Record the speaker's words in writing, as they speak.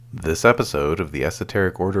This episode of the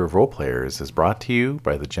Esoteric Order of Roleplayers is brought to you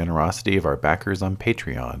by the generosity of our backers on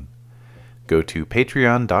Patreon. Go to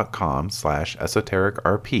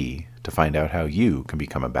patreon.com/esotericrp to find out how you can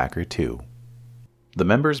become a backer too. The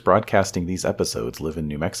members broadcasting these episodes live in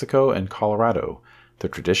New Mexico and Colorado, the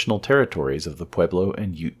traditional territories of the Pueblo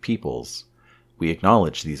and Ute peoples. We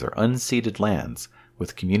acknowledge these are unceded lands,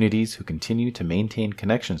 with communities who continue to maintain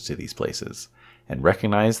connections to these places, and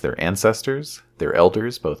recognize their ancestors, their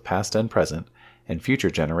elders both past and present, and future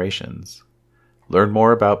generations. Learn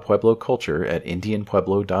more about Pueblo culture at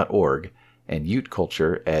indianpueblo.org and Ute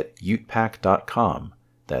culture at utepac.com.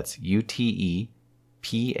 That's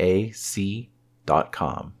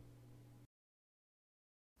UTEPAC.com.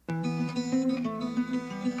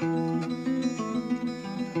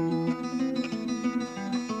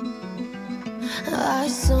 I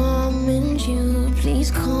summoned you,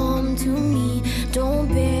 please come to me. Don't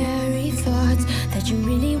bury thoughts that you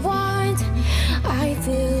really want. I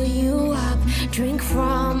fill you up, drink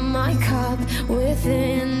from my cup.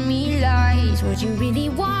 Within me lies what you really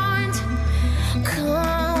want.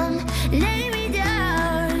 Come, lay me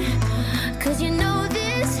down, 'cause you know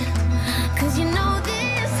this, 'cause you know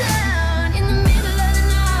this sound. In the middle of the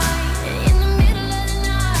night, in the middle of the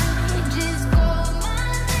night, just call my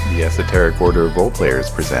name. The Esoteric Order of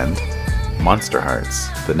Roleplayers present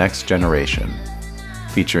Monsterhearts, The Next Generation,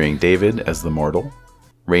 featuring David as the Mortal,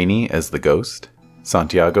 Rainey as the Ghost,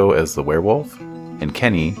 Santiago as the Werewolf, and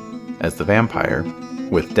Kenny as the Vampire,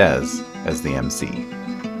 with Dez as the MC.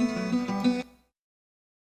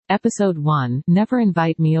 Episode 1, Never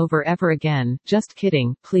invite me over ever again, just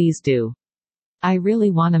kidding, please do. I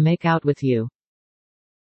really wanna make out with you.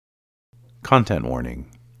 Content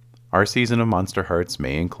warning. Our season of Monsterhearts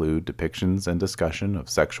may include depictions and discussion of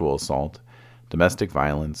sexual assault, domestic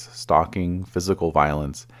violence, stalking, physical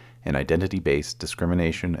violence, and identity-based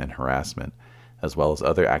discrimination and harassment, as well as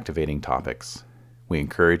other activating topics. We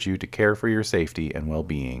encourage you to care for your safety and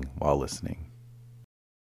well-being while listening.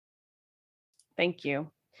 Thank you.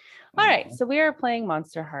 All right, so we are playing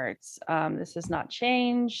Monsterhearts. This has not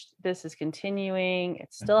changed. This is continuing.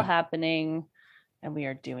 It's still happening, and we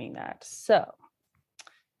are doing that. So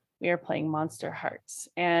we are playing Monsterhearts.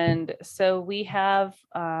 And so we have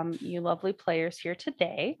you lovely players here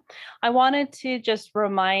today. I wanted to just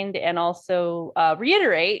remind and also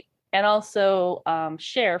reiterate and also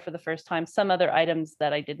share for the first time some other items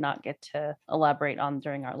that I did not get to elaborate on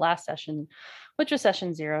during our last session, which was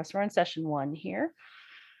session 0. So we're in session 1 here.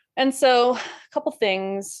 And so a couple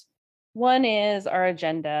things. One is our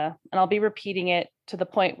agenda, and I'll be repeating it to the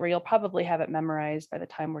point where you'll probably have it memorized by the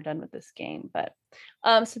time we're done with this game. But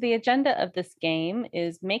so the agenda of this game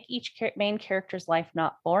is make each main character's life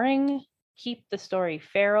not boring, keep the story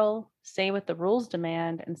feral, say what the rules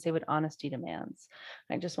demand, and say what honesty demands.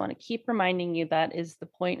 I just want to keep reminding you that is the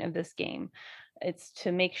point of this game. It's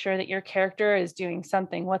to make sure that your character is doing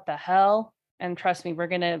something what the hell. And trust me, we're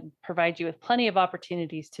going to provide you with plenty of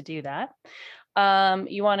opportunities to do that.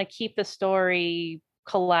 You want to keep the story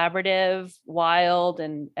collaborative, wild,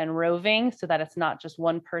 and roving, so that it's not just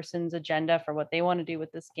one person's agenda for what they want to do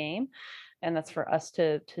with this game. And that's for us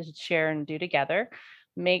to share and do together.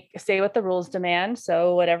 Say what the rules demand.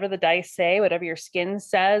 So whatever the dice say, whatever your skin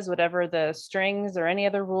says, whatever the strings or any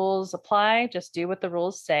other rules apply, just do what the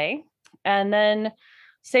rules say. And then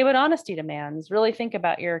say what honesty demands. Really think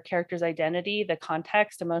about your character's identity, the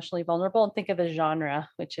context, emotionally vulnerable, and think of the genre,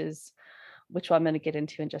 which I'm going to get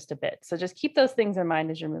into in just a bit. So just keep those things in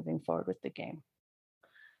mind as you're moving forward with the game.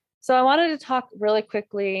 So I wanted to talk really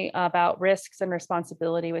quickly about risks and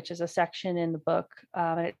responsibility, which is a section in the book.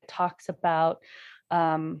 And it talks about,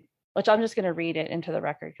 which I'm just going to read it into the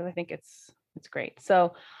record because I think it's great.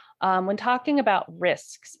 So when talking about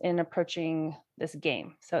risks in approaching this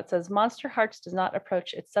game, so it says Monsterhearts does not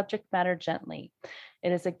approach its subject matter gently.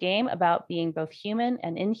 It is a game about being both human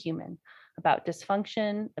and inhuman, about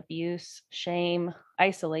dysfunction, abuse, shame,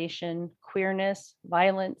 isolation, queerness,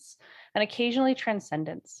 violence, and occasionally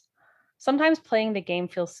transcendence. Sometimes playing the game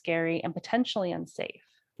feels scary and potentially unsafe.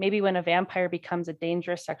 Maybe when a vampire becomes a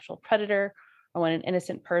dangerous sexual predator or when an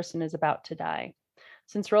innocent person is about to die.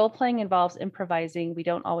 Since role-playing involves improvising, we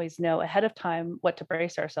don't always know ahead of time what to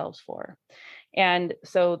brace ourselves for. And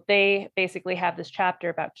so they basically have this chapter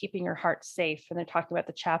about keeping your heart safe. And they're talking about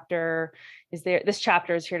this chapter is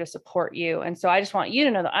here to support you. And so I just want you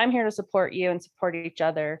to know that I'm here to support you and support each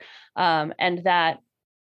other. And that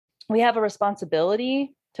we have a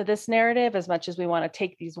responsibility to this narrative. As much as we want to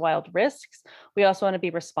take these wild risks, we also want to be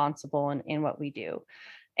responsible in what we do.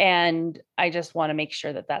 And I just want to make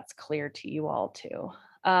sure that that's clear to you all too.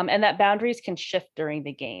 And that boundaries can shift during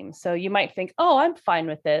the game. So you might think, oh, I'm fine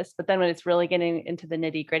with this. But then when it's really getting into the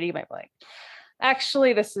nitty gritty, you might be like,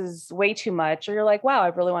 actually, this is way too much. Or you're like, wow, I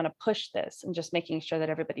really want to push this, and just making sure that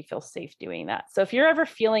everybody feels safe doing that. So if you're ever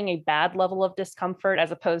feeling a bad level of discomfort,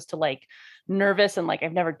 as opposed to like nervous and like,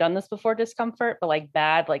 I've never done this before discomfort, but like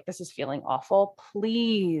bad, like this is feeling awful,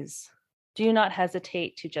 please do not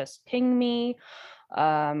hesitate to just ping me,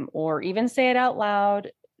 or even say it out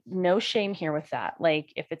loud. No shame here with that.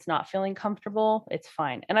 Like if it's not feeling comfortable, it's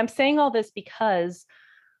fine. And I'm saying all this because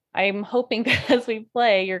I'm hoping that as we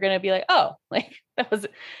play, you're going to be like, oh, like that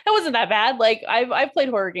wasn't that bad. Like I've played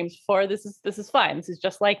horror games before. This is fine. This is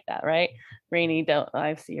just like that, right? Rainy, don't,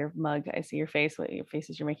 I see your mug. I see your face. What your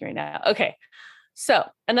faces you're making right now. Okay. So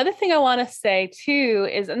another thing I want to say too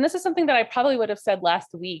is, and this is something that I probably would have said last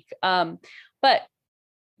week, but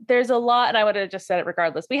there's a lot, and I would have just said it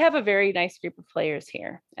regardless. We have a very nice group of players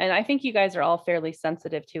here, and I think you guys are all fairly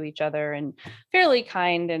sensitive to each other and fairly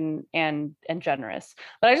kind and generous.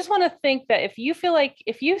 But I just want to think that if you feel like,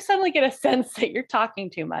 if you suddenly get a sense that you're talking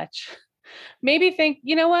too much, maybe think,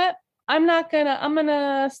 you know what, I'm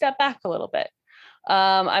gonna step back a little bit.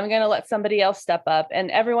 I'm going to let somebody else step up, and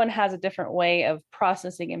everyone has a different way of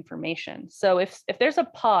processing information. So if there's a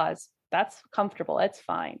pause, that's comfortable. It's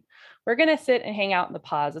fine. We're going to sit and hang out in the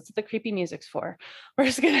pause. That's what the creepy music's for. We're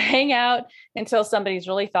just going to hang out until somebody's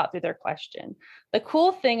really thought through their question. The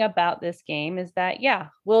cool thing about this game is that, yeah,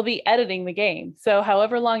 we'll be editing the game. So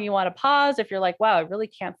however long you want to pause, if you're like, wow, I really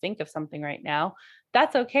can't think of something right now,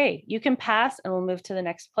 that's okay. You can pass and we'll move to the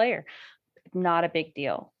next player. Not a big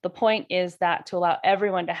deal. The point is that to allow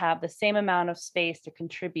everyone to have the same amount of space to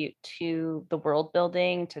contribute to the world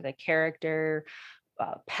building, to the character,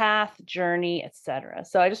 path, journey, etc.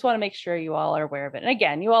 So I just want to make sure you all are aware of it. And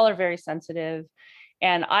again, you all are very sensitive,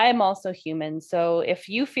 and I'm also human. So if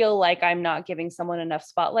you feel like I'm not giving someone enough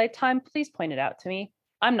spotlight time, please point it out to me.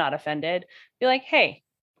 I'm not offended. Be like, hey,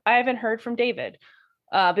 I haven't heard from David.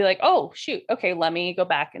 Be like, oh, shoot. Okay, let me go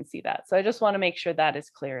back and see that. So I just want to make sure that is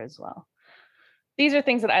clear as well. These are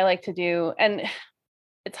things that I like to do. And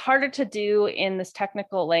it's harder to do in this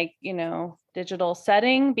technical, like, digital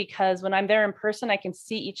setting, because when I'm there in person, I can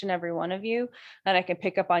see each and every one of you, and I can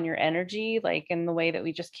pick up on your energy, like in the way that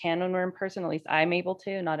we just can when we're in person. At least I'm able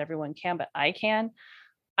to. Not everyone can, but I can.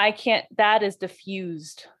 I can't, that is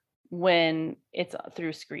diffused when it's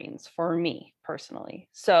through screens for me personally.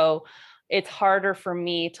 So it's harder for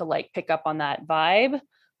me to like pick up on that vibe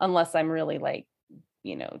unless I'm really like,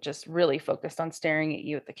 just really focused on staring at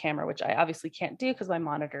you at the camera, which I obviously can't do because my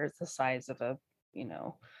monitor is the size of a,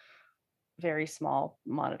 very small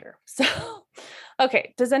monitor. So,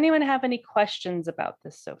 okay. Does anyone have any questions about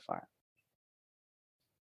this so far?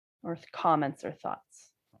 Or comments or thoughts?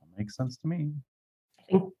 Makes sense to me. I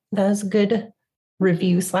think that was a good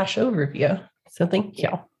review/overview. So thank you.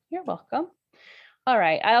 You're welcome. All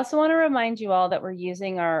right. I also want to remind you all that we're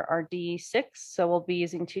using our D6. So we'll be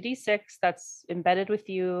using 2D6 that's embedded with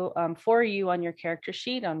you, for you on your character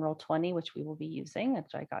sheet on Roll20, which we will be using,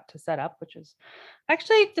 which I got to set up, which is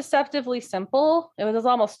actually deceptively simple. It was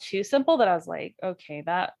almost too simple that I was like, okay,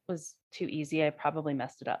 that was too easy. I probably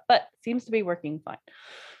messed it up, but it seems to be working fine.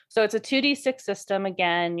 So it's a 2D6 system.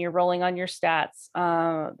 Again, you're rolling on your stats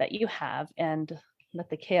that you have, and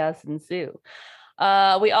let the chaos ensue.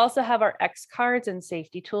 We also have our X cards and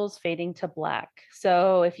safety tools fading to black.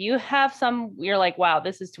 So if you have some, you're like, wow,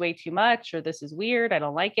 this is way too much, or this is weird, I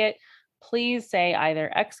don't like it, please say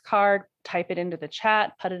either X card, type it into the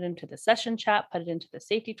chat, put it into the session chat, put it into the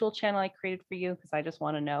safety tool channel I created for you, because I just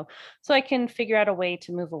want to know so I can figure out a way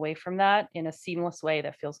to move away from that in a seamless way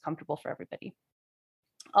that feels comfortable for everybody.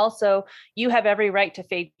 Also, you have every right to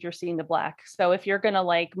fade your scene to black. So if you're going to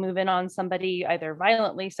like move in on somebody either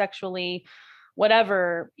violently, sexually,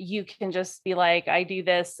 whatever, you can just be like, I do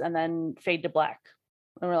this, and then fade to black.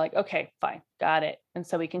 And we're like, okay, fine, got it. And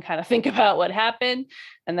so we can kind of think about what happened,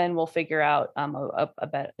 and then we'll figure out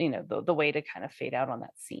about, the way to kind of fade out on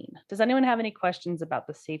that scene. Does anyone have any questions about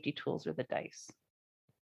the safety tools or the dice?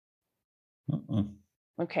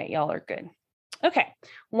 Okay, y'all are good. Okay,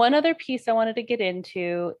 one other piece I wanted to get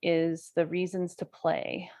into is the reasons to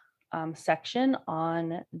play section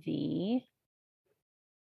on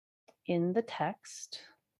in the text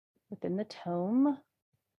within the tome,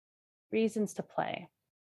 reasons to play.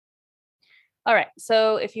 All right,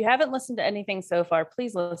 so if you haven't listened to anything so far,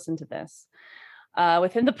 please listen to this.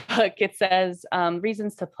 Within the book, it says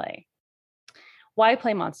reasons to play. Why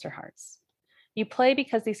play Monsterhearts? You play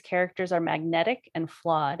because these characters are magnetic and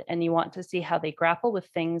flawed, and you want to see how they grapple with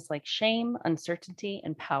things like shame, uncertainty,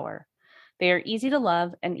 and power. They are easy to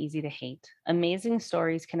love and easy to hate. Amazing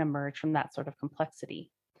stories can emerge from that sort of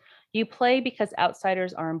complexity. You play because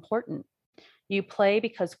outsiders are important. You play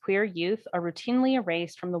because queer youth are routinely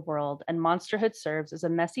erased from the world, and monsterhood serves as a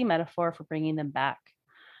messy metaphor for bringing them back.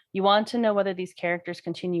 You want to know whether these characters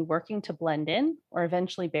continue working to blend in or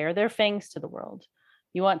eventually bare their fangs to the world.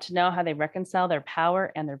 You want to know how they reconcile their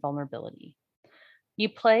power and their vulnerability. You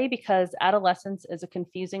play because adolescence is a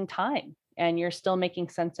confusing time and you're still making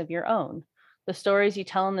sense of your own. The stories you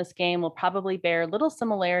tell in this game will probably bear little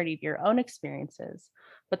similarity to your own experiences,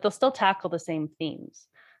 but they'll still tackle the same themes.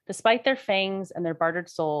 Despite their fangs and their bartered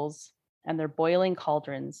souls and their boiling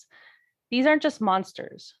cauldrons, these aren't just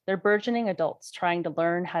monsters. They're burgeoning adults trying to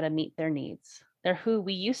learn how to meet their needs. They're who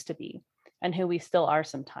we used to be and who we still are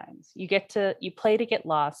sometimes. You play to get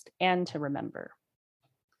lost and to remember.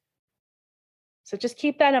 So just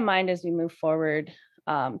keep that in mind as we move forward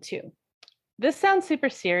too. This sounds super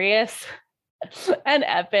serious and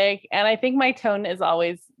epic. And I think my tone is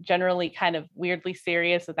always generally kind of weirdly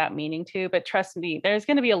serious without meaning to, but trust me, there's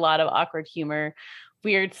going to be a lot of awkward humor,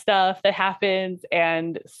 weird stuff that happens,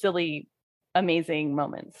 and silly, amazing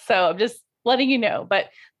moments. So I'm just letting you know, but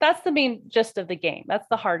that's the main gist of the game. That's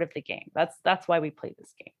the heart of the game. That's why we play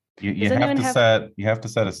this game. You have to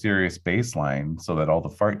set a serious baseline so that all the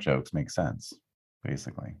fart jokes make sense,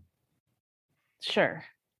 basically. Sure.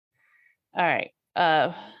 All right.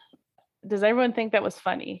 Does everyone think that was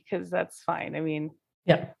funny? Because that's fine. I mean,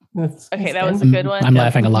 yeah. Okay, that was a good one. I'm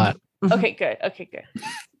laughing a lot. Okay, good.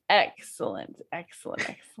 Excellent.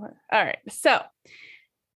 All right. So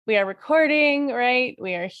we are recording, right?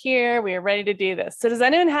 We are here. We are ready to do this. So does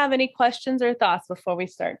anyone have any questions or thoughts before we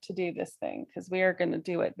start to do this thing? Because we are going to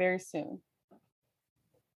do it very soon.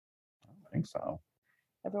 I think so.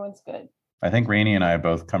 Everyone's good. I think Rainey and I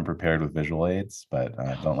both come prepared with visual aids, but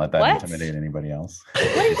don't let that intimidate anybody else.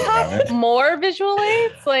 What are you talking? More visual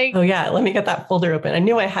aids? Like, oh yeah, let me get that folder open. I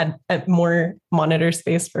knew I had more monitor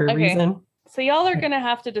space for a reason. So y'all are going to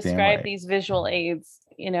have to describe these visual aids,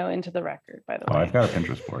 into the record, by the way. Oh, I've got a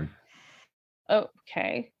Pinterest board.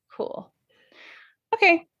 Okay, cool.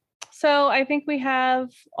 Okay, so I think we have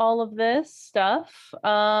all of this stuff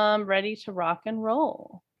ready to rock and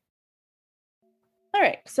roll. All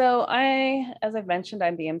right, so as I've mentioned,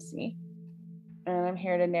 I'm the MC, and I'm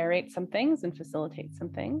here to narrate some things and facilitate some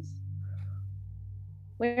things.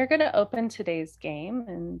 We're going to open today's game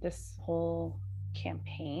and this whole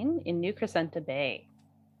campaign in New Crescenta Bay.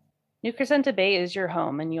 New Crescenta Bay is your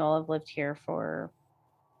home, and you all have lived here for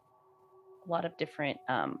a lot of different,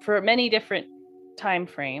 for many different time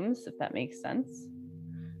frames, if that makes sense.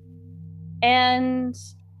 And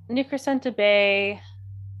New Crescenta Bay,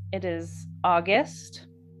 it is August,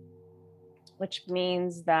 which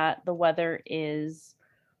means that the weather is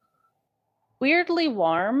weirdly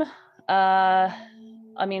warm.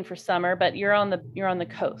 For summer, but you're on the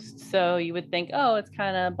coast, so you would think, oh, it's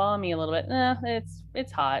kind of balmy a little bit. No,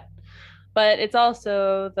 it's hot, but it's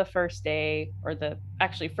also the first day, or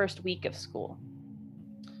first week of school.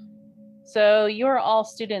 So you're all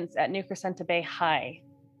students at New Crescenta Bay High,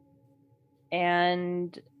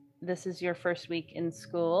 and this is your first week in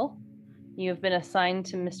school. You have been assigned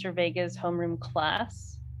to Mr. Vega's homeroom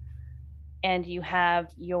class, and you have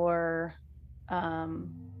your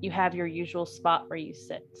usual spot where you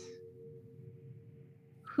sit.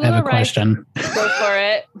 I have a question. Go for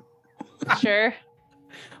it. Sure.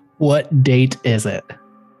 What date is it?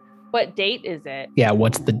 What date is it? Yeah,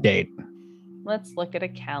 what's the date? Let's look at a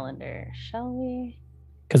calendar, shall we?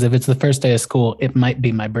 Because if it's the first day of school, it might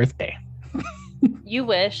be my birthday. You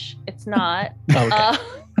wish. It's not. Okay.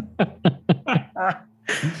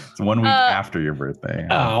 It's 1 week after your birthday.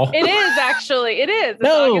 Oh. It is actually. It is.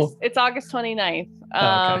 It's August 29th.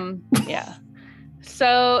 Okay. Yeah.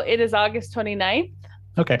 So it is August 29th.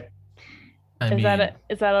 Okay. Is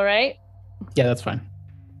that all right? Yeah, that's fine.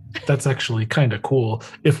 That's actually kind of cool.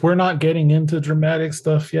 If we're not getting into dramatic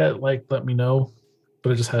stuff yet, let me know.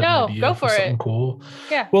 But I just had an idea go for something it. Cool.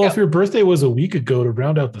 Yeah. Well, if your birthday was a week ago to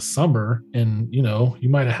round out the summer, and you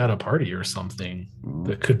might have had a party or something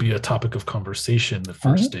that could be a topic of conversation the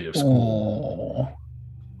first day of school.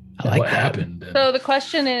 I like what that. happened. So the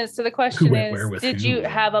question is, did you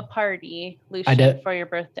have a party, Lucian, for your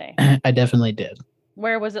birthday? I definitely did.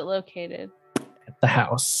 Where was it located? At the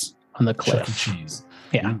house on the cliff. Chuck E. Cheese.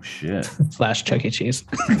 Yeah. Oh, shit. / Chuck E. Cheese.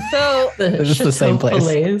 So it's the same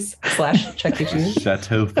place. / Chuck E. Cheese.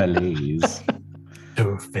 Chateau Falaise.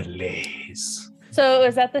 So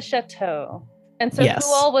is that the chateau? And so Yes.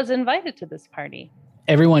 who all was invited to this party?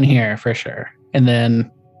 Everyone here for sure. And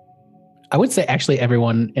then I would say actually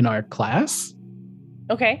everyone in our class.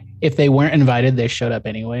 Okay. If they weren't invited, they showed up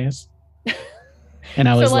anyways. And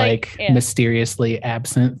I was mysteriously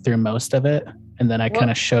absent through most of it. and then I kind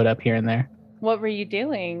of showed up here and there. What were you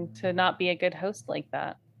doing to not be a good host like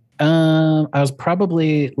that? I was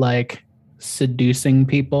probably like seducing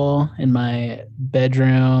people in my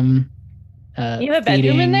bedroom. You have a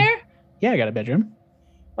bedroom in there? Yeah, I got a bedroom.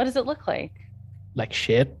 What does it look like? Like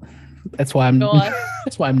shit. That's why I'm.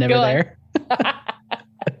 That's why I'm never there.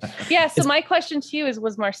 Yeah. So my question to you is: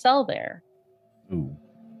 was Marcel there? Ooh.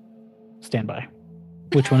 Stand by.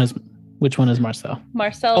 Which one is Marcel?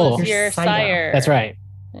 Marcel is your sire. That's right.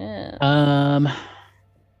 Yeah. I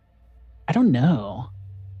don't know.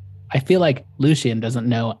 I feel like Lucian doesn't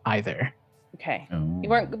know either. Okay. Oh. You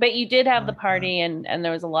weren't, but you did have the party, and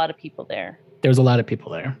there was a lot of people there. There was a lot of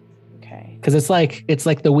people there. Okay. Because it's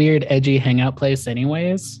like the weird, edgy hangout place,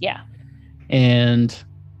 anyways. Yeah. And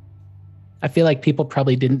I feel like people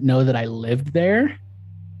probably didn't know that I lived there.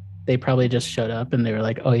 They probably just showed up and they were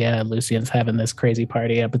like, "Oh yeah, Lucian's having this crazy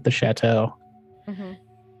party up at the chateau." Mm-hmm.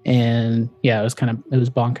 And yeah, it was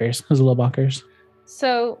bonkers. It was a little bonkers.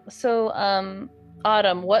 So,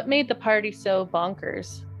 Autumn, what made the party so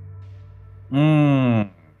bonkers? I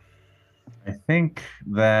think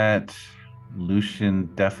that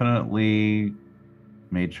Lucian definitely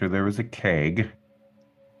made sure there was a keg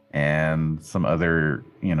and some other,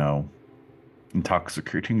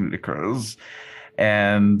 intoxicating liquors.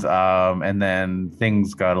 And then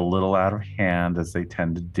things got a little out of hand, as they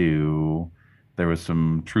tend to do. There was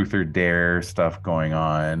some truth or dare stuff going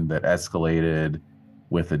on that escalated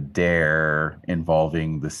with a dare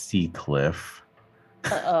involving the sea cliff.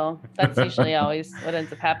 Uh-oh. That's usually always what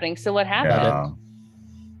ends up happening. So what happened?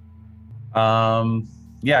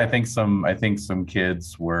 Yeah, I think some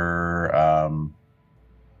kids were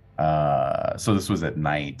so this was at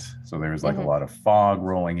night. So there was like a lot of fog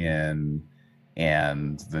rolling in,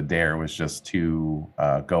 and the dare was just to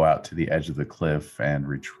go out to the edge of the cliff and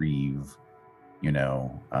retrieve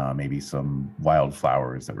maybe some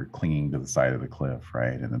wildflowers that were clinging to the side of the cliff,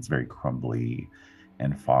 right? And it's very crumbly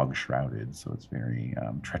and fog shrouded, so it's very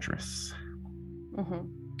treacherous.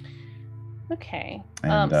 Okay.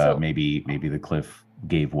 And maybe the cliff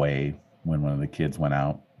gave way when one of the kids went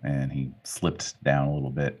out and he slipped down a little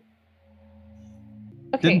bit.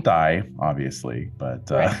 Okay. Didn't die, obviously, but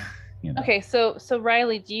right. you know. Okay, so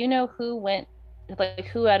Riley, do you know who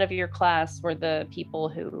out of your class were the people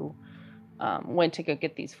who went to go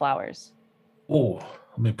get these flowers? Oh,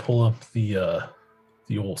 let me pull up the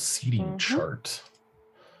old seating chart.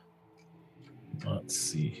 Let's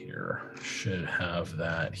see here. Should have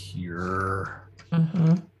that here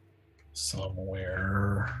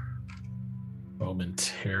somewhere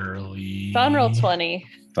momentarily. It's on roll 20.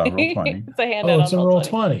 It's on roll 20. It's a handout. Oh, it's on roll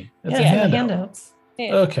 20. It's a handout. Handouts.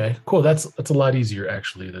 Yeah. Okay, cool. That's a lot easier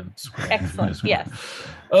actually than scrolling. Excellent. Yes.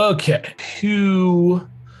 Okay. Who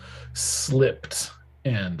slipped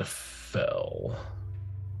and fell?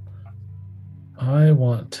 I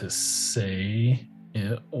want to say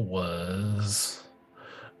it was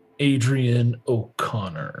Adrian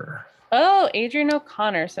O'Connor. Oh, Adrian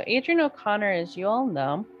O'Connor. So Adrian O'Connor, as you all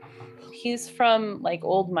know, he's from like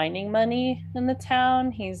old mining money in the town.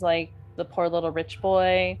 He's like the poor little rich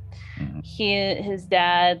boy. His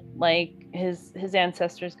dad, like his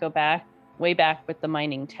ancestors go way back with the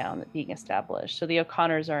mining town being established. So the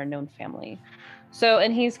O'Connors are a known family. So,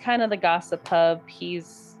 and he's kind of the gossip hub. He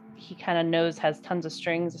kind of has tons of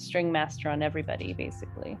strings, a string master on everybody,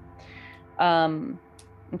 basically. In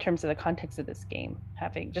terms of the context of this game,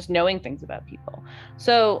 just knowing things about people.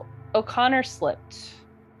 So O'Connor slipped.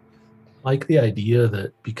 Like the idea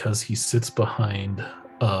that because he sits behind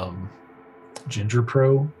Ginger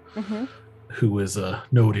Pro, who is a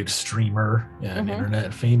noted streamer and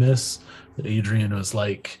internet famous, that Adrian was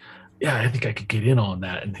like, yeah, I think I could get in on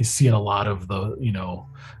that. And he's seeing a lot of the,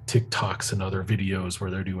 TikToks and other videos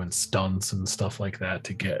where they're doing stunts and stuff like that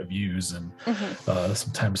to get views. And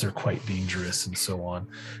sometimes they're quite dangerous and so on.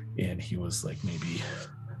 And he was like maybe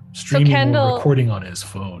streaming or recording on his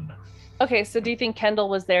phone. Okay, so do you think Kendall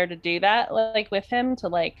was there to do that, like with him, to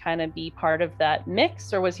like kind of be part of that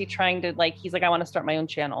mix? Or was he trying to he's like, I want to start my own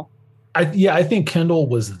channel? I think Kendall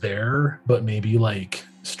was there, but maybe like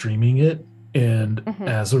streaming it. And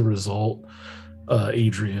as a result,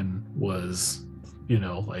 Adrian was,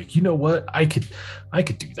 what? I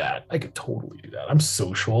could do that. I could totally do that. I'm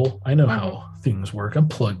social. I know how things work. I'm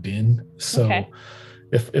plugged in. So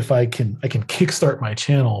if I can kickstart my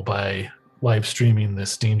channel by live streaming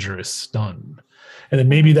this dangerous stun. And then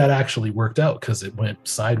maybe that actually worked out because it went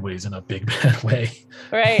sideways in a big bad way.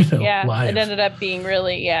 Right. Yeah. Live. It ended up being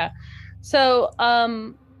really, So,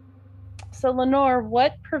 so Lenore,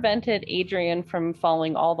 what prevented Adrian from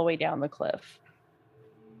falling all the way down the cliff?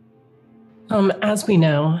 As we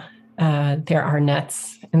know, there are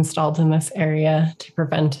nets installed in this area to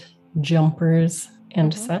prevent jumpers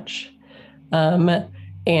and such.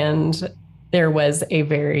 And there was a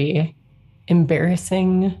very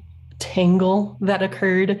embarrassing tangle that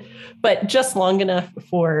occurred, but just long enough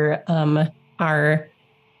for our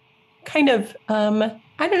kind of,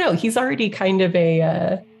 I don't know, he's already kind of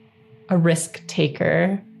a risk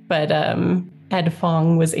taker, but Ed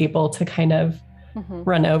Fong was able to kind of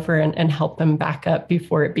run over and help them back up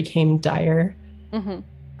before it became dire.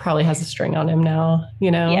 Probably has a string on him now,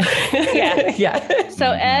 Yeah.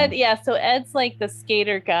 So Ed's like the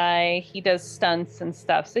skater guy. He does stunts and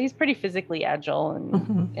stuff, so he's pretty physically agile,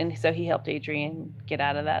 and so he helped Adrian get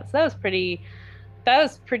out of that. So that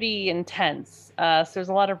was pretty intense. So there's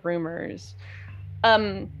a lot of rumors.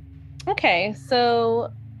 Okay,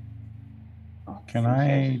 so can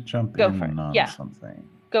I jump in on something?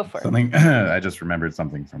 Go for it. I just remembered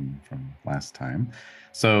something from last time.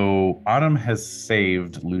 So Autumn has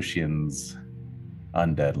saved Lucian's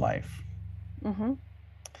undead life.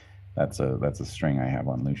 That's a string I have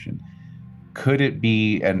on Lucian. Could it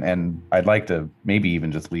be, and I'd like to maybe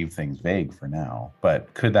even just leave things vague for now,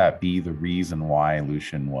 but could that be the reason why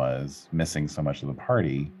Lucian was missing so much of the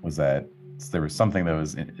party, was that there was something that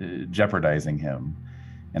was jeopardizing him,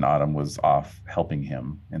 and Autumn was off helping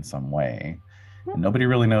him in some way? And nobody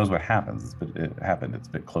really knows what happens, but it happened. It's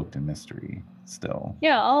a bit cloaked in mystery still.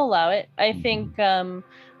 Yeah, I'll allow it. I think that's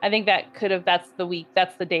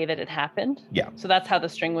the day that it happened. Yeah. So that's how the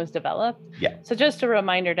string was developed. Yeah. So just a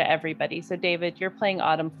reminder to everybody. So David, you're playing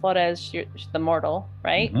Autumn Flores, you're the mortal,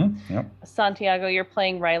 right? Yep. Santiago, you're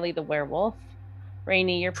playing Riley the werewolf.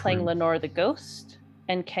 Rainey, you're playing Lenore the ghost.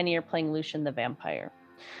 And Kenny, you're playing Lucian the vampire.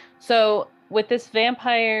 So with this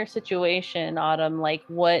vampire situation, Autumn,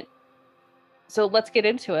 so let's get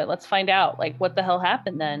into it. Let's find out, what the hell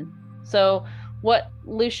happened then. So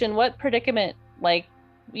Lucian, what predicament,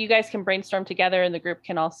 you guys can brainstorm together and the group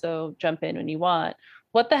can also jump in when you want.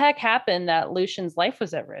 What the heck happened that Lucian's life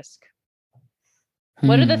was at risk?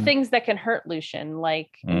 What are the things that can hurt Lucian,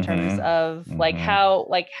 in terms of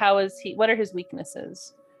how is he, what are his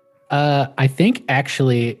weaknesses? I think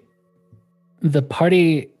actually the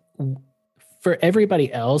party, for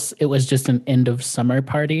everybody else, it was just an end of summer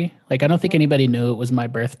party. I don't think anybody knew it was my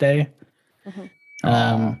birthday.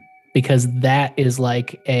 Because that is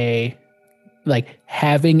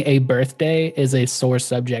having a birthday is a sore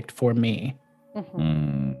subject for me.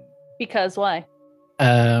 Because why?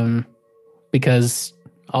 Because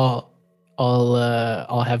I'll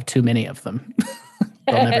have too many of them.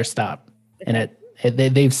 They'll never stop, and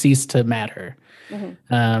they've ceased to matter.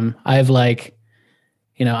 I've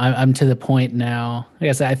I'm to the point now. I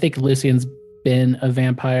guess I think Lucian's been a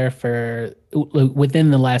vampire for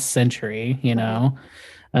within the last century, so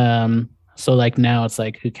now it's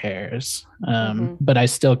who cares? But I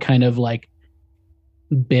still kind of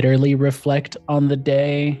bitterly reflect on the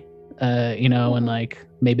day, and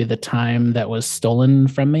maybe the time that was stolen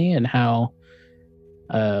from me, and how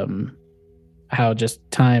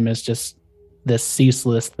just time is just this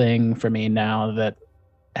ceaseless thing for me now that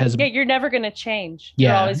has. Yeah, you're never going to change. Yeah.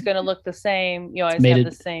 You're always going to look the same. You always have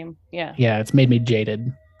the same. Yeah. Yeah, it's made me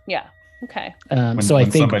jaded. Yeah. Okay. I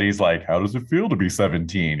think somebody's like, how does it feel to be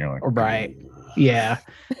 17? You're like, right. Yeah.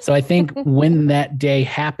 So I think when that day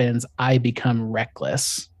happens, I become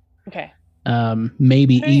reckless. Okay.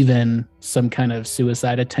 Maybe even some kind of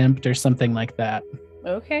suicide attempt or something like that.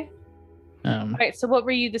 Okay. All right. So what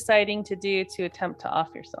were you deciding to do to attempt to off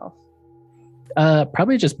yourself?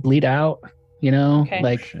 Probably just bleed out,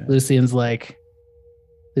 Okay. Lucian's like,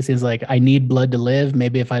 I need blood to live.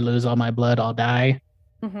 Maybe if I lose all my blood, I'll die.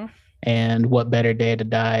 And what better day to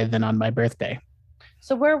die than on my birthday?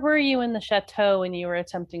 So where were you in the chateau when you were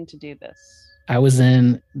attempting to do this? I was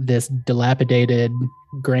in this dilapidated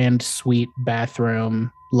grand suite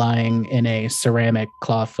bathroom lying in a ceramic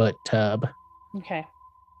clawfoot tub. Okay.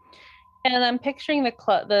 And I'm picturing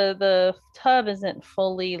the tub isn't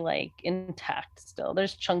fully intact still.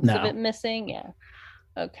 There's chunks of it missing. Yeah.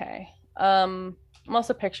 Okay. I'm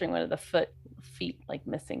also picturing one of the feet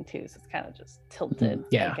missing too. So it's kind of just tilted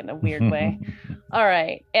in a weird way. All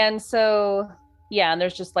right. And so, yeah, and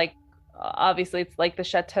there's just obviously it's the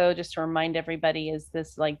chateau, just to remind everybody, is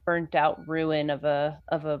this burnt out ruin of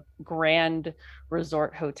a grand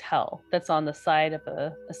resort hotel that's on the side of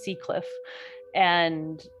a sea cliff.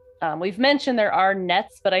 And we've mentioned there are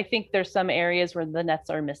nets, but I think there's some areas where the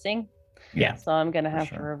nets are missing. Yeah. So I'm going to have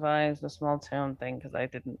to revise the small town thing because I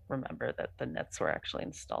didn't remember that the nets were actually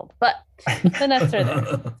installed. But the nets are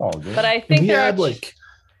there. All good. But I think we there had are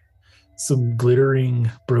some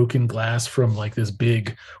glittering broken glass from like this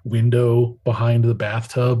big window behind the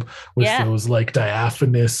bathtub with those like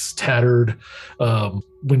diaphanous, tattered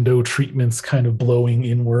window treatments kind of blowing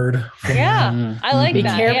inward. I like Be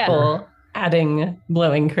that. careful adding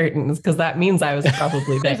blowing curtains, because that means I was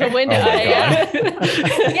probably there. There's a window. Oh my God.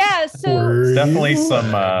 Yeah. So definitely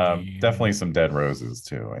some dead roses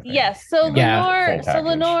too, I think. Yes. So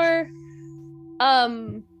Lenore,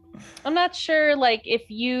 I'm not sure, like, if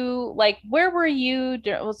you, like, where were you?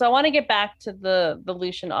 So I want to get back to the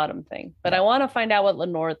Lucian Autumn thing, but I want to find out what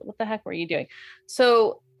the heck were you doing?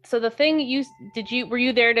 So the thing were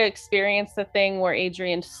you there to experience the thing where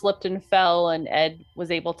Adrian slipped and fell and Ed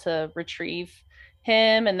was able to retrieve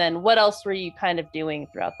him? And then what else were you kind of doing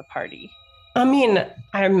throughout the party? I mean,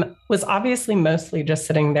 I was obviously mostly just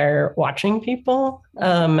sitting there watching people.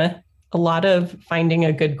 A lot of finding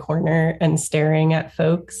a good corner and staring at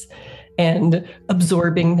folks and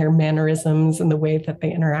absorbing their mannerisms and the way that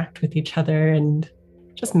they interact with each other and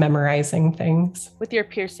just memorizing things. With your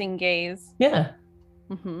piercing gaze. Yeah.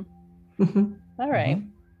 Mm-hmm. Mm-hmm. All right. Mm-hmm.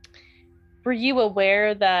 Were you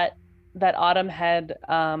aware that Autumn had,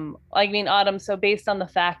 Autumn, so based on the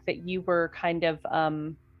fact that you were kind of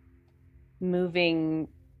moving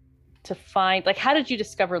to find, like, how did you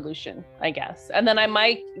discover Lucian, I guess? And then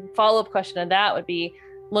my follow-up question to that would be,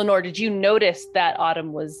 Lenore, did you notice that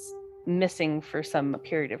Autumn was missing for some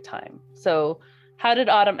period of time? So how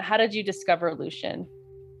did you discover Lucian?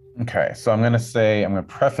 Okay, so I'm going to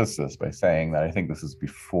preface this by saying that I think this is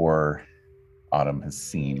before Autumn has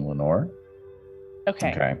seen Lenore.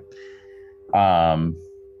 Okay.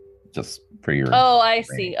 Just for your... Oh, I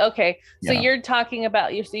see. Okay. So you're talking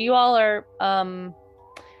about, so you all are...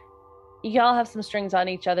 y'all have some strings on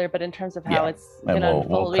each other, but in terms of how it's going to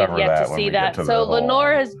unfold, we've yet to see that. So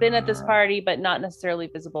Lenore has been at this party, but not necessarily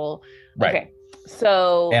visible. Right. Okay.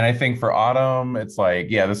 So... And I think for Autumn, it's like,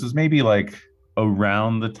 this is maybe like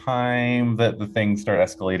around the time that the things start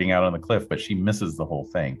escalating out on the cliff, but she misses the whole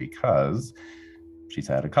thing because she's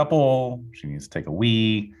had a couple, she needs to take a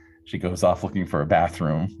wee, she goes off looking for a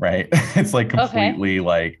bathroom, right? It's like completely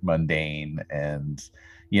like mundane, and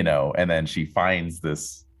and then she finds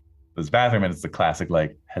this bathroom, and it's the classic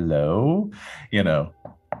like, hello, and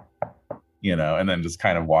then just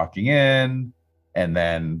kind of walking in, and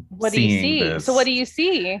then what do you see? So what do you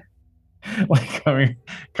see? Like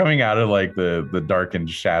coming out of like the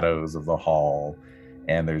darkened shadows of the hall,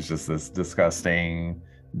 and there's just this disgusting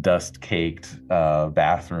dust-caked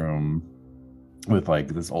bathroom with like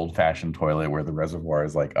this old-fashioned toilet where the reservoir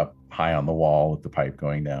is like up high on the wall with the pipe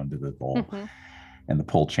going down to the bowl. Mm-hmm. And the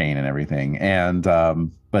pull chain and everything. And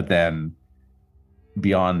but then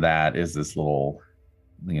beyond that is this little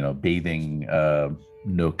bathing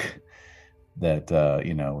nook that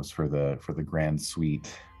was for the grand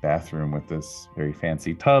suite bathroom, with this very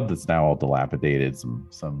fancy tub that's now all dilapidated.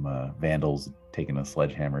 Some vandals taken a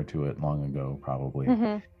sledgehammer to it long ago, probably.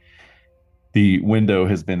 Mm-hmm. The window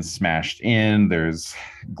has been smashed in. There's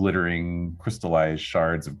glittering crystallized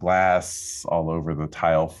shards of glass all over the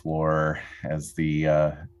tile floor as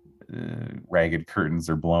the ragged curtains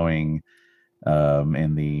are blowing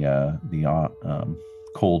in the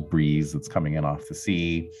cold breeze that's coming in off the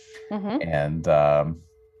sea. Mm-hmm. And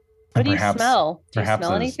what do you smell? Do you perhaps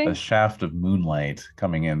smell anything? A shaft of moonlight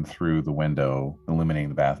coming in through the window, illuminating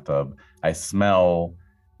the bathtub. I smell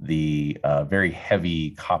the very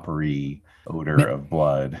heavy, coppery odor of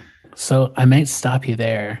blood. So I might stop you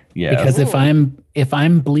there. Yes. Because if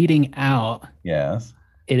I'm bleeding out, yes,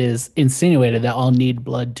 it is insinuated that I'll need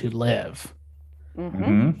blood to live.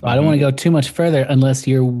 Mm-hmm. So I don't want to go too much further unless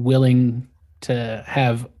you're willing to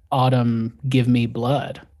have Autumn give me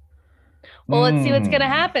blood. Well, let's see what's going to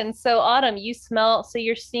happen. So Autumn,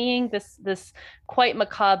 you're seeing this quite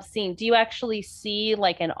macabre scene. Do you actually see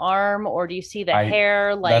like an arm, or do you see the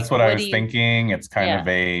hair? Like, that's what I was thinking. It's kind of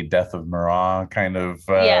a Death of Marat kind of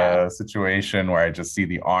situation where I just see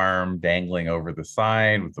the arm dangling over the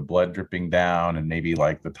side with the blood dripping down, and maybe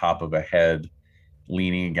like the top of a head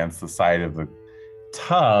leaning against the side of the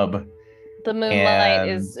tub. The moonlight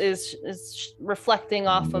is reflecting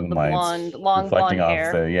off of the long blonde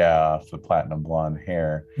hair. Off the platinum blonde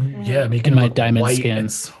hair. Yeah, making my diamond skin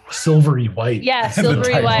silvery white. Yeah,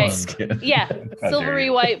 silvery white. Yeah, silvery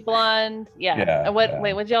white blonde. Yeah. And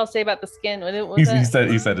wait, what did y'all say about the skin?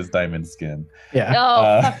 He said his diamond skin. Yeah.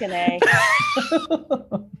 Oh, fucking A.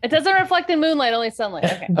 It doesn't reflect in moonlight, only sunlight.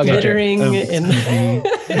 Okay. Glittering in.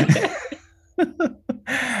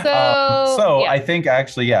 So I think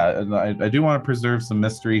actually, I do want to preserve some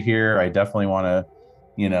mystery here. I definitely want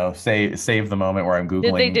to, save the moment where I'm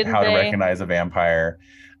Googling how to recognize a vampire.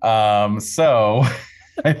 So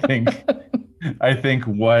I think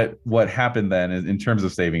what happened then is, in terms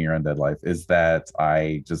of saving your undead life, is that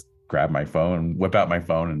I just grab my phone, whip out my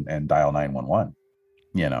phone, and dial 911.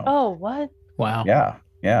 You know. Oh, what? Wow. Yeah.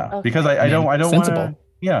 Okay. Because I don't want sensible. to.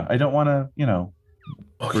 Yeah, I don't want to. You know.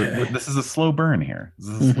 Okay. This is a slow burn here. This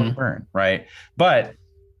is a slow burn, right? But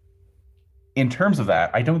in terms of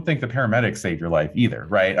that, I don't think the paramedics saved your life either,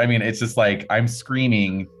 right? I mean, it's just like I'm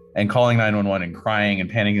screaming and calling 911 and crying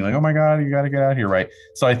and panicking, like, oh my God, you got to get out of here, right?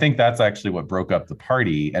 So I think that's actually what broke up the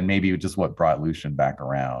party, and maybe just what brought Lucian back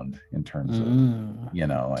around in terms of, you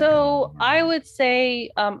know. Like, so I would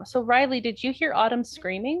say, so Riley, did you hear Autumn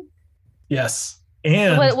screaming? Yes.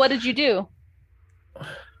 And what did you do?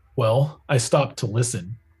 Well, I stopped to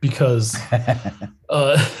listen because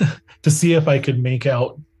to see if I could make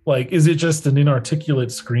out, like, is it just an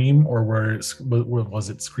inarticulate scream, or was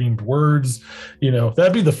it screamed words? You know,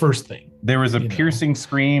 that'd be the first thing. There was a piercing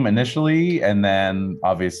scream initially, and then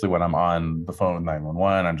obviously when I'm on the phone with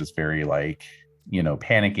 911, I'm just very like, you know,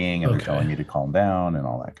 panicking, and they're telling me to calm down and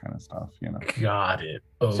all that kind of stuff, you know. Got it.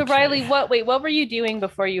 Okay. So Riley, what were you doing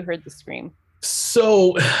before you heard the scream?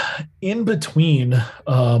 So in between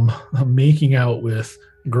making out with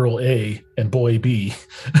girl A and boy B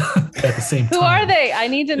at the same time. Who are they? I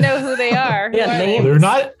need to know who they are.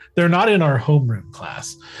 They're not in our homeroom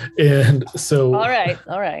class. And so all right.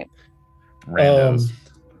 Randos.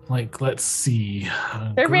 Like, let's see.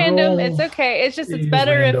 They're random. It's okay. It's just it's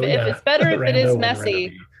better if it is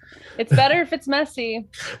messy. It's better if it's messy.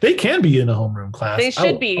 They can be in a homeroom class. They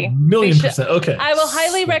should be. 1,000,000%. Okay. I will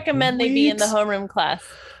highly recommend they be in the homeroom class.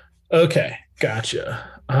 Okay,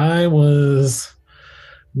 gotcha. I was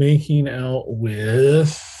making out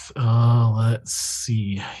with let's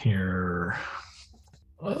see here.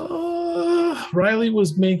 Riley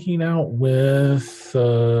was making out with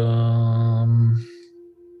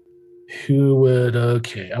who would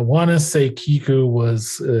I want to say Kiku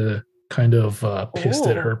was kind of pissed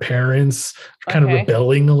at her parents, kind of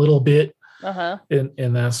rebelling a little bit.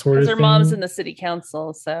 And that sort of thing. Her mom's in the city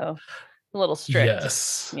council, so a little strict.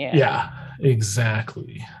 Yes. Yeah,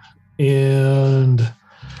 exactly. And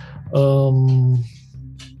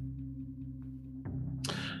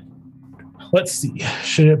let's see.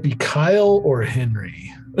 Should it be Kyle or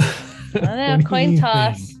Henry? I don't know, coin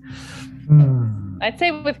toss. I'd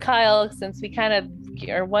say with Kyle, since we kind of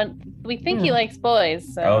are we think he likes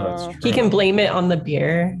boys. So that's true. He can blame it on the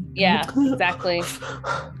beer. Yeah, exactly.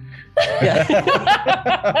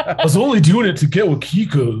 I was only doing it to get with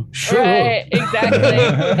Kiku. Shut up. Exactly.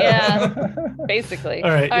 Yeah. Basically. All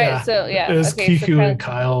right. So it was Kiku and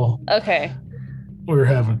Kyle. Okay. We're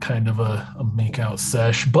having kind of a make-out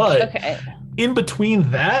sesh, but in between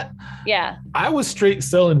that, I was straight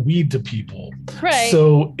selling weed to people. Right.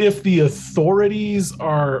 So if the authorities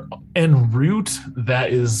are en route,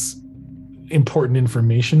 that is important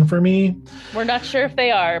information for me. We're not sure if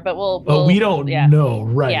they are, but we don't know,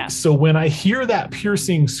 right? Yeah. So when I hear that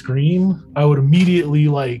piercing scream, I would immediately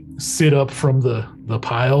like sit up from the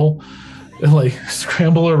pile and like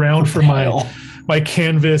scramble around for my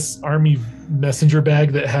canvas army messenger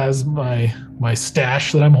bag that has my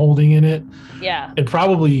stash that I'm holding in it. Yeah. And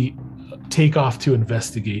probably take off to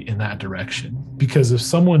investigate in that direction, because if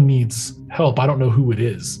someone needs help, I don't know who it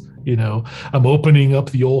is. You know, I'm opening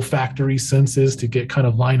up the olfactory senses to get kind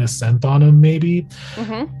of line of scent on them, maybe,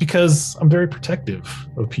 because I'm very protective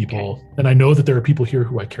of people, and I know that there are people here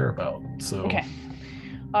who I care about. So,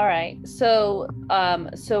 all right. So,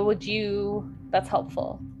 would you? That's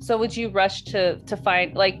helpful. So, would you rush to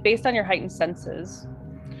find, like, based on your heightened senses?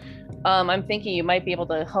 I'm thinking you might be able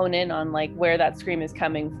to hone in on like where that scream is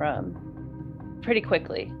coming from, pretty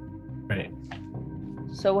quickly. Right.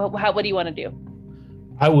 So, what do you want to do?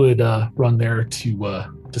 I would run there to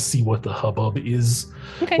see what the hubbub is,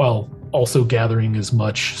 while also gathering as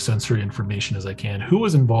much sensory information as I can. Who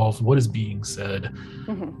is involved? What is being said?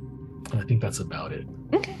 And I think that's about it.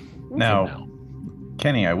 Okay. Now,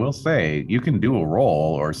 Kenny, I will say you can do a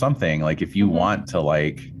roll or something, like if you want to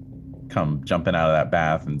like come jumping out of that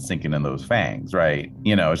bath and sinking in those fangs, right?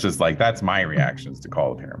 You know, it's just like that's my reactions to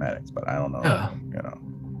call the paramedics, but I don't know. You know.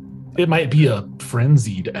 It might be a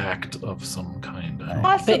frenzied act of some kind.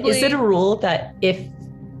 Possibly. But is it a rule that if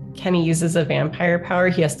Kenny uses a vampire power,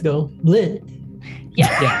 he has to go bleh?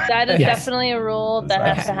 Yes, that is definitely a rule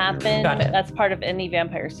that has to happen. Got it. That's part of any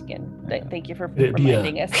vampire skin. Thank you for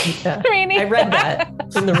reminding us. I read that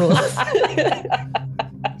in the rules.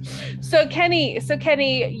 So Kenny,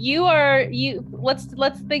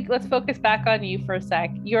 let's focus back on you for a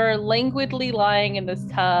sec. You're languidly lying in this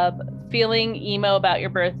tub, feeling emo about your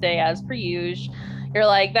birthday as per usual. You're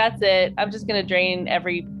like, that's it. I'm just gonna drain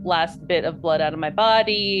every last bit of blood out of my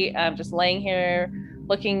body. I'm just laying here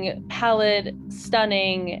looking pallid,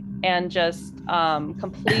 stunning, and just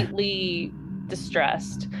completely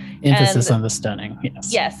distressed. Emphasis on the stunning.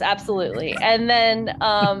 Yes. Yes, absolutely. And then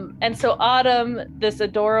and so Autumn, this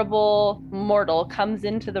adorable mortal, comes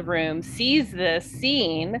into the room, sees this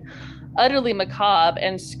scene, utterly macabre,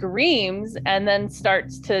 and screams, and then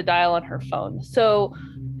starts to dial on her phone. So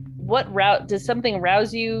does something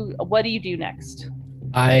rouse you? What do you do next?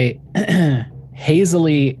 I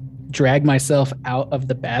hazily drag myself out of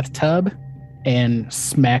the bathtub and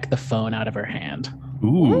smack the phone out of her hand.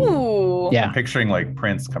 Ooh. Yeah. I'm picturing like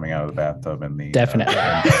Prince coming out of the bathtub in the Definitely.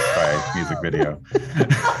 music video.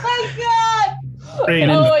 Oh my God. Great.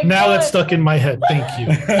 Oh my Now God. that's stuck in my head. Thank you.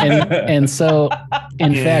 And so,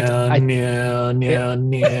 in fact,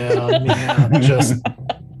 just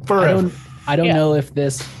forever.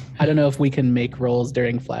 I don't know if we can make rolls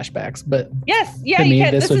during flashbacks, but Yes, yeah, to you me,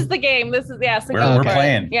 can. this This is the game. This is We're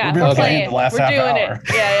playing. Yeah, We're we're playing playing. the last we're half doing hour. it.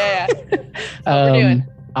 Yeah. That's what we're doing.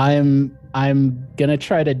 I'm gonna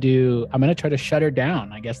try to shut her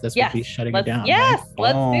down. I guess this would be shutting her down. Yes, right?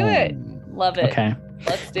 let's do it. Love it. Okay.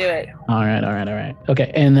 Let's do it. All right.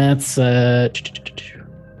 Okay, and that's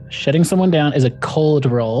shutting someone down is a cold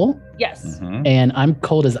roll, Yes. Mhm. and I'm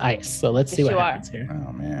cold as ice. So let's see Yes, what you happens here.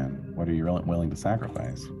 Oh man, what are you willing to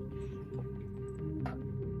sacrifice?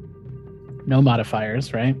 No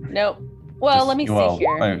modifiers, right? Nope. Well, let me see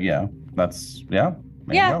here. Yeah, that's There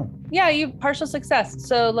Yeah. you go. Yeah, you partial success.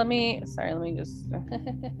 So let me just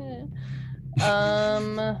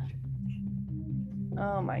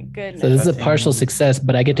oh my goodness. So this is a That's partial even- success,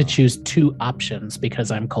 but I get to choose 2 options because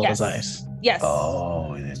I'm cold Yes. as ice. Yes.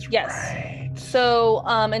 Oh, that's Yes. right. So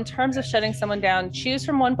in terms of shutting someone down, choose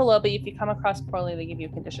from one below, but if you come across poorly, they give you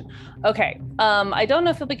a condition. Okay. I don't know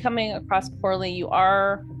if you'll be coming across poorly. You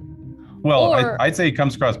are. Well, Or- I'd say he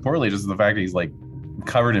comes across poorly just the fact that he's like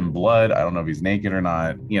covered in blood. I don't know if he's naked or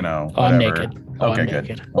not. Oh, whatever. I'm naked. Okay, I'm good.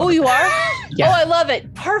 naked. Oh, you are? Yeah. Oh, I love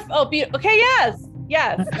it. Perfect. Oh, okay, yes.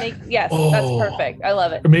 Yes. Yes. That's Oh. perfect. I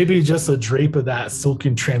love it. Or maybe just a drape of that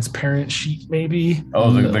silken transparent sheet, maybe.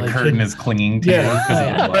 Oh, the Like curtain it- is clinging to you Yeah. because of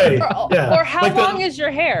the blood. Right. Or, or how Like the long is your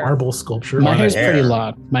hair? marble sculpture. My Long hair's hair. pretty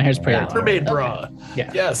long. My hair's pretty Yeah. long. Mermaid Okay. bra. Yeah.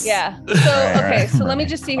 Yes. Yeah. So, Right, okay. right. So let me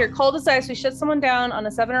just see here. Cold as ice. We shut someone down on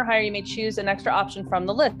a 7 or higher. You may choose an extra option from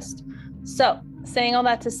the list. So, saying all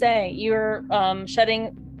that to say, you're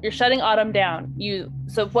shutting Autumn down.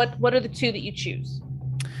 So what are the 2 that you choose?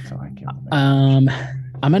 So I can't.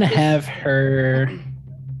 I'm gonna have her.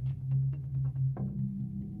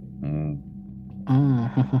 Mm.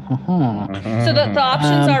 So the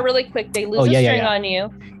options Um, are really quick. They lose a yeah, string yeah. on you.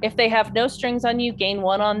 If they have no strings on you, gain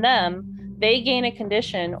 1 on them. They gain a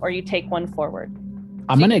condition, or you take 1 forward.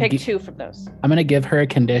 I'm So you gonna can pick gi- 2 from those. I'm gonna give her a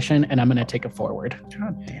condition, and I'm gonna take it forward.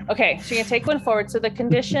 God damn it. Okay, so you're gonna take 1 forward. So the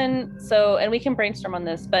condition, and we can brainstorm on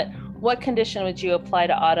this, but what condition would you apply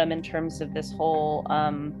to Autumn in terms of this whole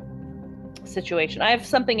situation? I have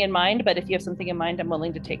something in mind, but if you have something in mind, I'm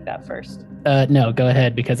willing to take that first. No, go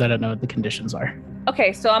ahead because I don't know what the conditions are.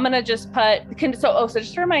 Okay, so I'm gonna just put so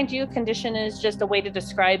just to remind you, condition is just a way to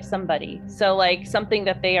describe somebody. So like something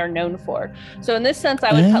that they are known for. So in this sense,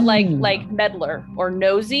 I would put like meddler or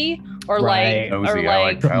nosy or Right. Nosy.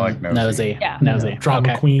 I like nosy. Nosy. Yeah. Nosy. Drama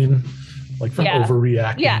Okay. queen. Like from Yeah.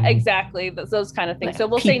 overreacting. yeah, exactly. Those kind of things. So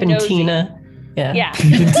we'll say Peeping nosy. Tina. Yeah. Yeah.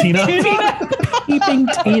 Peeping Tina. Peeping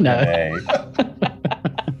Tina. Hey.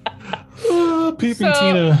 Peeping So-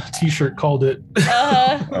 Tina t-shirt called it.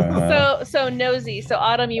 So nosy. So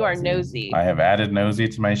Autumn, you are nosy. I have added nosy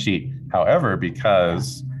to my sheet. However,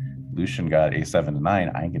 because Lucian got a 7 to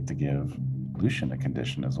 9, I get to give Lucian a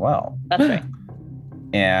condition as well. That's right.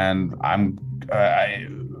 And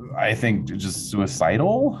I think just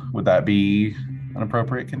suicidal. Would that be an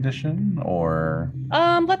appropriate condition, or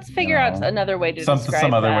Let's figure out another way to describe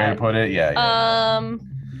some other way that. to put it? Yeah.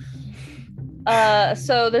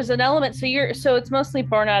 So there's an element. So it's mostly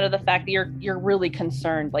born out of the fact that you're really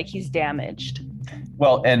concerned, like he's damaged.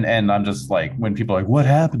 Well, and I'm just like, when people are like, what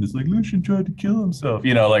happened? It's like Lucian tried to kill himself.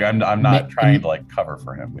 Like I'm not trying to like cover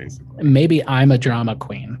for him, basically. Maybe I'm a drama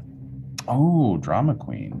queen. Oh, drama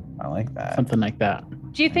queen. I like that. Something like that.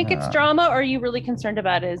 Do you think it's Yeah. drama, or are you really concerned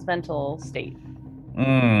about his mental state?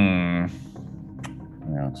 Yeah,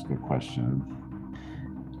 that's a good question.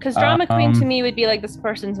 Because drama queen to me would be like this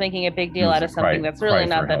person's making a big deal out of something that's really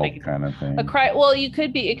not that big. kind of thing. A cry. Well, it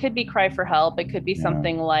could be cry for help. It could be Yeah.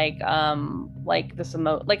 something like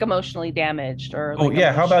emotionally damaged or. Oh like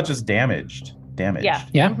yeah, how about emotional- just damaged? Damaged. Yeah.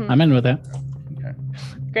 Yeah, Mhm. I'm in with that.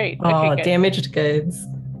 Great. Oh, Okay, good. damaged goods.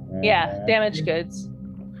 Yeah, damaged goods.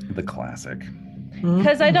 The classic.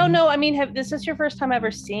 Because I don't know. I mean, this is your first time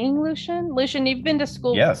ever seeing Lucian? Lucian, you've been to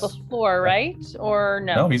school before, right? Or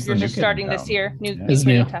no? No, he's You're the just new kid starting in this town. year. He's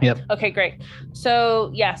new. Yep. Okay, great.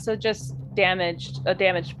 So so just a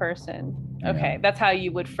damaged person. Okay, that's how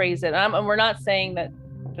you would phrase it. And we're not saying that.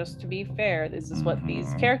 Just to be fair, this is what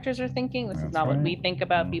these characters are thinking. This is not what we think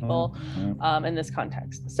about people in this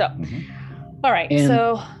context. So, all right. And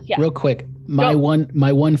so real quick, my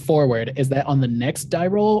one forward, is that on the next die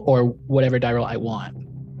roll or whatever die roll I want?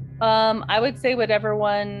 I would say whatever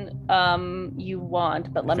one you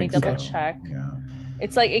want, but let me double check. Yeah.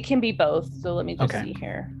 It's like it can be both. So let me just see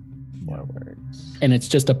here. Forwards. And it's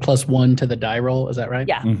just a +1 to the die roll, is that right?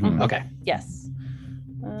 Yeah. Okay. Yes.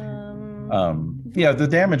 Yeah, the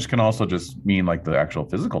damage can also just mean like the actual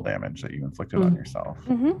physical damage that you inflicted on yourself.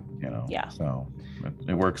 You know. Yeah. So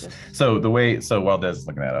it works. So while Des is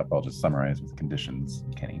looking that up, I'll just summarize with conditions,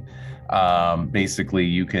 Kenny. Basically,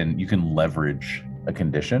 you can leverage a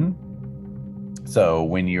condition. So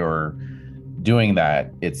when you're doing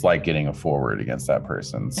that, it's like getting a forward against that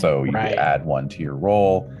person. So you add 1 to your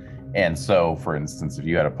roll. And so, for instance, if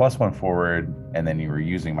you had a +1 forward and then you were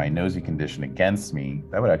using my nosy condition against me,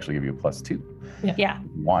 that would actually give you a +2. Yeah. If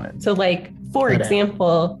you wanted. So like, for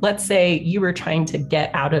example, let's say you were trying to get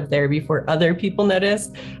out of there before other people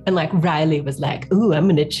noticed. And like Riley was like, ooh, I'm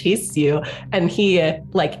going to chase you. And he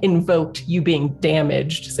like invoked you being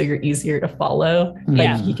damaged. So you're easier to follow.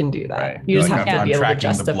 Yeah. Like he can do that. Right. You just like have to be able to tracking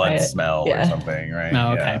justify the blood it. smell or something, right?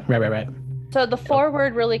 Oh, okay. Yeah. Right. So the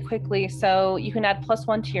forward really quickly. So you can add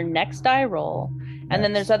 +1 to your next die roll. And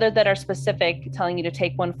then there's other that are specific, telling you to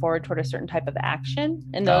take 1 forward toward a certain type of action.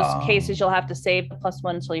 In those cases, you'll have to save the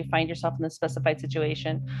 +1 until you find yourself in the specified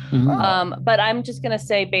situation. But I'm just going to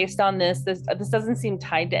say, based on this doesn't seem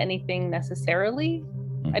tied to anything necessarily.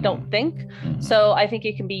 I don't think. So I think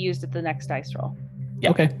it can be used at the next dice roll.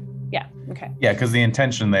 Yeah. Okay. Yeah. Okay. Yeah, because the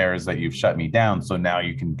intention there is that you've shut me down, so now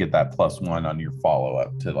you can get that +1 on your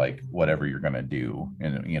follow-up to like whatever you're gonna do,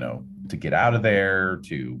 and to get out of there,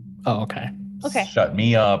 to shut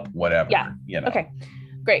me up, whatever. Yeah. Okay.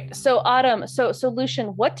 Great. So Autumn, so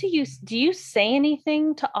Lucian, what do you say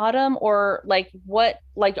anything to Autumn, or like what,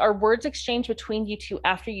 like are words exchanged between you two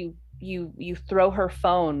after you throw her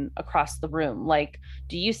phone across the room? Like,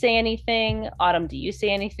 do you say anything? Autumn, do you say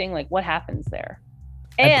anything? Like, what happens there?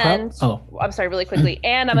 And I'm sorry, really quickly.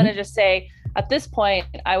 And I'm going to just say, at this point,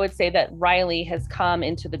 I would say that Riley has come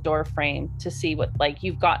into the door frame to see what, like,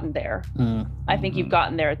 you've gotten there. I think you've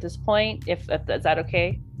gotten there at this point. Is that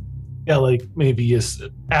okay? Yeah, like maybe as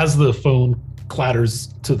the phone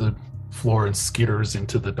clatters to the floor and skitters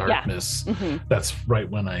into the darkness, that's right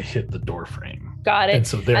when I hit the door frame. Got it. And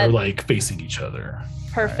so they're like facing each other.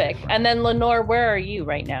 Perfect. Right. And then Lenore, where are you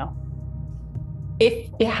right now? If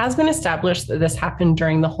it has been established that this happened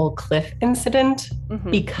during the whole cliff incident,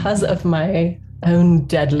 because of my own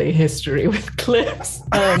deadly history with cliffs,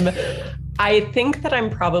 I think that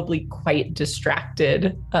I'm probably quite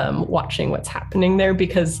distracted watching what's happening there,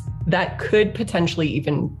 because that could potentially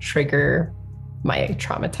even trigger my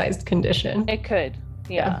traumatized condition. It could.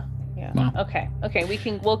 Yeah. Wow. Okay.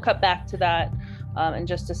 We'll cut back to that in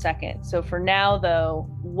just a second. So for now though,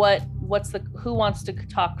 who wants to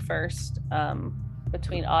talk first?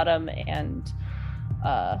 Between Autumn and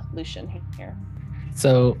Lucian here.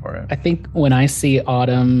 So I think when I see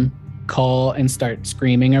Autumn call and start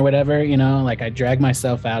screaming or whatever, like I drag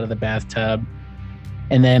myself out of the bathtub,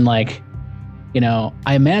 and then like,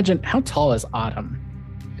 I imagine, how tall is Autumn?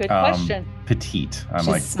 Good question. Petite. I'm She's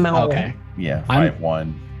like small. Okay. Yeah,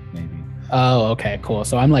 5'1", maybe. Oh, okay, cool.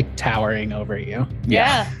 So I'm like towering over you.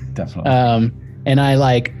 Yeah. Definitely. And I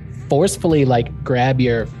like forcefully like grab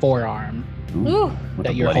your forearm. Ooh.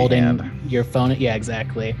 That you're holding your phone. Yeah,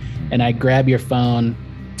 exactly. And I grab your phone,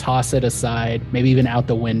 toss it aside, maybe even out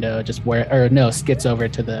the window, skits over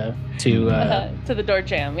to the to the door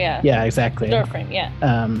jamb. Yeah, exactly. Door frame.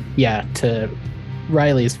 Yeah. To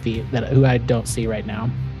Riley's feet, who I don't see right now.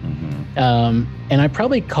 And I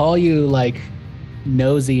probably call you like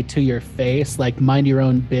nosy to your face, like mind your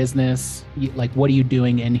own business. Like, what are you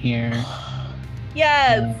doing in here?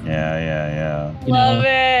 Yes. Yeah. Love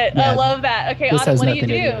it. I love that. Okay, Autumn, what do you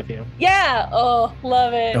do? With you. Yeah. Oh,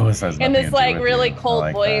 love it. And this like really cold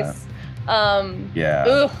like voice.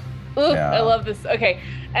 Yeah. Ooh, yeah. I love this. Okay.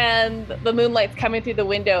 And the moonlight's coming through the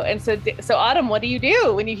window. And so Autumn, what do you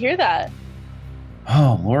do when you hear that?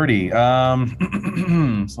 Oh, Lordy.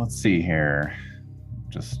 So let's see here.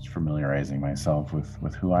 Just familiarizing myself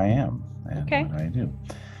with who I am and what I do.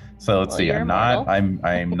 So let's see. I'm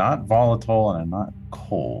not volatile and I'm not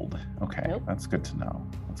cold. Okay, That's good to know.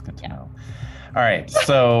 All right.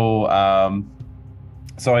 So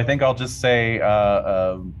So I think I'll just say,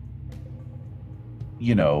 I'm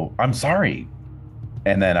sorry.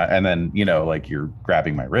 And then, like you're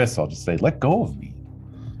grabbing my wrist, I'll just say, let go of me.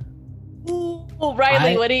 Ooh,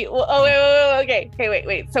 Riley, what do you? Oh, wait, okay,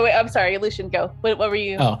 wait. So I'm sorry, Lucian, go. What were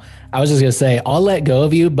you? Oh, I was just gonna say, I'll let go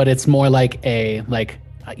of you, but it's more like I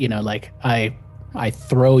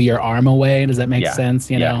throw your arm away. Does that make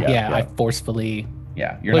sense? Yeah. I forcefully.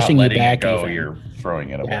 Yeah, you're pushing not you letting back it go. even. You're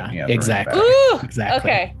throwing it away. Yeah, throwing exactly. it back. Ooh, Exactly.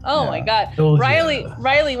 Okay. Oh my God, Hell Riley, yeah.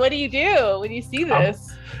 Riley, what do you do when you see this?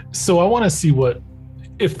 So I want to see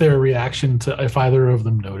if their reaction to if either of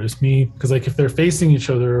them notice me, because like if they're facing each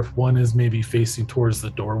other, if one is maybe facing towards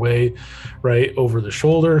the doorway, right over the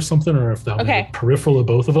shoulder or something, or if they're on the peripheral of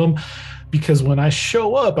both of them. Because when I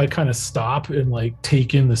show up, I kind of stop and like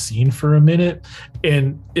take in the scene for a minute.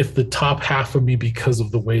 And if the top half of me, because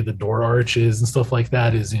of the way the door arch is and stuff like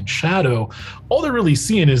that, is in shadow, all they're really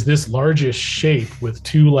seeing is this largest shape with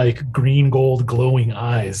two like green gold glowing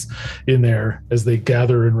eyes in there as they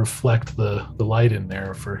gather and reflect the light in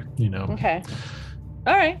there for, Okay.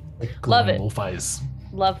 All right. Like Love it. wolf eyes.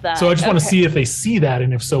 Love that. So I just want to see if they see that,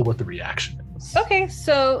 and if so, what the reaction is. Okay,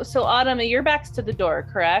 so Autumn, your back's to the door,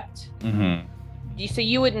 correct? Mm-hmm. So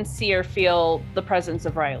you wouldn't see or feel the presence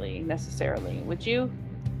of Riley necessarily, would you?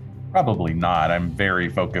 Probably not. I'm very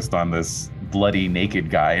focused on this bloody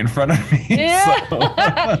naked guy in front of me. Yeah. So.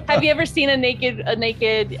 Have you ever seen a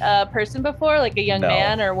naked person before, like a young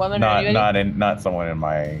man or woman or anybody? Not someone in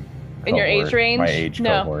my in your age range? My age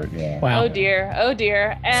cohort, yeah. Wow. Oh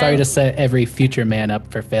dear. And sorry to set every future man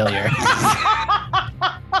up for failure.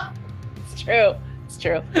 It's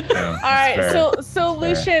true. Yeah, all right. So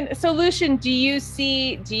Lucian, do you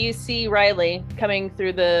see Riley coming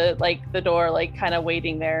through the door, like kind of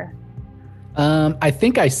waiting there? I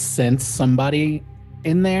think I sense somebody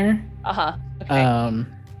in there. Okay.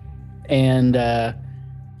 And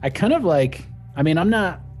I kind of like, I mean, I'm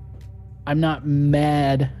not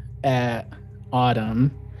mad at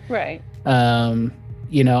Autumn. Right.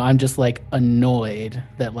 I'm just like annoyed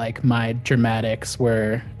that like my dramatics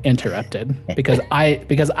were interrupted because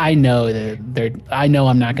I know that I know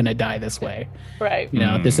I'm not going to die this way. Right.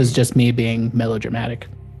 This is just me being melodramatic.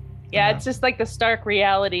 Yeah, it's just like the stark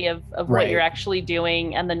reality of what you're actually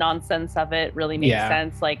doing, and the nonsense of it really makes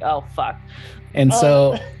sense. Like, oh fuck. And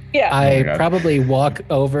so I Oh probably walk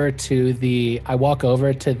over to the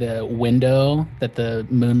window that the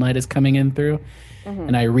moonlight is coming in through. Mm-hmm.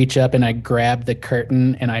 And I reach up and I grab the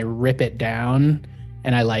curtain and I rip it down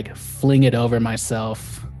and I like fling it over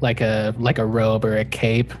myself like a robe or a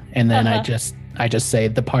cape. And then I just say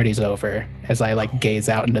the party's over as I like gaze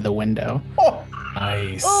out into the window. Oh,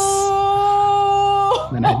 nice.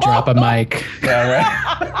 Oh. And I drop a mic. Yeah,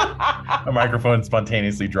 right. A microphone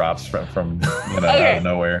spontaneously drops from out of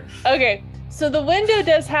nowhere. Okay. So the window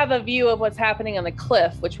does have a view of what's happening on the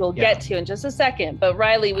cliff, which we'll get to in just a second. But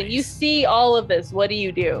Riley, when you see all of this, what do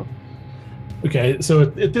you do? Okay, so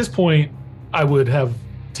at this point, I would have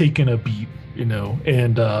taken a beat,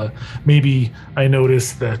 and maybe I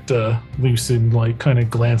noticed that Lucian like kind of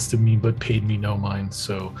glanced at me but paid me no mind.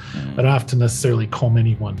 So I don't have to necessarily calm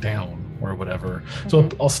anyone down or whatever. Mm-hmm. So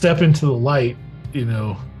I'll step into the light,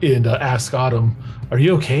 and ask Autumn, "Are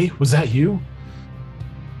you okay? Was that you?"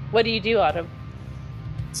 What do you do, Autumn?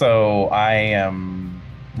 So I am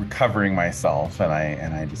recovering myself, and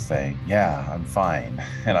I just say, "Yeah, I'm fine."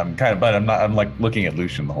 And I'm like looking at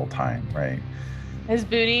Lucian the whole time, right? His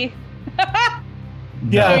booty.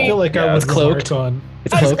 Yeah, I feel like I was cloaked on.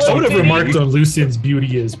 I would have remarked on Lucian's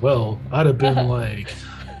beauty as well. I'd have been like,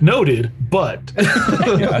 noted, but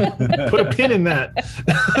put a pin in that.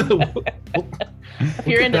 If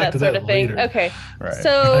you're into that sort of thing. Later. Okay. Right.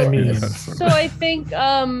 So I think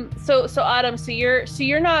so Autumn,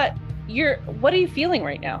 what are you feeling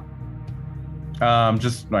right now?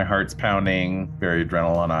 Just my heart's pounding, very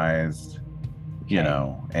adrenalinized,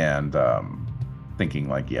 and thinking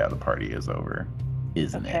like, yeah, the party is over,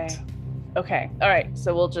 isn't it? Okay. All right.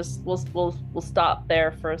 So we'll stop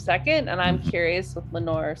there for a second, and I'm curious with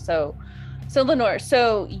Lenore. So Lenore,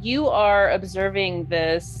 so you are observing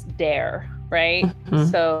this dare, right?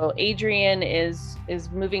 Mm-hmm. So Adrian is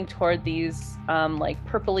moving toward these like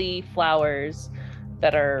purpley flowers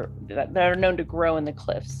that are known to grow in the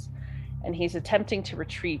cliffs, and he's attempting to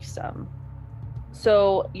retrieve some.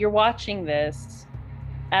 So you're watching this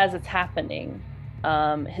as it's happening.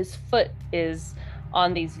 His foot is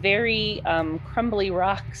on these very crumbly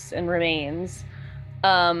rocks and remains.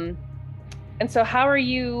 And so how are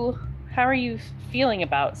you feeling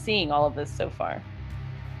about seeing all of this so far?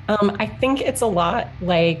 I think it's a lot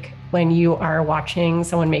like when you are watching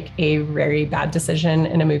someone make a very bad decision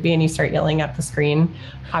in a movie and you start yelling at the screen.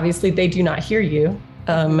 Obviously, they do not hear you,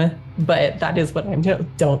 but that is what I'm doing.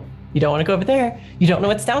 You don't want to go over there. You don't know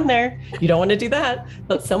what's down there. You don't want to do that.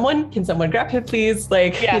 But can someone grab him, please?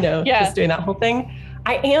 Just doing that whole thing.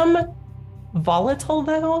 I am volatile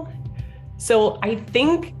though. So I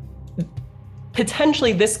think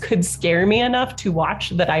potentially this could scare me enough to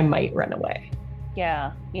watch that I might run away.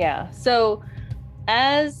 Yeah. So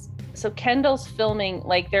Kendall's filming,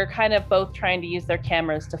 like they're kind of both trying to use their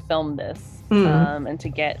cameras to film this and to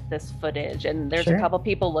get this footage. And there's a couple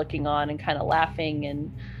people looking on and kind of laughing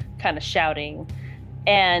and kind of shouting.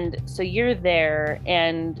 And so you're there,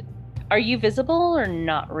 and are you visible or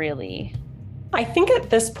not really? I think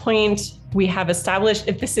at this point we have established,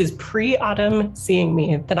 if this is pre-Autumn seeing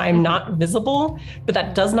me, that I'm not visible, but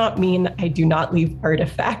that does not mean I do not leave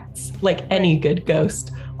artifacts like any good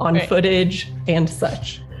ghost on footage and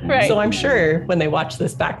such. Right. So I'm sure when they watch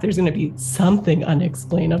this back, there's going to be something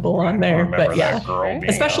unexplainable on there. But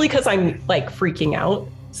especially because I'm like freaking out.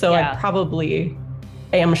 So I probably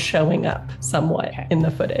am showing up somewhat in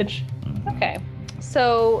the footage. Okay.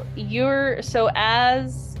 So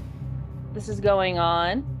as this is going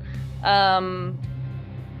on,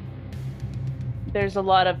 there's a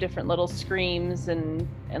lot of different little screams and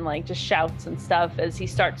like just shouts and stuff as he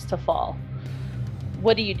starts to fall.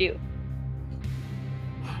 What do you do?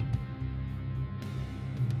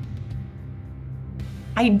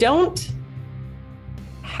 I don't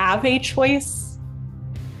have a choice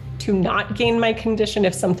to not gain my condition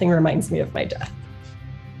if something reminds me of my death.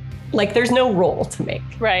 Like there's no roll to make.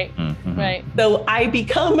 Right. So I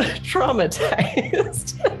become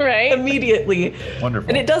traumatized immediately. Wonderful.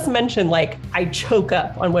 And it does mention like I choke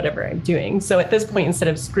up on whatever I'm doing. So at this point, instead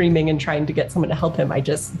of screaming and trying to get someone to help him, I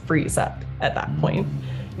just freeze up at that point.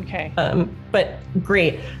 Okay. But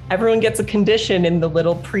great. Everyone gets a condition in the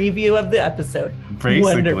little preview of the episode.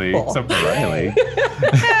 Basically, wonderful. except for Riley.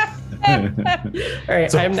 All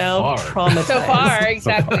right, I'm now traumatized. So far,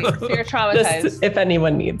 exactly. So you're traumatized. Just if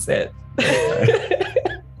anyone needs it.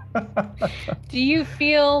 Do you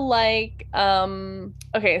feel like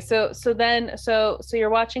okay, so you're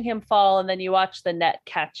watching him fall and then you watch the net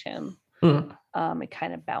catch him. It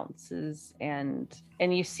kind of bounces and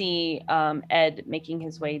you see Ed making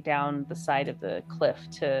his way down the side of the cliff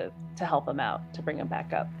to help him out, to bring him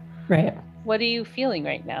back up. Right. What are you feeling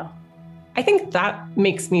right now? I think that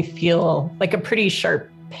makes me feel like a pretty sharp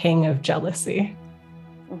pang of jealousy.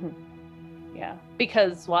 Yeah.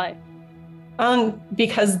 Because why?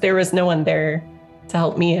 Because there was no one there to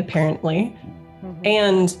help me, apparently.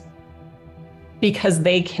 And because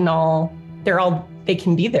they can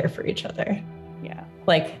be there for each other. Yeah.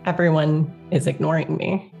 Like everyone is ignoring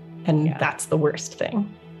me. And that's the worst thing.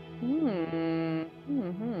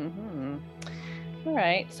 All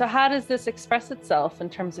right. So how does this express itself in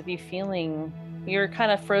terms of you feeling? You're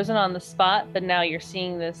kind of frozen on the spot, but now you're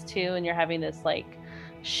seeing this too, and you're having this like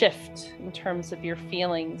shift in terms of your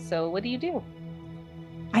feelings. So what do you do?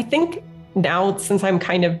 I think now, since I'm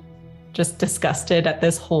kind of just disgusted at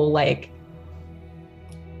this whole like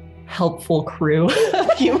helpful crew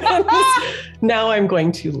of humans, now I'm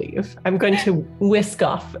going to leave. I'm going to whisk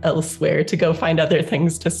off elsewhere to go find other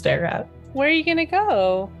things to stare at. Where are you going to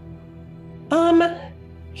go?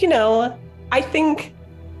 I think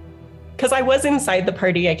because I was inside the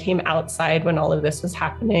party, I came outside when all of this was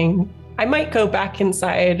happening. I might go back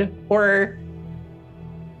inside, or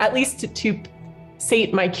at least to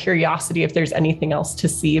sate my curiosity if there's anything else to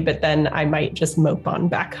see, but then I might just mope on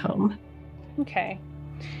back home. Okay.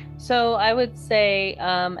 So I would say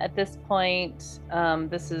at this point,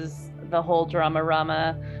 this is the whole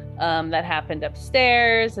drama-rama that happened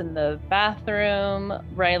upstairs in the bathroom.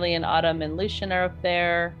 Riley and Autumn and Lucian are up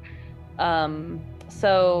there.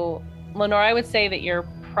 So Lenore, I would say that you're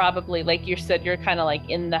probably, like you said, you're kind of like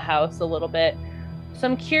in the house a little bit. So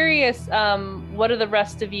I'm curious, what are the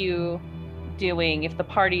rest of you doing if the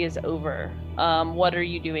party is over? What are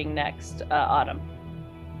you doing next, Autumn?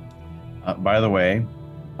 By the way,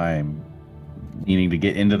 I'm needing to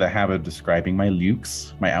get into the habit of describing my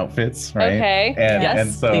looks, my outfits, right? Okay.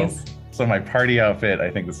 And so my party outfit, I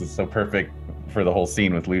think this is so perfect for the whole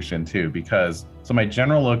scene with Lucian too, because so my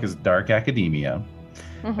general look is dark academia,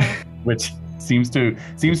 which seems to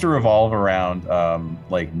revolve around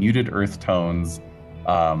like muted earth tones,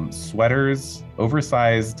 sweaters,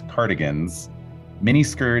 oversized cardigans, mini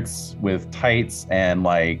skirts with tights, and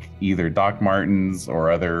like either Doc Martens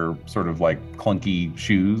or other sort of like clunky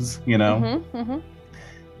shoes, you know?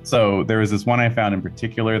 So there was this one I found in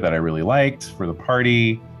particular that I really liked for the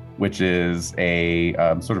party, which is a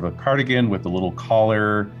sort of a cardigan with a little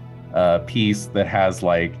collar piece that has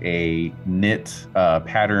like a knit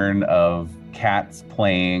pattern of cats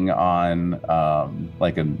playing on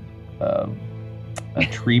like a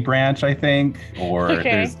tree branch, I think, or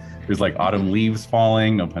Okay. there's like autumn leaves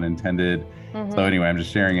falling, no pun intended. Mhm. So anyway, I'm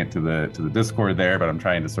just sharing it to the Discord there, but I'm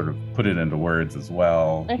trying to sort of put it into words as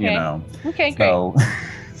well. Okay. You know. Okay, So,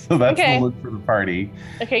 so that's Okay. the look for the party.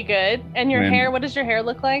 Okay, good. And your hair, what does your hair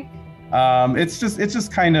look like? It's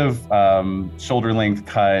just kind of shoulder length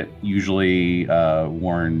cut, usually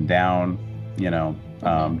worn down,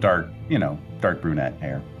 dark brunette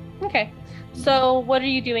hair. Okay. So what are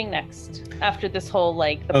you doing next after this whole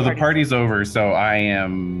the party's over? So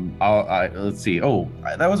let's see. Oh,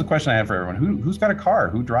 that was a question I had for everyone. Who's got a car?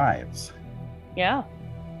 Who drives? Yeah.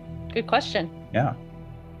 Good question. Yeah.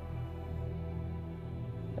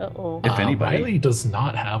 Uh-oh. If anybody. Riley does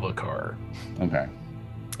not have a car. Okay.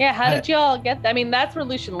 Yeah, how did y'all get that? I mean, that's where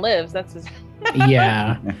Lucian lives. That's his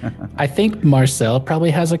Yeah. I think Marcel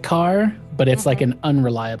probably has a car, but it's like an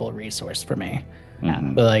unreliable resource for me.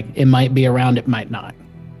 Mhm. But like it might be around, it might not.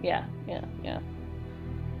 Yeah.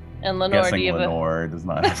 And Lenore, Guessing do you have Lenore does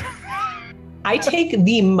not have I take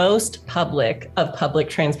the most public of public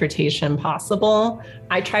transportation possible.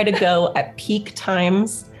 I try to go at peak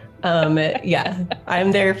times. Yeah,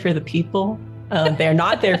 I'm there for the people. They're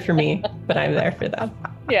not there for me, but I'm there for them.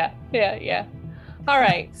 Yeah. All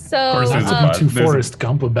right. So Of course, there's not to be too there's a- Forrest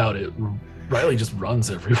Gump about it. Riley just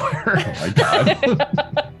runs everywhere. Oh my god.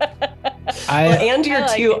 And you're I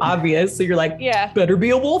like too it. obvious, so you're like, Yeah. better be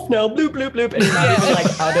a wolf now, bloop, bloop, bloop, and you're not even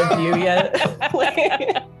like out of view yet.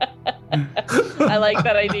 I like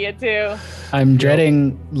that idea too. I'm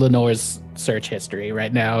dreading Lenore's search history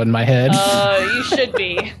right now in my head. You should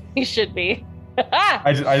be. You should be.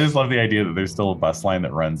 I just love the idea that there's still a bus line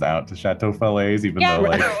that runs out to Chateau Falaise, even Yeah. though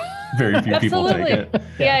like very few people take Absolutely. it.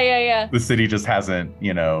 Yeah. The city just hasn't,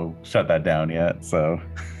 shut that down yet. So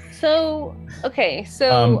So okay.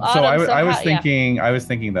 So I was yeah.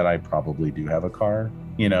 thinking that I probably do have a car,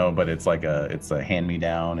 but it's a hand me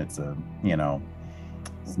down. It's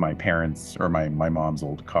it's my parents' or my mom's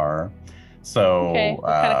old car. So Okay. What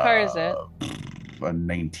kind of car is it? A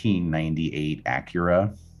 1998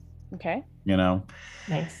 Acura. Okay.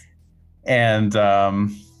 Nice. And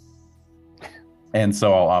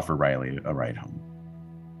so I'll offer Riley a ride home.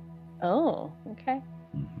 Oh, okay.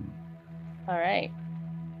 Mhm. All right.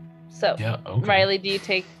 So Yeah, okay. Riley, do you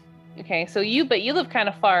take? Okay, so you live kind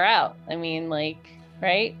of far out. I mean,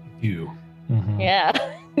 right? You. Mhm. Yeah.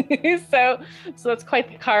 so that's quite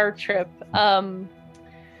the car trip.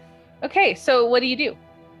 Okay, so what do you do?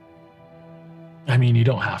 I mean, you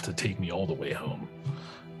don't have to take me all the way home.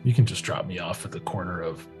 You can just drop me off at the corner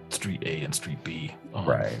of Street A and Street B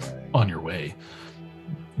Right. on your way.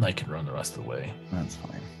 And I can run the rest of the way. That's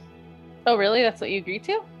fine. Oh, really? That's what you agreed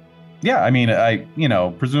to? Yeah, I mean,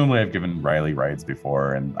 presumably I've given Riley rides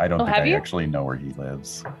before, and I don't think have I you? actually know where he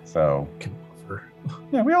lives. So, Can offer.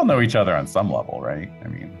 yeah, we all know each other on some level, right? I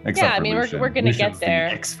mean, except I for mean, we're Lucian. gonna get Lucian's the there.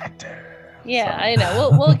 X Factor. Yeah, So- I know.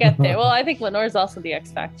 We'll get there. Well, I think Lenore's also the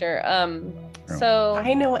X Factor. So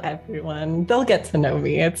I know everyone. They'll get to know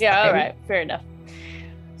me. It's yeah, fine. all right, fair enough.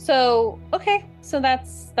 So okay, so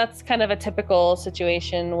that's kind of a typical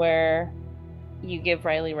situation where you give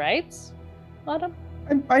Riley rides, Autumn.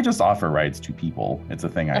 I just offer rides to people. It's a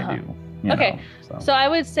thing Uh-huh. I do. Okay. So I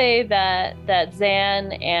would say that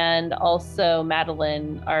Zan and also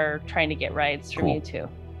Madeline are trying to get rides from Cool. you too.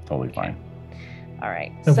 Totally Okay. fine. All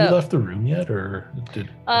right. Have we so left the room yet, or did?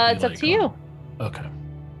 it's up to you. Okay.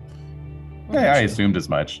 Yeah, I assumed as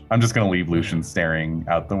much. I'm just gonna leave Lucian staring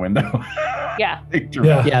out the window. Yeah. Picture.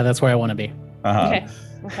 Yeah. Yeah, that's where I want to be. Uh-huh.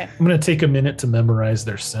 Okay. I'm going to take a minute to memorize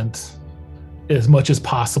their scent as much as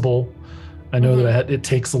possible. I know that it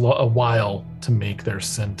takes a while to make their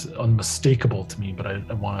scent unmistakable to me, but I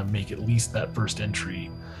want to make at least that first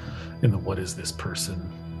entry in the what is this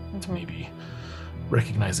person to maybe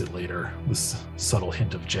recognize it later. This subtle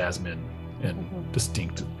hint of jasmine and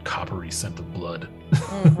distinct coppery scent of blood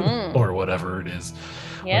or whatever it is.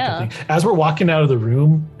 Yeah. As we're walking out of the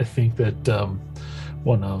room, I think that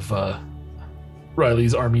one of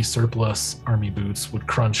Riley's army surplus army boots would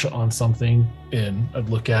crunch on something, and I'd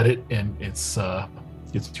look at it, and it's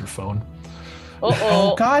your phone.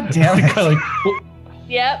 Oh, God damn it. Kinda like,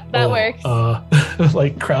 Yep, that works.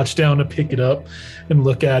 like crouch down to pick it up and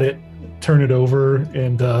look at it, turn it over,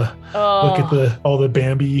 and look at all the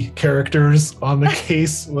Bambi characters on the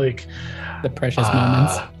case, like The precious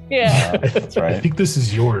moments. Yeah. That's right. I think this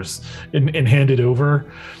is yours, and hand it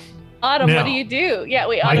over. Autumn, what Now, do you do? Yeah,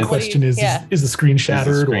 wait, My Autumn, question is is the screen Is the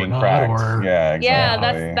shattered or screen not? cracked? Or Yeah,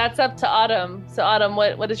 exactly. Yeah, that's up to Autumn. So Autumn,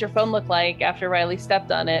 what does your phone look like after Riley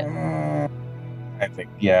stepped on it? I think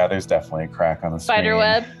there's definitely a crack on the Spider screen.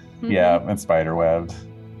 web. Yeah, it's spider webbed.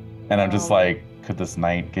 And I'm just Oh. like, could this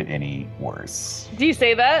night get any worse? Do you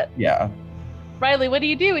say that? Yeah. Riley, what do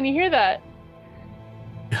you do when you hear that?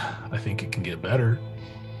 I think it can get better.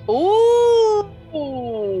 Ooh.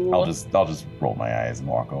 I'll just roll my eyes and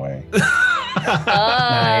walk away.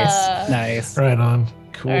 Nice. Right on.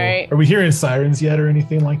 Cool. All right. Are we hearing sirens yet or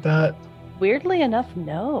anything like that? Weirdly enough,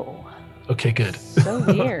 no. Okay, good. So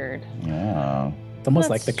weird. Yeah. It's almost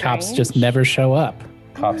That's like the cops strange. just never show up.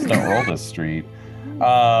 Cops don't roll this street.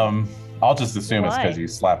 I'll just assume it's Why? because you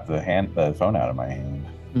slapped the phone out of my hand.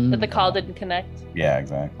 That the call didn't connect. Yeah,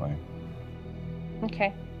 exactly.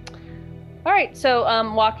 Okay. All right. So,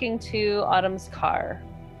 walking to Autumn's car.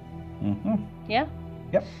 Mm-hmm. Yeah.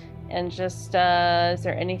 Yep. And just, is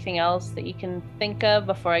there anything else that you can think of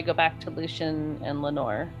before I go back to Lucian and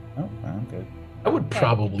Lenore? Oh, I'm good. I would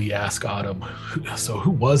probably ask Autumn, so who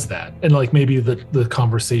was that? And like maybe the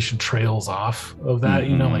conversation trails off of that,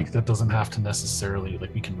 you know, Mhm. like that doesn't have to necessarily,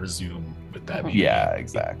 like we can resume with that. being Yeah,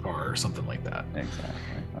 exactly. Or something like that. Exactly.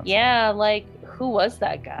 That's Yeah, like, who was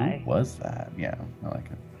that it. guy? Who was that? Yeah, I like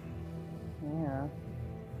it. Yeah.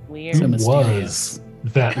 Who Weird. So mysterious.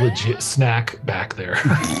 was that legit snack back there?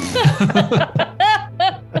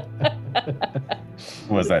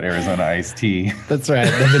 Was that Arizona iced tea? That's right.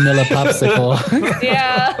 The vanilla popsicle.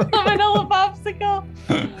 Yeah, vanilla popsicle.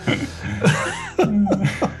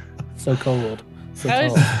 So cold. So I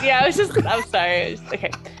was, cold. I'm sorry. Okay.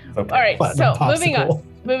 Okay. All right. Platinum So popsicle.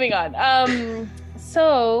 moving on.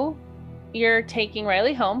 So you're taking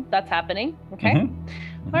Riley home. That's happening. Okay. Mhm.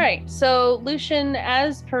 All right. So Lucian,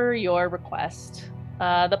 as per your request,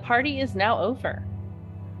 the party is now over.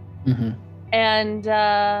 Mhm. And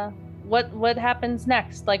what happens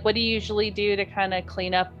next? Like, what do you usually do to kind of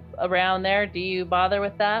clean up around there? Do you bother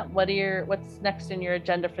with that? What's next in your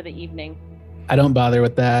agenda for the evening? I don't bother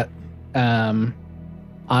with that.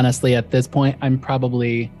 Honestly, at this point, I'm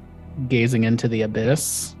probably gazing into the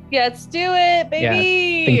abyss. Yeah, let's do it,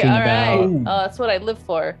 baby. thinking All right. about- Oh, that's what I live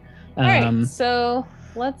for. All right. Um, So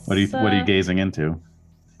let's. What are you gazing into?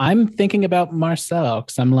 I'm thinking about Marcel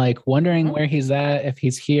because I'm like wondering Mhm. where he's at, if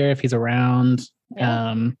he's here, if he's around.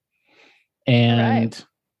 Yeah. And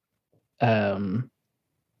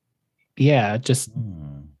yeah, just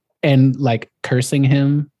Hmm. and like cursing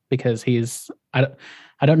him because I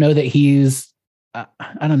don't know that he's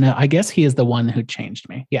I don't know. I guess he is the one who changed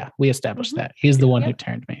me. Yeah, we established Mhm. that. He's the one who Yep.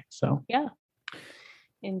 turned me. So Yeah.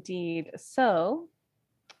 Indeed. So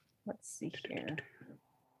let's see here.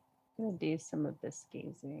 I'm gonna do some abyss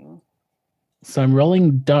gazing. I'm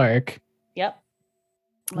rolling dark, Yep.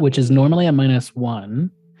 which is normally a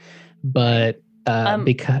 -1, but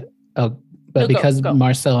because no, because go.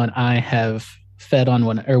 Marcel and I have fed on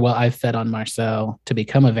I fed on Marcel to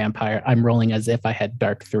become a vampire, I'm rolling as if I had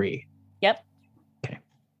dark 3. Yep. Okay.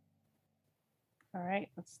 All right.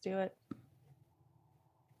 Let's do it.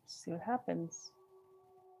 Let's see what happens.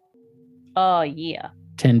 Oh yeah.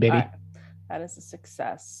 10, baby. All right. That is a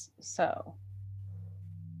success. So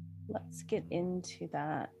let's get into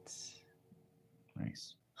that.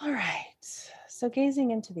 Nice. All right. So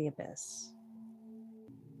gazing into the abyss.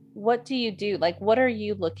 What do you do? Like, what are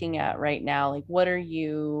you looking at right now? Like,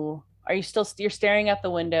 you're staring out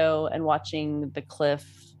the window and watching the cliff,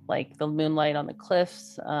 like the moonlight on the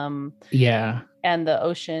cliffs, Yeah. and the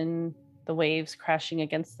ocean, the waves crashing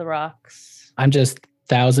against the rocks. I'm just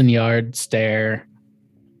 1,000-yard stare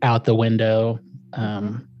out the window.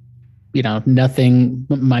 Nothing.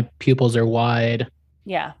 My pupils are wide.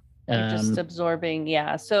 Yeah. You're just Um, absorbing.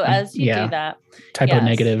 Yeah. So as you yeah. do that, Typo yes.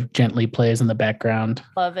 negative gently plays in the background.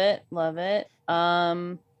 Love it. Love it.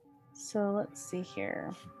 So let's see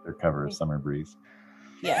here. Their cover of Summer Breeze.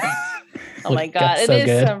 Yes. Oh Look, my God. that's It so is.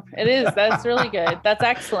 good. It is. That's really good. That's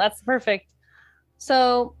excellent. That's perfect.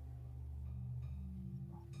 So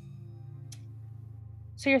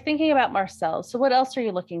you're thinking about Marcel. So what else are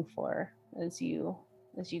you looking for as you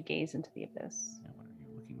gaze into the abyss? Yeah, what are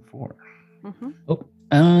you looking for?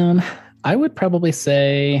 Mm-hmm. I would probably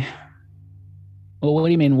say. Well, what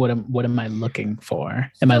do you mean? What am I looking for?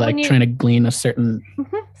 Am So I when like you- trying to glean a certain?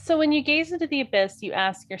 So when you gaze into the abyss, you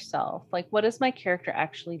ask yourself, like, what is my character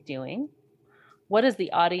actually doing? What does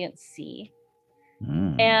the audience see?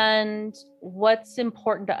 Hmm. And what's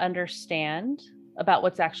important to understand about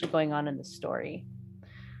what's actually going on in the story?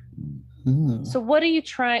 Hmm. So what are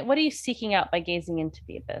you seeking out by gazing into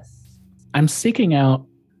the abyss? I'm seeking out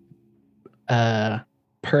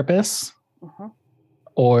purpose, Mhm.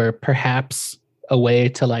 or perhaps a way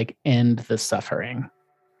to like end the suffering,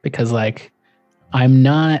 because like I'm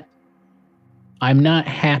not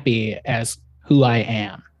happy as who I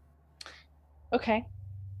am. Okay.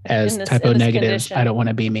 As typo negatives, I don't want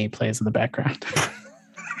to be me plays in the background.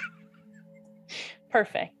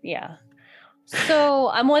 Perfect. Yeah. So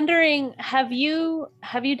I'm wondering, have you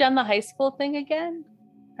done the high school thing again?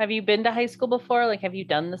 Have you been to high school before? Like, have you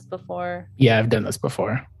done this before? Yeah, I've done this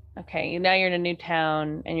before. Okay. Now you're in a new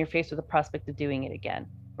town and you're faced with the prospect of doing it again,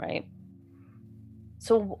 right?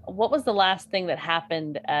 So what was the last thing that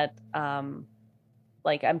happened at,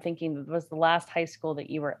 like, I'm thinking, was the last high school that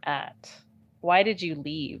you were at? Why did you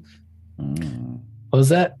leave? I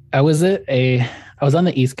was on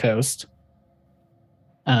the East Coast.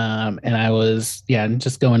 And I was,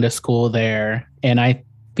 just going to school there. And I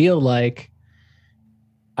feel like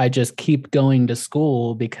I just keep going to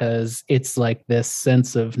school because it's like this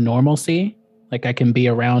sense of normalcy. Like I can be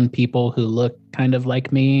around people who look kind of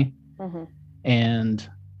like me. Mm-hmm. And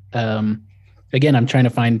again, I'm trying to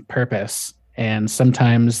find purpose. And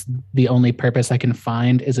sometimes the only purpose I can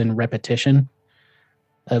find is in repetition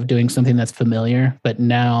of doing something that's familiar. But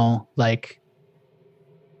now, like,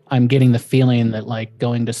 I'm getting the feeling that like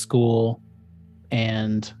going to school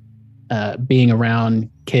and being around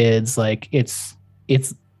kids, like it's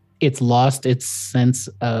lost its sense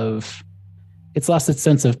of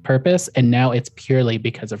purpose, and now it's purely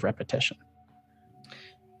because of repetition.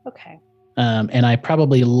 Okay. And I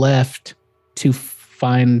probably left to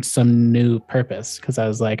find some new purpose because I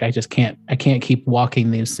was like, I can't keep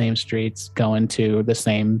walking these same streets, going to the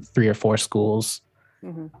same 3 or 4 schools.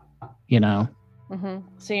 Mm-hmm. You know. Mm-hmm.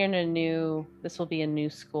 So you're in this will be a new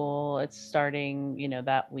school. It's starting,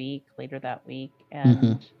 later that week.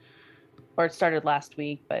 And, or it started last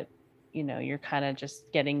week, but, you're kind of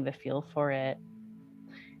just getting the feel for it.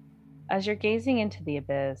 As you're gazing into the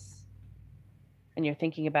abyss and you're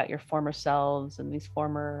thinking about your former selves and these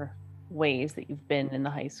former ways that you've been in the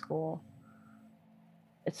high school,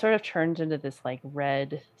 it sort of turns into this like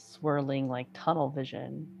red swirling like tunnel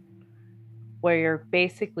vision where you're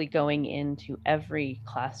basically going into every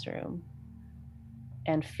classroom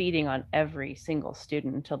and feeding on every single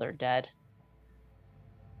student until they're dead.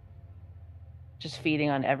 Just feeding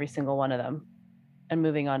on every single one of them and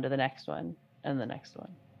moving on to the next one and the next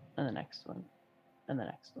one and the next one and the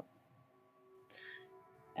next one.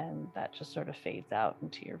 And that just sort of fades out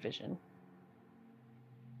into your vision.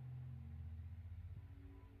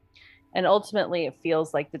 And ultimately, it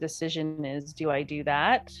feels like the decision is, do I do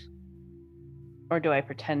that? Or do I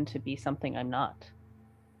pretend to be something I'm not?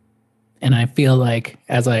 And I feel like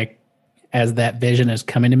as that vision is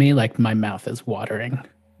coming to me, like my mouth is watering.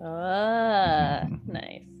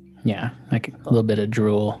 Nice. Yeah, like a little bit of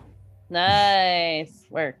drool. Nice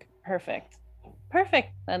work. Perfect.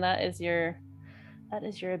 And that is your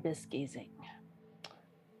abyss gazing.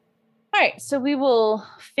 All right, so we will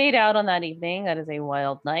fade out on that evening. That is a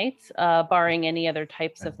wild night, barring any other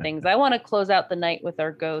types of things. I want to close out the night with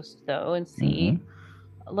our ghost, though, and see.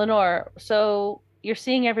 Lenore, so you're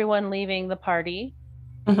seeing everyone leaving the party.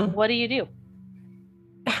 Mm-hmm. What do you do?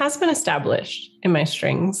 It has been established in my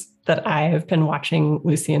strings that I have been watching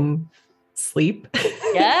Lucian sleep.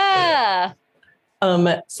 Yeah.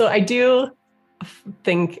 So I do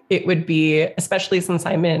think it would be, especially since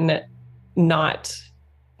I'm in not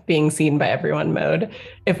being seen by everyone mode,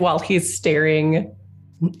 if while he's staring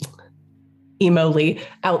emoly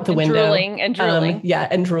out the window and drooling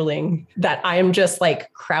and drooling, that I am just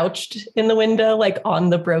like crouched in the window, like on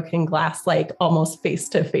the broken glass, like almost face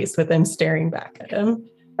to face with him, staring back at him.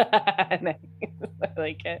 Nice. I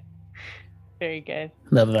like it. Very good.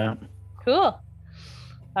 Love that. Cool.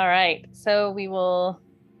 All right, so we will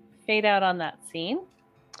fade out on that scene,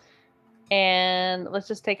 and let's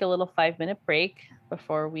just take a little 5-minute break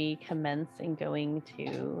before we commence in going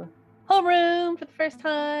to homeroom for the first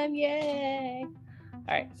time. Yay! All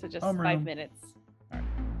right, so just homeroom. 5 minutes. All right.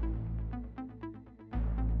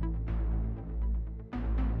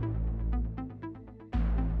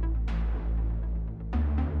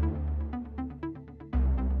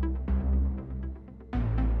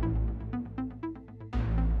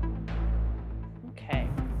 Okay,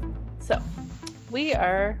 so we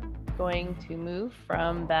are going to move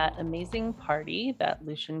from that amazing party that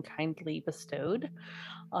Lucian kindly bestowed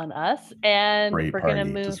on us, and we're going to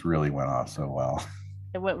move. Just really went off so well.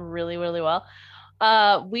 It went really, really well.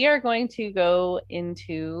 We are going to go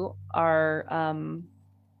into our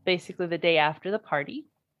basically the day after the party,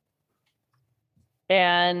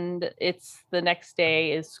 and it's the next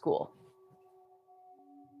day is school.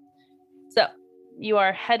 So you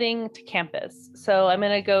are heading to campus. So I'm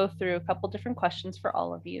going to go through a couple different questions for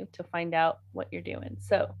all of you to find out what you're doing.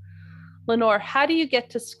 So, Lenore, how do you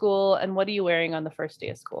get to school and what are you wearing on the first day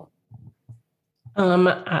of school?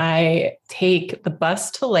 I take the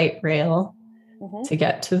bus to light rail to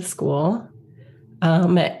get to the school.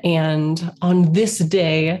 And on this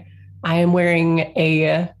day, I am wearing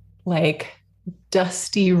a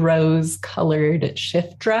dusty rose colored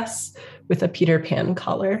shift dress with a Peter Pan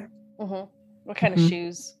collar. What kind of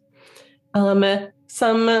shoes? Some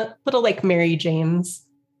little Mary Janes.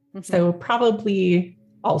 So probably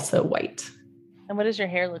also white. And what does your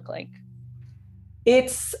hair look like?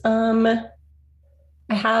 It's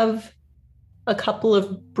I have a couple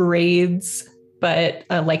of braids, but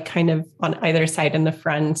kind of on either side in the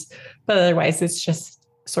front. But otherwise, it's just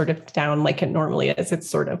sort of down like it normally is. It's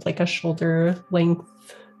sort of like a shoulder length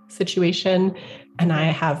situation. And I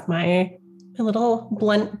have my little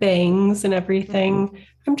blunt bangs and everything.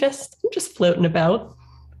 I'm just floating about.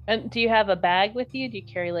 And do you have a bag with you? Do you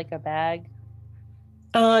carry a bag?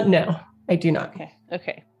 No, I do not.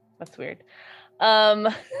 Okay. That's weird.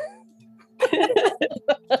 All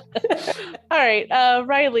right.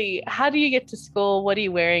 Riley, how do you get to school? What are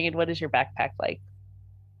you wearing and what is your backpack like?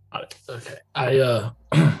 Okay. I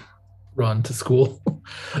run to school.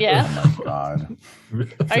 Yeah. Oh my God.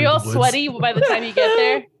 Are you all sweaty by the time you get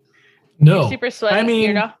there? No. You're super sweaty. I mean,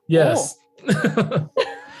 you're not? yes.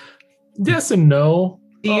 Yes and no.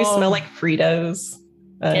 Do you smell like Fritos?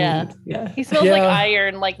 Yeah. He smells like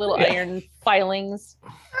iron, like little iron filings.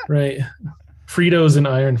 Right. Fritos and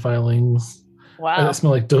iron filings. Wow. I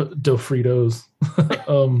smell like Fritos.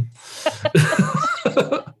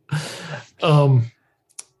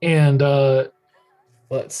 And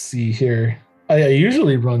let's see here. I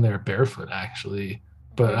usually run there barefoot actually,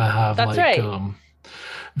 but I have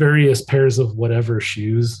various pairs of whatever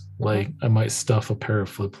shoes. Like I might stuff a pair of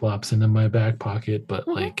flip-flops into my back pocket, but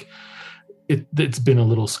it's been a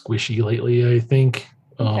little squishy lately, I think.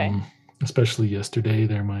 Especially yesterday,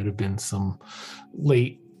 there might have been some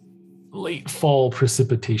late fall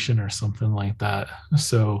precipitation or something like that.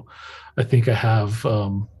 So I think I have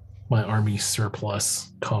my army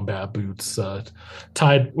surplus combat boots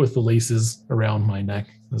tied with the laces around my neck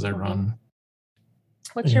as I run.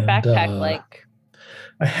 What's your backpack like?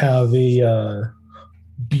 I have a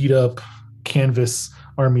beat up canvas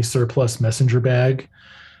army surplus messenger bag.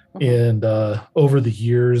 And over the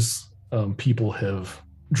years, people have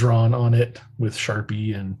drawn on it with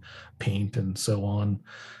Sharpie and paint and so on.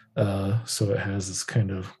 So it has this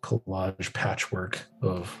kind of collage patchwork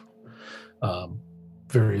of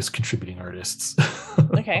various contributing artists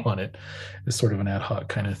on it. It's sort of an ad hoc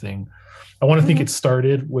kind of thing. I want to think it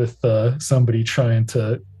started with somebody trying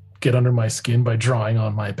to get under my skin by drawing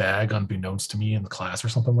on my bag unbeknownst to me in the class or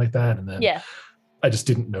something like that. And then I just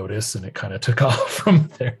didn't notice and it kind of took off from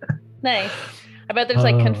there. Nice. I bet there's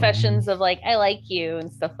confessions of I like you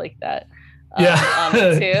and stuff like that. On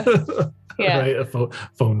it too. Right,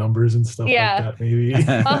 phone numbers and stuff like that, maybe.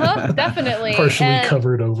 Definitely. Partially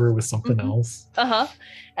covered over with something else.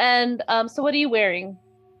 And so what are you wearing?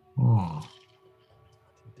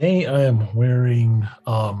 Today I am wearing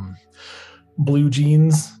blue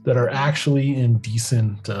jeans that are actually in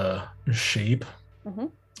decent shape.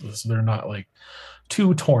 So they're not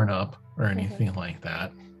too torn up or anything like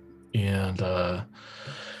that. And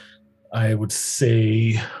I would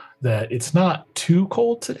say that it's not too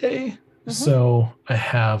cold today. So I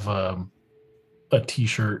have a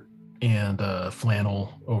t-shirt and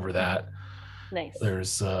flannel over that. Nice.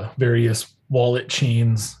 There's various wallet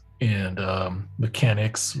chains and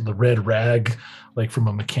mechanics, the red rag, from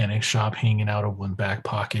a mechanic shop hanging out of one back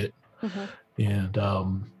pocket.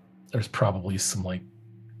 And there's probably some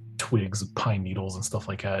twigs of pine needles and stuff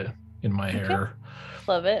like that in my hair.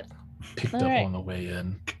 Love it. Picked up on the way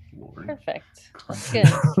in. Perfect. That's good.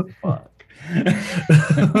 Fuck.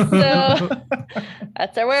 So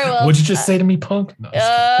that's our werewolf. What'd you just say to me, punk? No,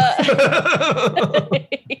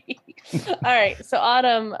 all right. So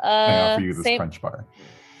Autumn, I offer you this crunch bar.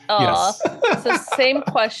 Yes. So same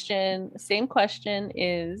question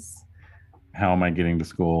is, how am I getting to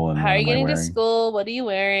school? And how are you getting to school? What are you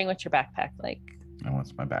wearing? What's your backpack like? And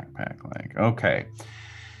what's my backpack like? Okay.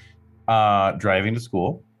 Driving to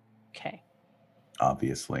school. Okay.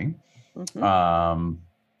 Obviously.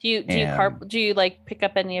 Do you pick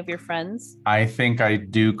up any of your friends? I think I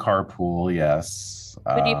do carpool, yes.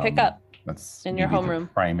 Who do you pick up? That's in your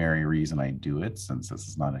homeroom. Primary reason I do it, since this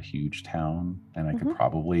is not a huge town and I could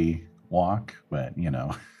probably walk, but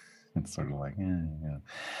it's sort of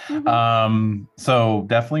so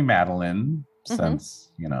definitely Madeline,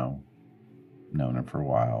 since known her for a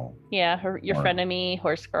while. Yeah, your frenemy,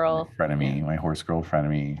 horse girl. My horse girl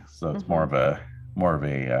frenemy. So it's more of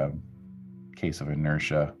a case of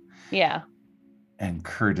inertia. Yeah. And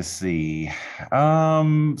courtesy.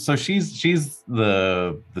 So she's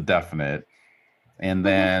the definite. And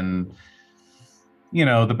then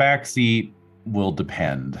the back seat will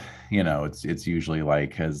depend. It's usually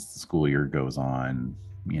like as the school year goes on,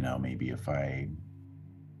 maybe if I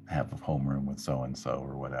have a homeroom with so and so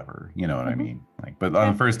or whatever, you know what I mean? Like, but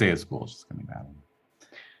on the first day of school, it's just gonna be bad.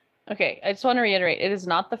 Okay, I just want to reiterate, it is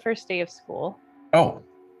not the first day of school. Oh.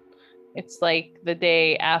 It's like the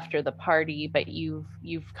day after the party, but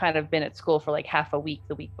you've kind of been at school for like half a week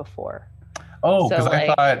the week before. Oh, because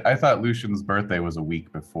I thought Lucian's birthday was a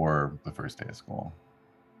week before the first day of school.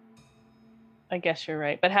 I guess you're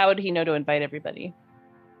right. But how would he know to invite everybody?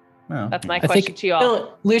 Well, that's my question to you all.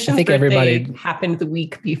 No, Lucian's birthday happened the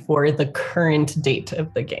week before the current date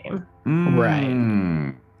of the game.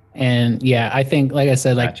 Right. And yeah, I think, like I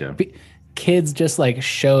said, like kids just like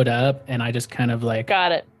showed up and I just kind of like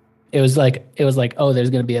got it. It was like, oh, there's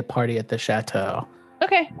going to be a party at the chateau.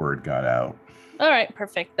 Okay. Word got out. All right,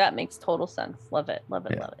 perfect. That makes total sense. Love it. Love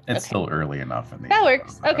it. It's still early enough in the That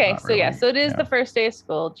works. Okay, so really, so it is the first day of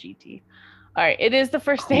school, GT. All right, it is the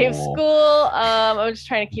first day of school. I'm just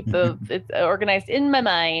trying to keep it's organized in my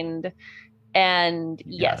mind. And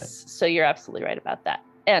yes, so you're absolutely right about that.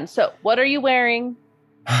 And so what are you wearing?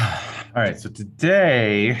 All right, so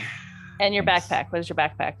today... And your backpack. What is your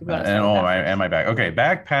backpack? And my bag. Okay,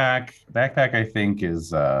 backpack. Backpack, I think,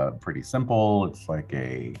 is pretty simple. It's like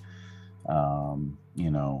a,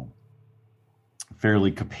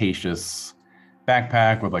 fairly capacious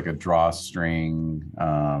backpack with like a drawstring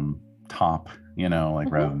top.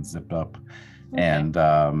 Rather than zipped up. Okay. And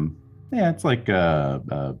it's like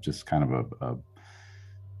just kind of a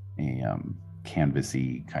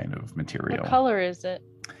canvasy kind of material. What color is it?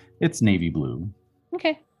 It's navy blue.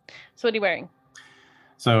 Okay. So what are you wearing?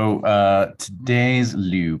 So today's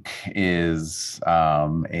Luke is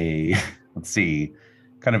kind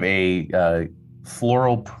of a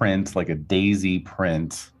floral print, like a daisy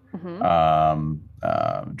print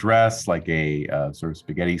dress, like a sort of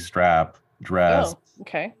spaghetti strap dress. Oh,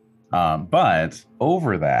 okay. But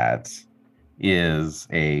over that is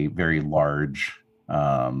a very large,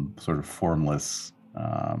 sort of formless,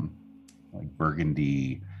 like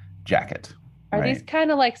burgundy jacket. Are these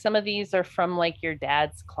kind of like some of these are from like your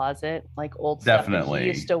dad's closet, like old stuff that he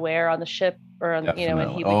used to wear on the ship or on, when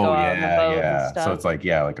he would go out on the boat and stuff? So it's like,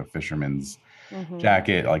 like a fisherman's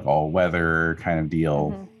jacket, like all weather kind of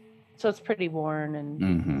deal. So it's pretty worn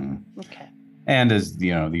and okay. And as the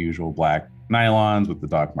usual black nylons with the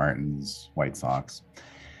Doc Martens, white socks.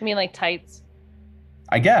 You mean like tights?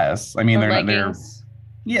 I guess. I mean, they're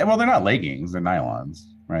not leggings, they're nylons,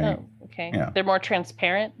 right? Oh. Okay. Yeah. They're more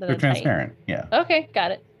transparent than they're transparent. Yeah. Okay.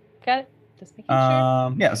 Got it. Just making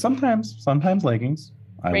sure. Yeah. Sometimes leggings.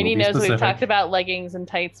 Rainey knows we've talked about leggings and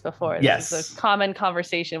tights before. This is a common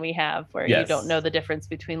conversation we have where you don't know the difference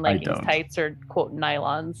between leggings, tights, or quote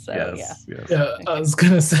nylons. So Yeah. I was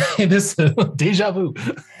gonna say this deja vu.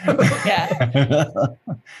 Yeah.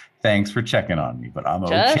 Thanks for checking on me, but I'm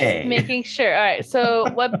just okay. Just making sure. All right. So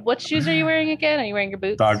what shoes are you wearing again? Are you wearing your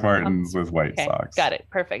boots? Doc Martens with white socks. Got it.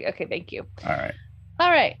 Perfect. Okay. Thank you.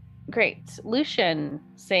 All right. Great. Lucian,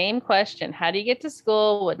 same question. How do you get to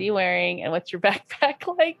school? What are you wearing? And what's your backpack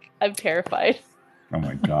like? I'm terrified. Oh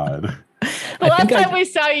my God. The last time we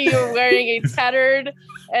saw you, you were wearing a tattered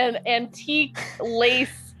and antique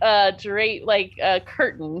lace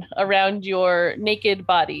curtain around your naked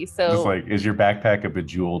body. So just like, is your backpack a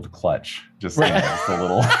bejeweled clutch? Just a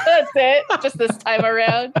little. That's it. Just this time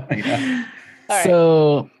around. Yeah. All right.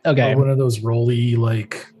 So okay, one of those rolly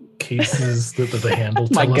cases that the handle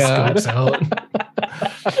telescopes out.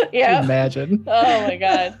 Yeah. Imagine. Oh my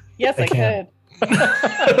God. Yes, I could.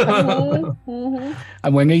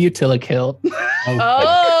 I'm wearing a utility kilt.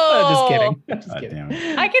 Just kidding.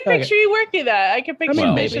 I can picture you working that. I can picture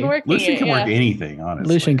Lucian working Lucian can work anything,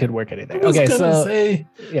 honestly. Lucian could work anything. Okay, so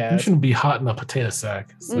Lucian would be hot in a potato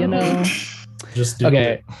sack. So. Just do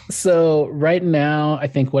it. So right now, I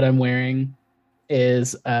think what I'm wearing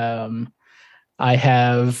is I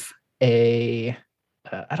have I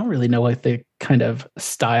don't really know what the kind of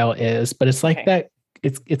style is, but it's like that.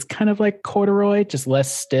 It's kind of like corduroy, just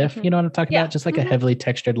less stiff. You know what I'm talking about? Just like a heavily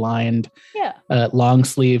textured lined, long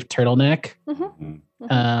sleeve turtleneck.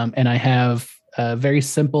 And I have a very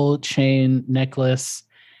simple chain necklace.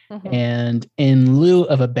 And in lieu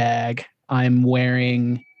of a bag, I'm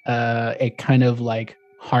wearing a kind of like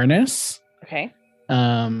harness. Okay.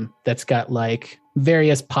 that's got like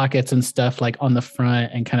various pockets and stuff like on the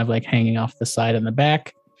front and kind of like hanging off the side and the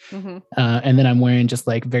back. Mm-hmm. And then I'm wearing just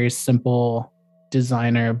like very simple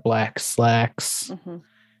designer black slacks Mm-hmm.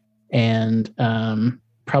 and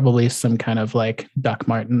probably some kind of like Doc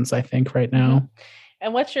Martens, I think, right now. Mm-hmm.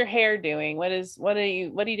 And what's your hair doing? What are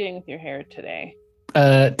you doing with your hair today?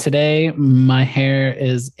 Today my hair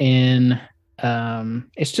is in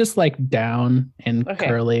it's just like down and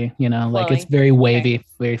curly, you know, like it's very wavy,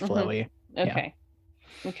 very flowy. Okay.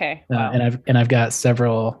 Yeah. Okay. Wow. And I've got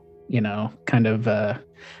several, you know, kind of I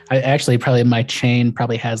actually probably my chain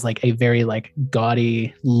probably has like a very like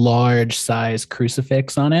gaudy large size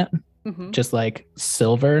crucifix on it. Mm-hmm. Just like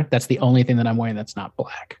silver. That's the only thing that I'm wearing that's not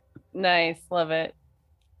black. Nice. Love it.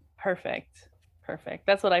 Perfect.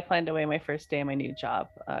 That's what I plan to wear my first day of my new job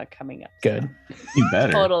coming up. Good. So. You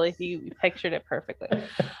better. Totally. You pictured it perfectly.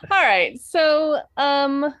 All right. So,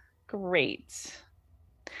 great.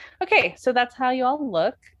 Okay. So that's how you all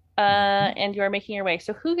look. And you are making your way.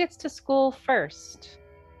 So who gets to school first?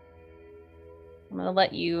 I'm going to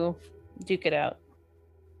let you duke it out.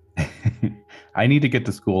 I need to get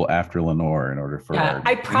to school after Lenore in order for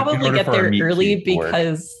I probably get there early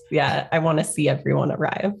because I want to see everyone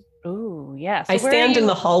arrive. Oh, yeah. So I stand in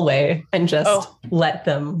the hallway and just let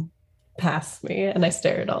them pass me, and I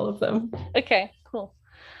stare at all of them. Okay, cool.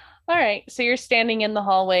 All right. So you're standing in the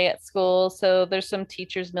hallway at school. So there's some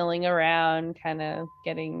teachers milling around, kind of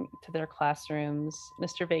getting to their classrooms.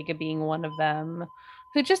 Mr. Vega being one of them.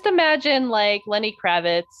 Who just imagine like Lenny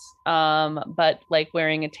Kravitz, but like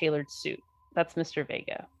wearing a tailored suit. That's Mr.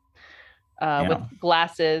 Vega. With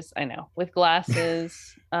glasses. I know. With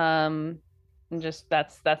glasses. And just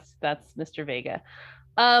that's Mr. Vega.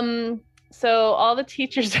 So all the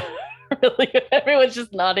teachers really, everyone's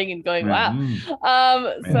just nodding and going, wow.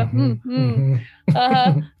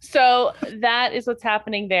 So that is what's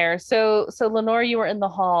happening there. So Lenore, you were in the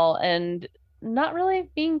hall and not really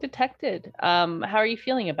being detected. How are you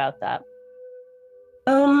feeling about that?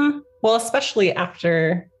 Well, especially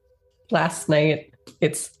after last night,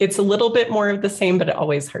 it's a little bit more of the same, but it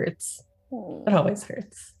always hurts. It always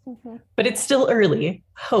hurts. Mm-hmm. But it's still early.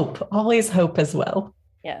 Hope, always hope as well.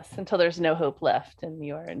 Yes, until there's no hope left and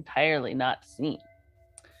you are entirely not seen.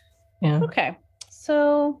 Yeah. Okay.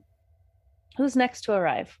 So who's next to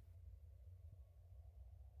arrive?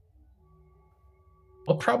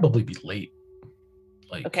 I'll probably be late.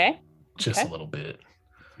 Like, just a little bit.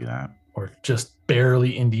 Yeah. Or just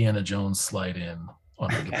barely Indiana Jones slide in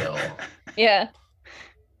under the bell. Yeah.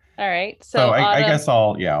 All right. So I guess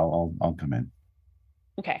I'll come in.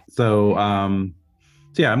 Okay. So I'm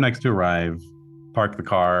next to arrive, park the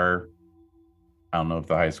car. I don't know if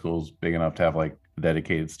the high school's big enough to have like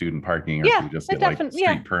dedicated student parking, or if we just get like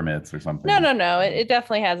street permits or something. No. It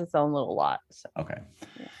definitely has its own little lot. So. Okay.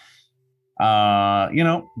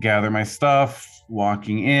 Gather my stuff,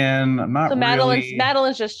 walking in. I'm not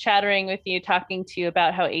Madeline's just chattering with you, talking to you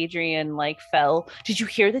about how Adrian like fell. Did you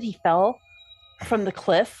hear that he fell from the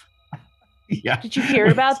cliff? Yeah. Did you hear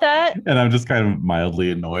about that? And I'm just kind of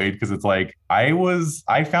mildly annoyed because it's like I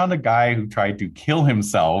found a guy who tried to kill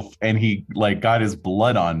himself and he like got his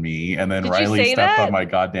blood on me, and then Riley stepped on my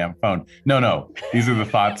goddamn phone. No. These are the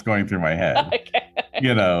thoughts going through my head. Okay.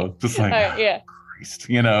 Just like yeah.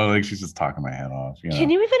 Like she's just talking my head off.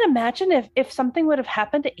 Can you even imagine if something would have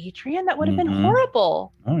happened to Adrian? That would have been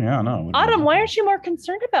horrible. Oh yeah, no. Autumn, why aren't you more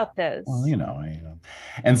concerned about this? Well,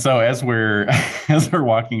 and so as we're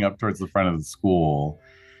walking up towards the front of the school,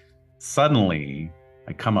 suddenly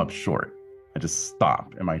I come up short. I just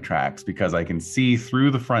stop in my tracks because I can see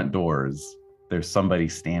through the front doors. There's somebody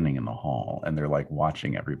standing in the hall, and they're like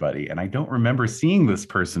watching everybody. And I don't remember seeing this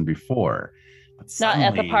person before. But not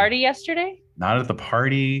at the party yesterday? Not at the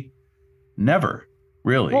party. Never,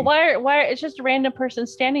 really. Well, why? It's just a random person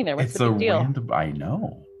standing there. What's the big deal? I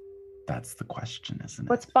know. That's the question, isn't it?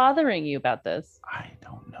 What's bothering you about this? I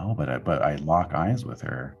don't know, but I lock eyes with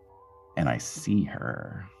her, and I see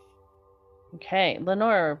her. Okay,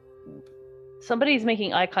 Lenore, somebody's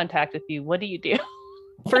making eye contact with you. What do you do?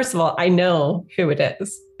 First of all, I know who it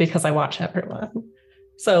is because I watch everyone.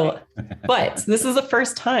 So, but this is the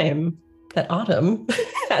first time that Autumn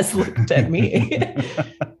has looked at me.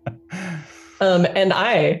 And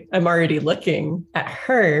I'm already looking at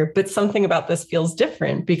her, but something about this feels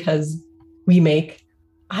different because we make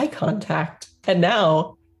eye contact. And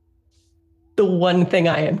now the one thing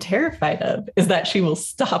I am terrified of is that she will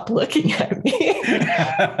stop looking at me.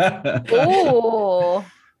 Oh.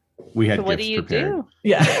 We had so what do you prepared. do?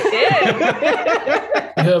 Yeah.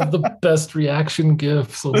 You have the best reaction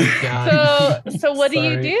gifs. Oh my god. So what do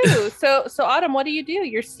you Sorry. do? So Autumn, what do you do?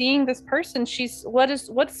 You're seeing this person.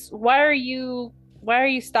 Why are you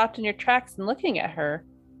stopped in your tracks and looking at her?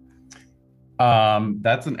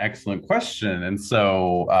 That's an excellent question. And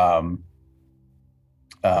so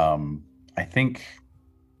I think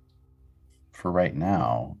for right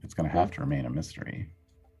now, it's going to have to remain a mystery.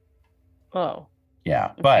 Oh.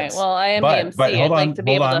 Yeah, Okay. but Well, I am the MC. but hold I'd on, like to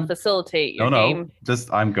be hold able on. to facilitate your No, game.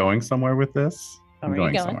 just I'm going somewhere with this. Oh, I'm where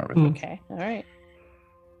are you going going? somewhere with this. Okay. All right.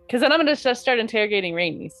 Because then I'm going to just start interrogating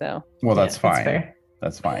Rainey. So. Well, that's Yeah, fine. fair.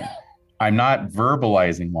 That's fine. I'm not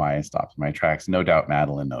verbalizing why I stopped in my tracks. No doubt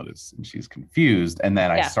Madeline noticed and she's confused. And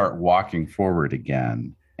then I start walking forward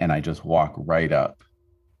again and I just walk right up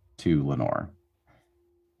to Lenore.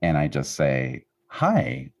 And I just say,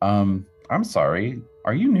 hi, I'm sorry.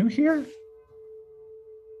 Are you new here?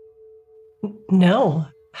 No.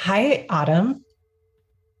 Hi, Autumn.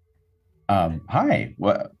 Hi.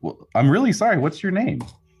 Well, I'm really sorry. What's your name?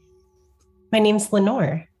 My name's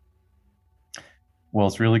Lenore. Well,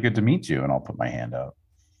 it's really good to meet you. And I'll put my hand out.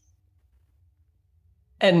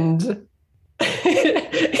 And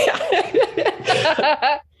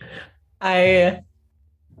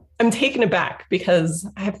I'm taken aback because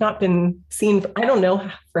I have not been seen. I don't know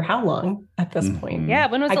for how long at this point. Yeah,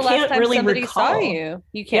 when was the last time somebody saw you?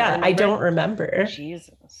 You can't. Yeah, remember? I don't remember.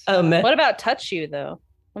 Jesus. What about touch you though?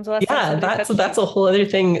 When's the last time that's a whole other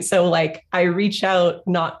thing. So like, I reach out,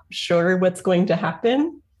 not sure what's going to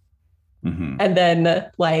happen, and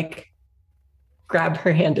then like grab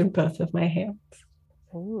her hand in both of my hands.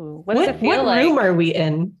 Ooh, what does it feel what like? room are we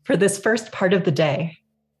in for this first part of the day?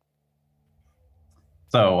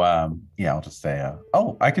 So I'll just say,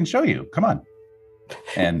 oh, I can show you. Come on.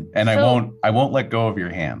 And I won't let go of your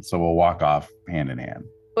hand. So we'll walk off hand in hand.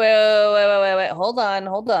 Wait. Hold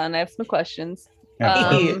on. I have some questions.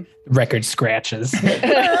 Record scratches.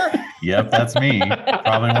 Yep, that's me.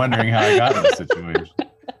 Probably wondering how I got in this situation.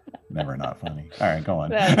 Never not funny. All right, go on.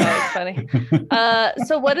 That's always funny.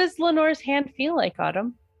 So what does Lenore's hand feel like,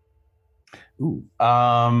 Autumn? Ooh,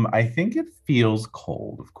 I think it feels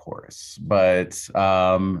cold, of course, but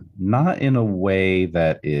not in a way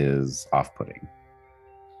that is off-putting.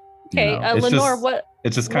 Okay, Lenore,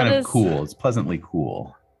 it's just kind of cool. It's pleasantly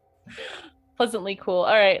cool. Pleasantly cool.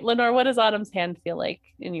 All right, Lenore, what does Autumn's hand feel like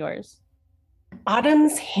in yours?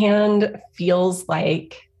 Autumn's hand feels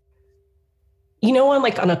like,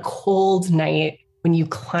 on a cold night when you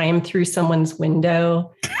climb through someone's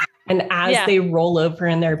window and as they roll over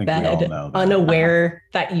in their bed, unaware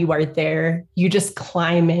that you are there, you just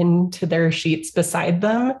climb into their sheets beside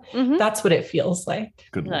them. Mm-hmm. That's what it feels like.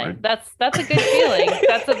 Good Lord. That's a good feeling.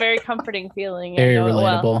 That's a very comforting feeling. Very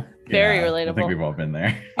relatable. Very relatable. I think we've all been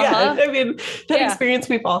there. Yeah, I mean, that experience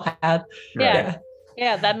we've all had. Right.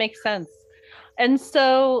 Yeah, that makes sense. And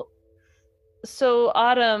so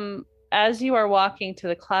Autumn, as you are walking to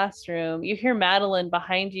the classroom, you hear Madeline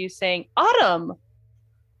behind you saying, Autumn,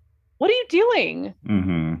 what are you doing?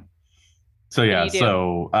 Mm-hmm.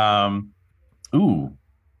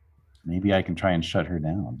 Maybe I can try and shut her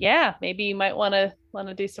down. Yeah, maybe you might want to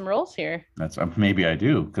do some rolls here. That's maybe I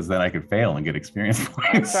do, because then I could fail and get experience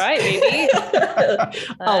points. That's right, maybe.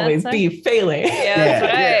 Always be failing. Yeah, that's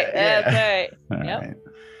right. That's right. All Yep. right.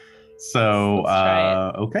 So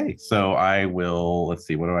okay, so I will. Let's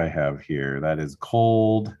see. What do I have here? That is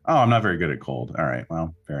cold. Oh, I'm not very good at cold. All right.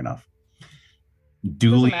 Well, fair enough.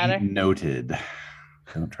 Duly noted.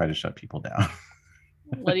 Don't try to shut people down.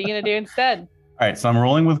 What are you gonna do instead? All right, so I'm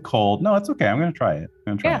rolling with cold. No, it's okay. I'm gonna try it.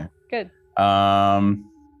 Good.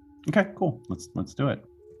 Okay, cool. Let's do it.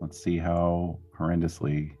 Let's see how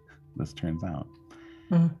horrendously this turns out.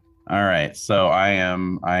 Mm. All right, so I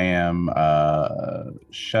am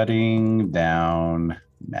shutting down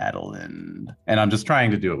Madeline, and I'm just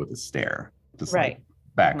trying to do it with a stare, just like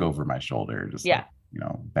back over my shoulder, just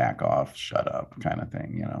back off, shut up, kind of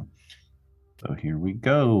thing, So here we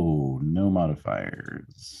go. No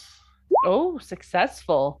modifiers. Oh,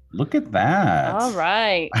 successful. Look at that. All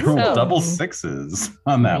right. I rolled double sixes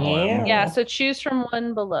on that one. Yeah, so choose from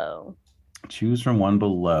one below. Choose from one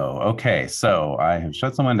below. Okay, so I have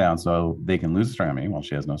shut someone down so they can lose a string on me while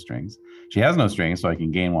she has no strings. She has no strings, so I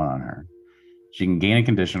can gain one on her. She can gain a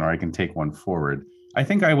condition, or I can take one forward. I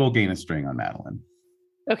think I will gain a string on Madeline.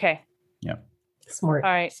 Okay. Yep. Smart.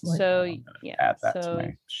 All right. Smart. So add that to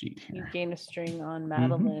my sheet here. You gain a string on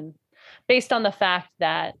Madeline based on the fact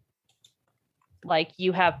that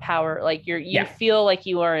you have power, you feel like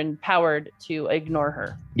you are empowered to ignore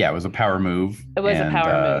her. Yeah, it was a power move. It was a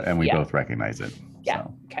power move. And we both recognize it. Yeah.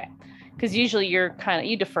 So. Okay. Because usually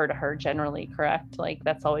you defer to her generally, correct? Like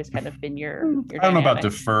that's always kind of been your I don't know about dynamic.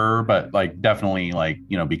 defer, but like definitely like,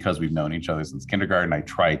 because we've known each other since kindergarten, I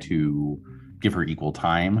try to give her equal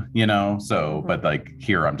time, so, but like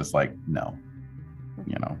here I'm just like, no,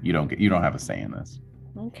 you don't have a say in this.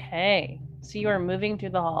 Okay. So you are moving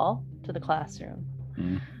through the hall to the classroom.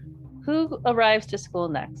 Mm. Who arrives to school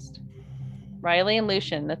next? Riley and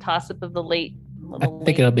Lucian, the toss-up of the late little I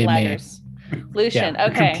think it'll be laggers. me. Lucian, Yeah.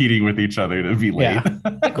 okay. Competing with each other to be late. Yeah.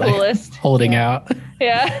 The coolest. Holding out.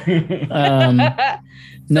 Yeah. So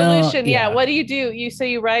No, Lucian, what do? You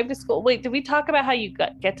arrive to school. Wait, did we talk about how you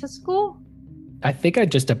get to school? I think I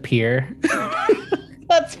just appear.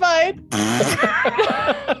 That's fine.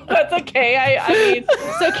 That's okay. I mean,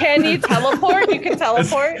 so can you teleport? You can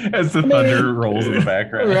teleport. As the thunder rolls in the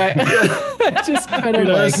background. Right. Just kind of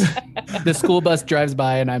like the school bus drives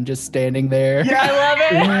by and I'm just standing there. Yeah, I love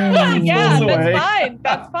it. Yeah, that's fine.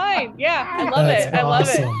 That's fine. Yeah, I love it. I love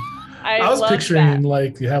it. I was picturing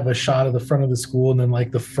like you have a shot of the front of the school and then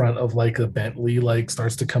like the front of like a Bentley like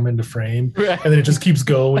starts to come into frame, right. And then it just keeps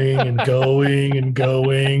going and going and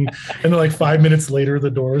going, and then like 5 minutes later the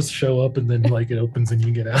doors show up and then like it opens and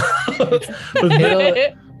you get out.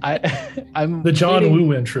 I'm the John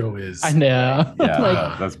Woo intro is. I know.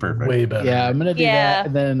 Yeah, that's perfect. Way better. Yeah, I'm gonna do that,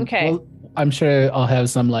 and then I'm sure I'll have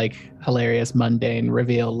some like hilarious mundane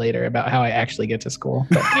reveal later about how I actually get to school.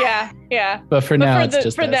 But, yeah. But for now, it's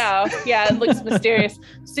just now. Yeah, it looks mysterious.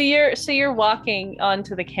 So you're walking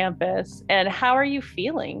onto the campus, and how are you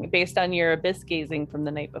feeling based on your abyss gazing from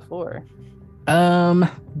the night before?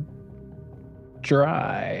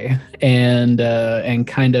 Dry and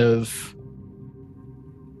kind of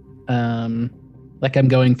like I'm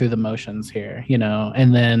going through the motions here,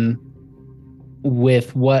 and then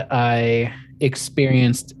with what I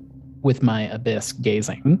experienced with my abyss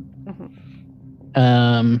gazing.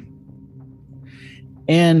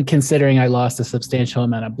 And considering I lost a substantial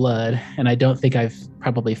amount of blood, and I don't think I've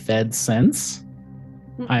probably fed since,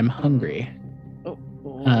 I'm hungry.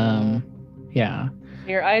 Yeah.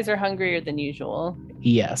 Your eyes are hungrier than usual.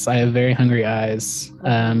 Yes, I have very hungry eyes.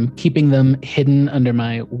 Keeping them hidden under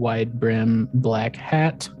my wide brim black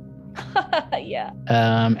hat. Yeah.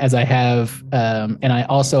 As I have, and I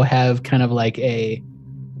also have kind of like a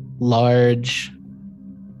large,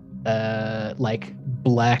 like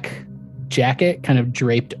black jacket kind of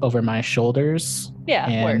draped over my shoulders. Yeah.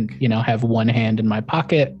 And, have one hand in my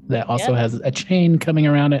pocket that also has a chain coming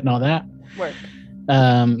around it and all that. Work.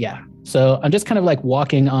 Yeah. So I'm just kind of like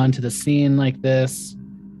walking onto the scene like this.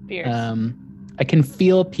 Fierce. I can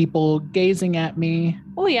feel people gazing at me.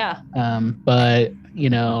 Oh yeah. But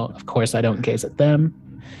of course I don't gaze at them.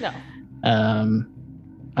 No.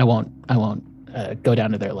 I won't go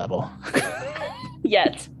down to their level.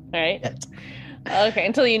 Yet. All right. Yet. Okay,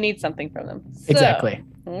 until you need something from them. So, exactly.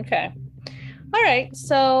 Okay. All right.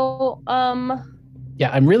 So yeah,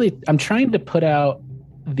 I'm trying to put out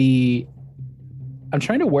I'm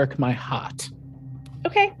trying to work my hot.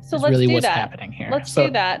 Okay, so let's really do what's that. happening here. Let's do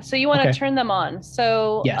that. So you want to turn them on.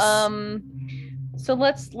 So yes. So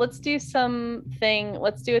let's do something.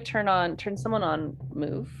 Let's do a turn someone on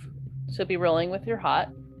move. So be rolling with your hot.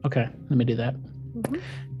 Okay, let me do that. Mm-hmm.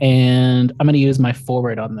 And I'm going to use my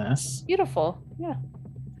forward on this. Beautiful. Yeah.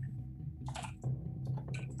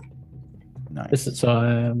 Nice. So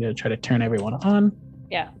I'm going to try to turn everyone on.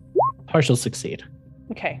 Yeah. Partial succeed.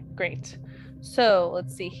 Okay, great. So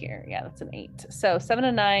let's see here. Yeah, that's an 8. So 7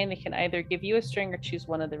 and 9, they can either give you a string or choose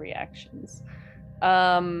one of the reactions.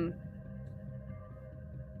 Let's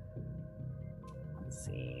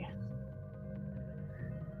see.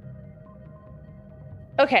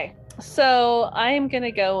 Okay, so I am going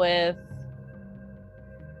to go with...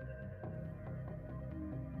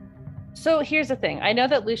 So here's the thing. I know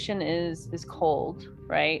that Lucian is cold,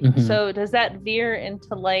 right? Mm-hmm. So does that veer into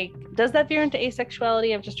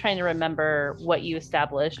asexuality? I'm just trying to remember what you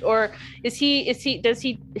established. Or does he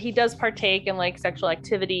partake in like sexual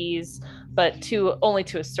activities, but only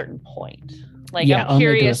to a certain point? Like, yeah, I'm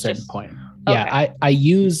curious, only to a certain point. Yeah, okay. I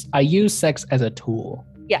use sex as a tool.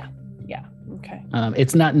 Yeah. Okay.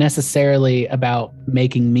 It's not necessarily about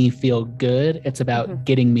making me feel good. It's about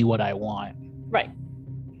getting me what I want. Right.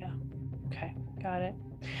 Got it.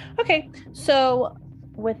 Okay, so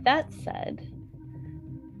with that said,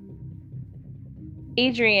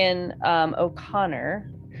 Adrian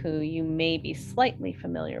O'Connor, who you may be slightly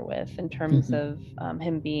familiar with in terms of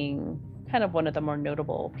him being kind of one of the more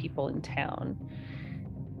notable people in town,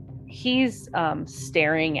 he's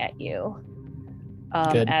staring at you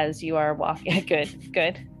as you are walking.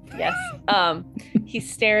 Good. Yes.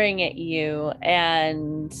 He's staring at you,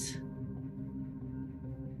 and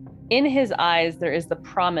in his eyes, there is the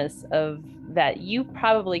promise of that you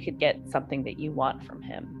probably could get something that you want from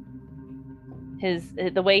him.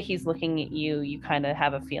 The way he's looking at you, you kind of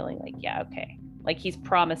have a feeling like, yeah, okay. Like he's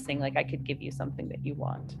promising, like I could give you something that you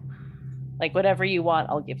want. Like whatever you want,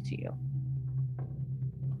 I'll give to you.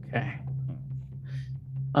 Okay.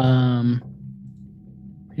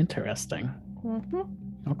 Interesting.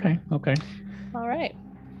 Mm-hmm. Okay. All right.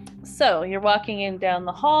 So you're walking in down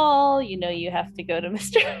the hall. You know you have to go to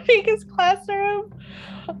Mr. Vega's classroom.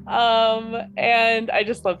 And I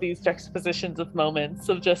just love these juxtapositions of moments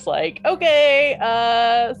of just like, okay,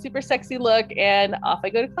 super sexy look, and off I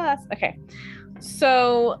go to class. Okay.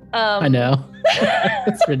 So I know.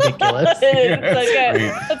 It's ridiculous.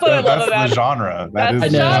 That's what I love about the genre. That's the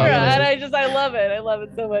the genre, and I love it. I love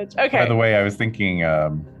it so much. Okay. By the way, I was thinking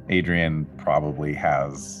Adrian probably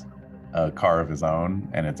has a car of his own,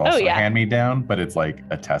 and it's also hand-me-down, but it's like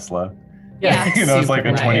a Tesla. Yeah. It's like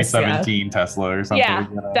a 2017 Tesla or something. Yeah,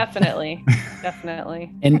 definitely.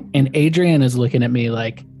 And Adrian is looking at me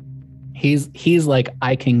like he's like,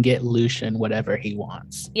 I can get Lucian whatever he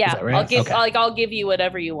wants. Yeah, is that right? I'll give you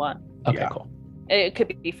whatever you want. Okay, cool. It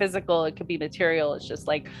could be physical, it could be material. It's just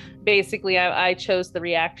like basically I chose the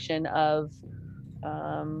reaction of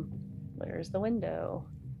where's the window?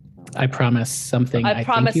 I promise something. I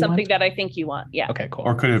promise something that I think you want. Yeah. Okay, cool.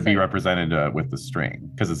 Or could it be represented with the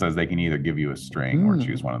string? Because it says they can either give you a string or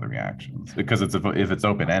choose one of the reactions. Because if it's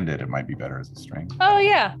open-ended, it might be better as a string. Oh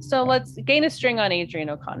yeah. So let's gain a string on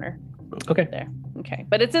Adrian O'Connor. Okay. There. Okay.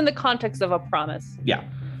 But it's in the context of a promise. Yeah.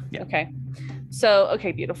 Okay. So,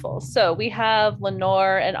 okay, beautiful. So we have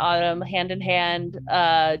Lenore and Autumn hand in hand,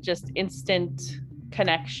 just instant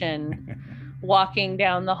connection. Walking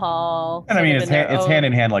down the hall. And I mean, it's hand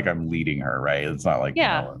in hand, like I'm leading her, right? It's not like,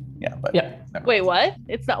 Wait, what?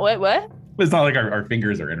 It's not what? It's not like our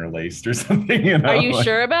fingers are interlaced or something, Are you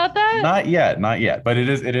sure about that? Not yet. But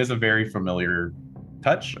it is a very familiar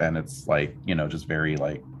touch, and it's like, just very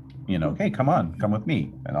like, hey, come with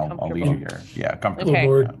me, and I'll lead you here. Yeah, comfortable. Okay. Oh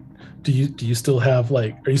Lord, do you still have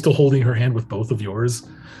are you still holding her hand with both of yours?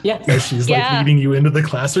 Yes. As she's leading you into the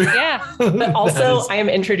classroom. Yeah. But also, I am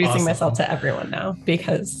introducing myself to everyone now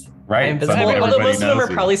because I am visible. Although most of them are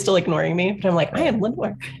probably still ignoring me, but I'm like, I am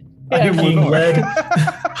Lenore. I am being led.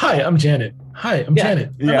 Hi, I'm Janet. Hi, I'm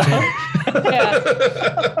Janet. Yeah.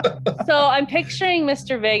 So I'm picturing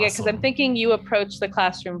Mr. Vega because I'm thinking you approach the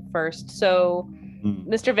classroom first. So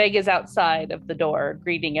Mr. Vega is outside of the door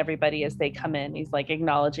greeting everybody as they come in. He's like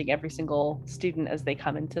acknowledging every single student as they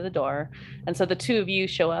come into the door. And so the two of you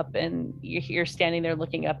show up and you're standing there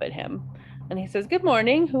looking up at him. And he says, "Good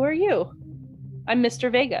morning. Who are you?" "I'm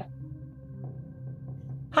Mr. Vega."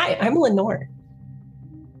 Hi, I'm Lenore.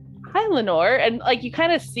 "Hi, Lenore." And like you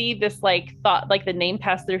kind of see this like thought, like the name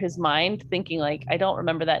pass through his mind, thinking like, I don't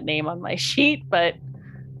remember that name on my sheet, but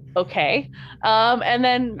okay. And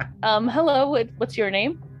then hello, what's your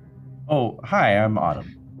name? Oh, hi, I'm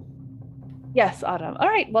Autumn. Yes, Autumn. All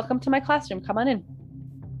right, welcome to my classroom. Come on in.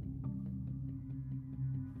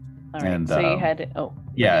 All right. And, so you had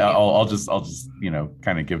I'll just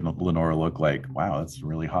kind of give Lenore a look like, wow, that's a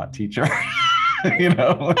really hot teacher.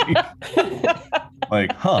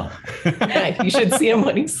 Like, huh. Yeah, you should see him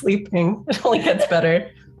when he's sleeping. It only gets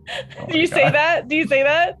better. Do you say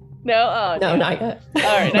that? No? Oh, no, not yet. All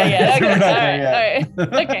right, not yet. Okay, all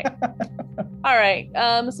right. Okay. All right.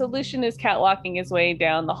 So Lucian is catwalking his way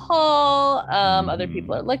down the hall. Other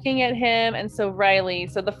people are looking at him. And so Riley,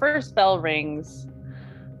 so the first bell rings.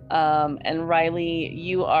 And Riley,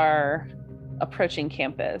 you are approaching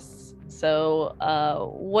campus. So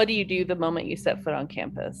what do you do the moment you set foot on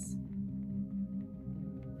campus?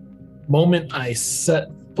 Moment I set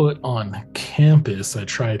foot on campus, I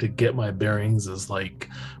try to get my bearings as like,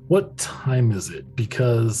 what time is it?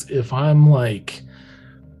 Because if I'm like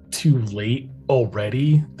too late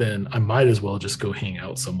already, then I might as well just go hang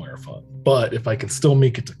out somewhere fun. But if I can still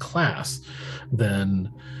make it to class,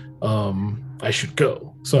 then I should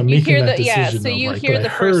go. So I'm making that decision. So you of like, hear but the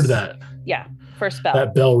I heard first, that. Yeah, first bell.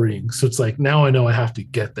 That bell ring. So it's like, now I know I have to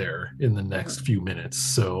get there in the next few minutes.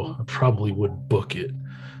 So I probably would book it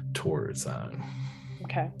towards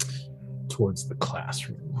towards the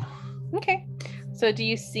classroom. Okay. So do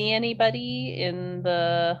you see anybody in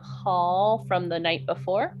the hall from the night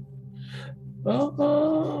before?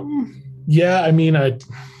 Yeah, I mean, I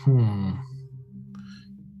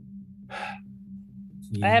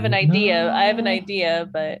have an idea,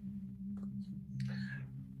 but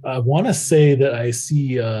I want to say that I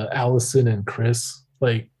see Allison and Chris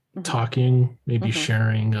like talking, maybe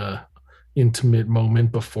sharing intimate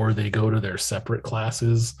moment before they go to their separate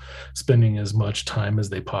classes, spending as much time as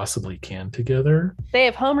they possibly can together. They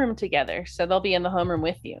have homeroom together, so they'll be in the homeroom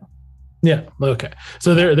with you. Yeah. Okay.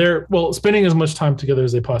 So they're well spending as much time together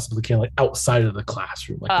as they possibly can, like outside of the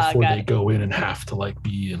classroom, like before they go in and have to like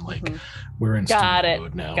be in like we're in student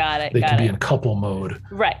mode now. They can be in couple mode,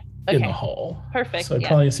 right? In the hall. Perfect. So I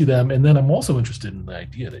probably see them, and then I'm also interested in the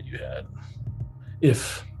idea that you had,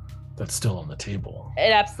 if that's still on the table.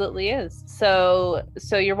 It absolutely is. So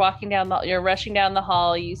you're walking down you're rushing down the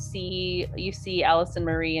hall. You see Allison,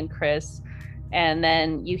 Marie, and Chris, and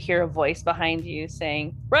then you hear a voice behind you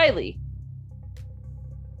saying, "Riley."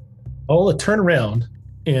 I'll turn around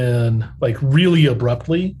and like really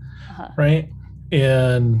abruptly, right?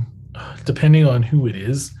 And depending on who it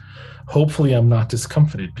is, hopefully I'm not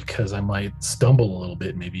discomfited because I might stumble a little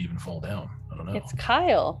bit, maybe even fall down. I don't know. It's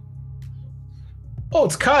Kyle. Oh,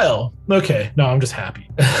 it's Kyle. Okay. No, I'm just happy.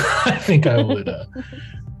 I think I would,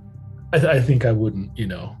 I think I wouldn't,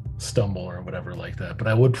 stumble or whatever like that, but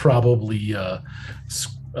I would probably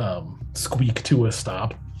squeak to a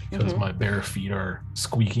stop because my bare feet are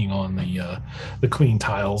squeaking on the clean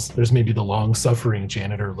tiles. There's maybe the long-suffering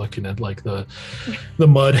janitor looking at like the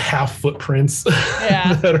mud half footprints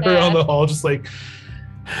that are on the hall, just like.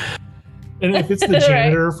 And if it's the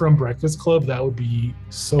janitor from Breakfast Club, that would be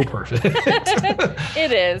so perfect.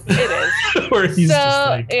 It is. Where he's just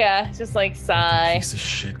like, just like sigh. Piece of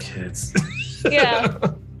shit, kids. Yeah.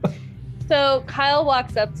 So Kyle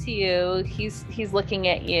walks up to you. He's looking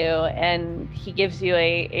at you, and he gives you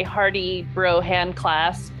a hearty bro hand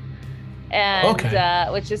clasp, and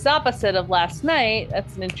which is opposite of last night.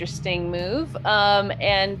 That's an interesting move.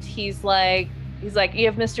 And he's like, you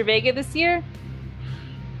have Mr. Vega this year?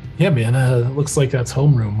 Yeah, man. Looks like that's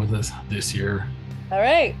homeroom with us this year. All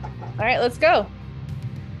right, let's go.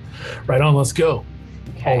 Right on, let's go.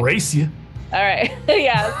 Okay. I'll race you. All right.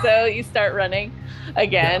 Yeah. So you start running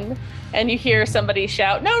again, and you hear somebody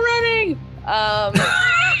shout, "No running!"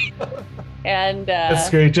 And that's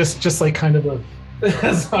scary. Just like kind of a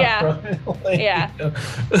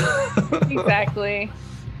exactly.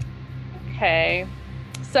 Okay.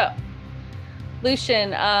 So,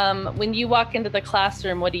 Lucian, when you walk into the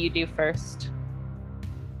classroom, what do you do first?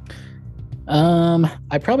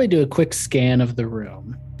 I probably do a quick scan of the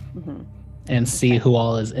room and see who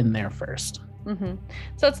all is in there first.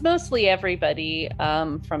 So it's mostly everybody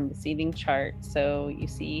from the seating chart. So you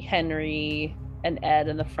see Henry and Ed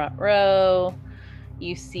in the front row.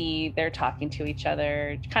 You see they're talking to each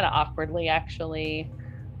other kind of awkwardly, actually.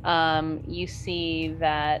 You see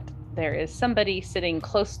that there is somebody sitting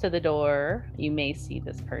close to the door. You may see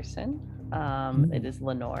this person. It is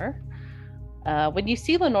Lenore. When you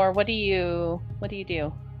see Lenore, what do you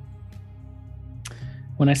do?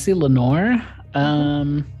 When I see Lenore,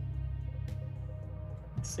 let's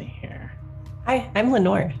see here. Hi, I'm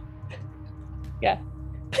Lenore. Yeah.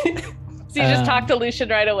 So you just talk to Lucian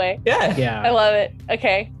right away. Yeah. I love it.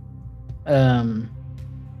 Okay.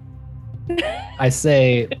 I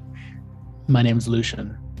say, my name's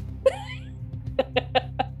Lucian.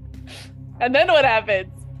 And then what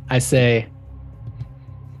happens? I say,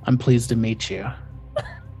 I'm pleased to meet you.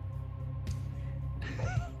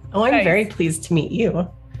 Oh, I'm very pleased to meet you.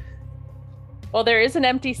 Well, there is an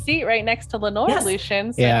empty seat right next to Lenore, yes.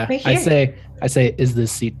 Lucian. So yeah, right I say, is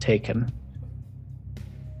this seat taken?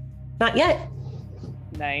 Not yet.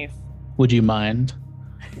 Nice. Would you mind?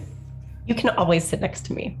 You can always sit next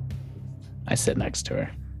to me. I sit next to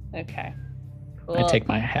her. Okay. Cool. I take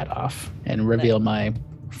my hat off and reveal my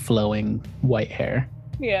flowing white hair.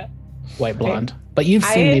 Yeah. White blonde. But you've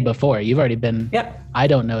seen me before. You've already been. Yep. I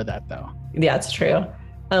don't know that though. Yeah, it's true.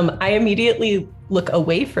 I immediately look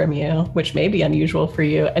away from you, which may be unusual for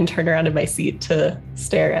you, and turn around in my seat to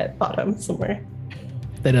stare at Autumn somewhere.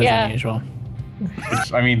 That is unusual.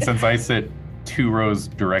 I mean, since I sit 2 rows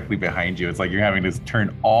directly behind you, it's like you're having to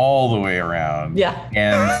turn all the way around. Yeah.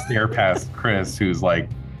 And stare past Chris, who's like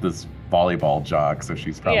this volleyball jock, so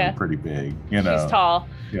she's probably pretty big. You know, she's tall.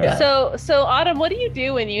 Yeah. So Autumn, what do you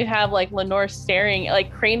do when you have like Lenore staring,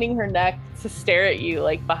 like craning her neck to stare at you,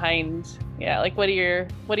 like behind? Yeah, like how do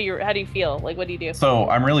you feel? Like, what do you do? So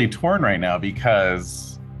I'm really torn right now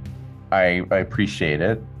because I appreciate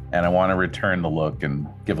it and I want to return the look and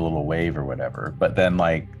give a little wave or whatever. But then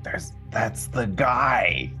like that's the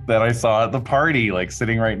guy that I saw at the party, like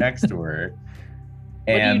sitting right next to her.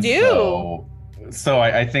 What do you do? So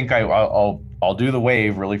I think I'll do the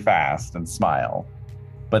wave really fast and smile,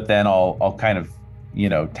 but then I'll kind of,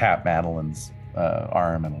 tap Madeline's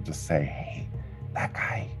arm and I'll just say, hey, that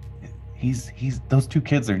guy, he's those 2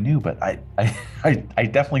 kids are new, but I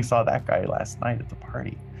definitely saw that guy last night at the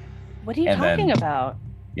party. What are you And talking then- about?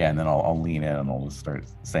 Yeah, and then I'll lean in and I'll just start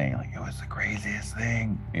saying like, it was the craziest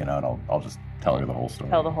thing, and I'll just tell her the whole story.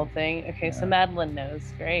 Tell the whole thing. Okay, so Yeah. Madeline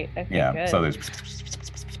knows. Great. Okay, Yeah. good. So there's.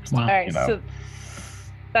 Wow. All right, you know. so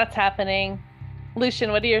that's happening.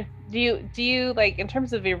 Lucian, what do you like in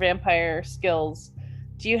terms of your vampire skills?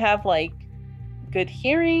 Do you have like good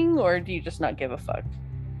hearing, or do you just not give a fuck?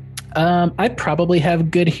 I probably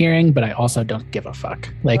have good hearing, but I also don't give a fuck.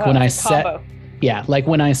 Like when I it's a combo. like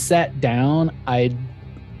when I sat down,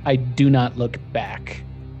 I do not look back.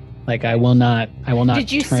 Like I will not.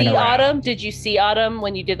 Did you turn see around. Autumn? Did you see Autumn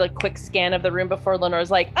when you did a quick scan of the room before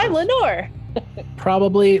Lenore's like, I'm Lenore?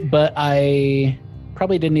 Probably, but I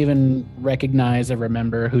probably didn't even recognize or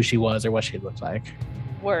remember who she was or what she looked like.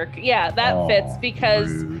 Work. Yeah, that fits because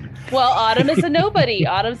Rude. well, Autumn is a nobody.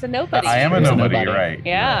 Autumn's a nobody. I am a She's a nobody, nobody. you're right.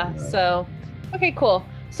 Yeah. You're right. So, okay, cool.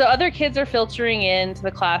 So other kids are filtering into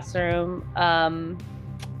the classroom, and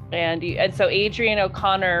so Adrian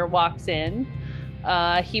O'Connor walks in.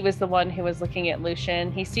 He was the one who was looking at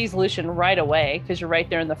Lucian. He sees Lucian right away because you're right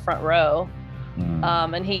there in the front row,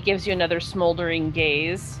 and he gives you another smoldering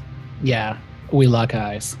gaze. Yeah, we lock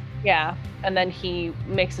eyes. Yeah. And then he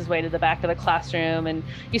makes his way to the back of the classroom, and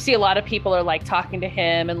you see a lot of people are like talking to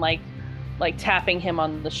him and like tapping him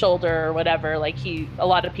on the shoulder or whatever. Like a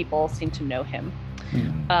lot of people seem to know him.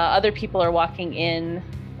 Other people are walking in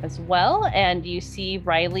as well, and you see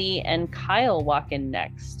Riley and Kyle walk in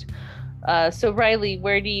next. So Riley,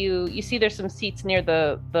 where do you see there's some seats near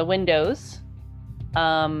the windows.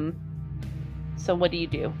 So what do you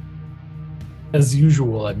do? As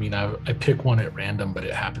usual, I mean, I pick one at random, but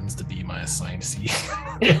it happens to be my assigned seat.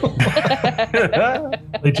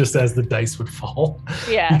 Like just as the dice would fall.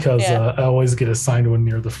 Yeah. Because yeah. I always get assigned one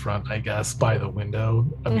near the front, I guess, by the window.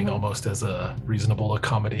 I mean, almost as a reasonable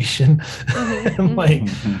accommodation.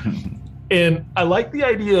 And I like the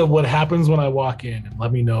idea of what happens when I walk in, and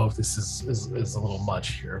let me know if this is a little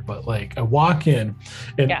much here. But like I walk in,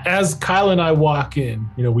 and as Kyle and I walk in,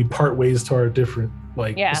 we part ways to our different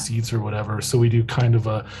seats or whatever. So we do kind of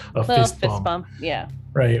a fist bump. Yeah.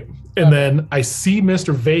 Right. And then I see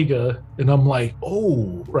Mr. Vega and I'm like,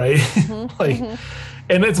 oh, right.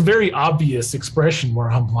 And it's a very obvious expression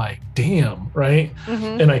where I'm like, damn, right?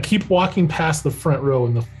 And I keep walking past the front row,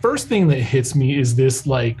 and the first thing that hits me is this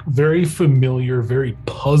like very familiar, very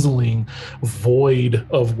puzzling void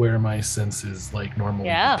of where my senses like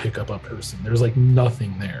normally pick up a person. There's like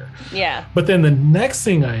nothing there. Yeah. But then the next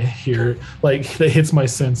thing I hear like that hits my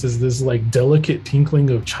sense is this like delicate tinkling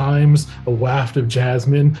of chimes, a waft of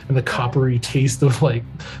jasmine, and the coppery taste of like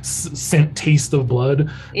scent taste of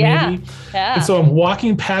blood. Yeah. Maybe. Yeah. And so I'm walking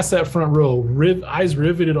past that front row, eyes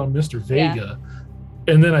riveted on Mr. Vega.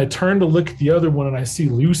 And then I turn to look at the other one and I see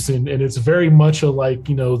Lucin, and it's very much a like,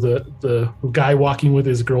 the guy walking with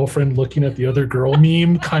his girlfriend looking at the other girl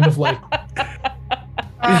meme, kind of like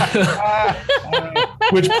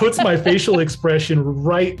which puts my facial expression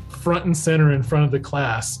right front and center in front of the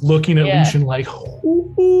class, looking at Lucien like,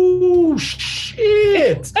 oh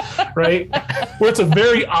shit, right? Where it's a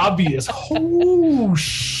very obvious, oh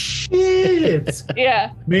shit.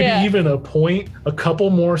 Yeah. Maybe even a couple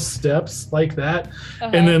more steps like that,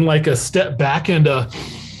 and then like a step back and a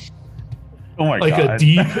a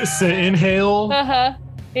deep inhale.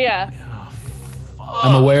 Yeah.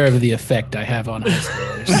 I'm aware of the effect I have on high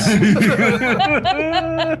schoolers.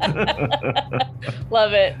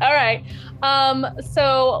 Love it. All right.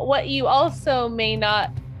 So what you also may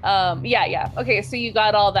not okay, so you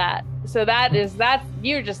got all that. So that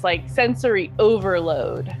you're just like sensory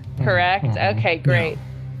overload, correct? Okay, great.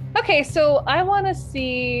 Okay, so I want to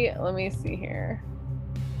see, let me see here.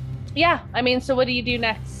 Yeah, I mean, so what do you do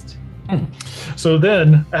next? So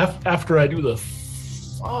then after I do the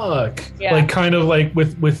fuck, like kind of like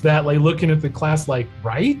with that, like looking at the class like,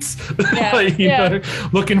 right? Like, know,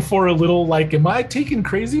 looking for a little like, am I taking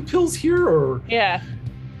crazy pills here, or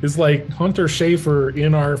is like Hunter Schafer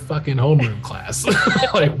in our fucking homeroom class?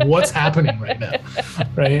 Like, what's happening right now?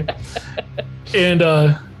 Right. And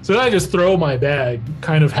so then I just throw my bag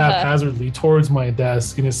kind of haphazardly towards my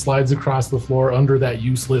desk, and it slides across the floor under that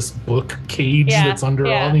useless book cage that's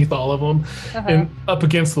underneath all of them, and up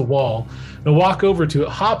against the wall. And I walk over to it,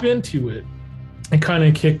 hop into it, and kind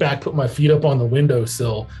of kick back, put my feet up on the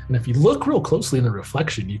windowsill. And if you look real closely in the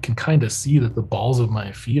reflection, you can kind of see that the balls of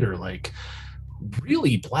my feet are like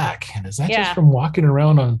really black. And is that just from walking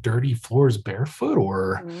around on dirty floors barefoot,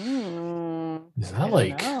 or is that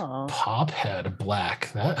like pop head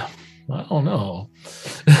black? That I don't know.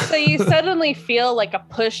 So you suddenly feel like a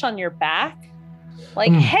push on your back,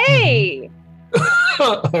 like, hey,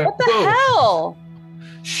 what the hell?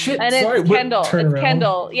 Shit, And sorry. it's what- Kendall. turn It's around.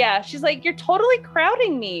 Kendall. Yeah. She's like, you're totally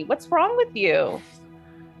crowding me. What's wrong with you?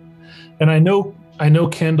 And I know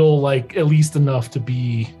Kendall like at least enough to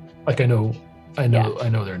be like I know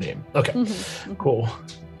their name. Okay, Mhm. cool.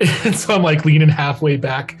 And so I'm like leaning halfway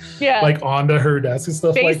back, Yeah. like onto her desk and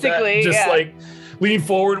stuff like that. Basically, Just yeah. like lean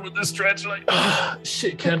forward with the stretch, like,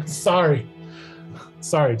 shit, Ken, sorry,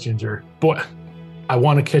 Ginger. Boy, I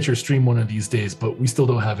want to catch your stream one of these days, but we still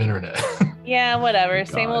don't have internet. Yeah, whatever. God.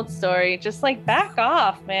 Same old story. Just like back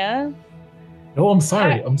off, man. No, I'm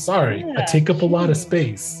sorry. I'm sorry. I Yeah, take up a lot of geez.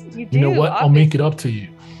 space. You You know do, what? I'll make it obviously. up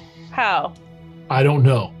to you. How? I don't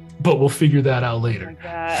know, but we'll figure that out Oh my later. God.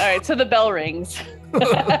 All right, so the bell rings.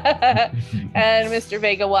 And Mr.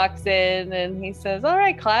 Vega walks in and he says, all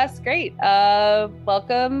right, class, great.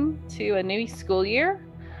 Welcome to a new school year.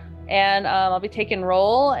 And I'll be taking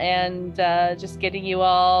roll and just getting you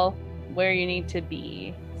all where you need to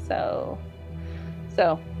be. So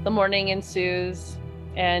the morning ensues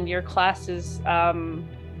and your classes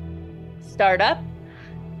start up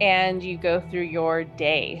and you go through your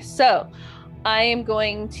day. So I am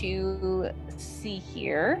going to see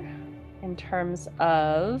here in terms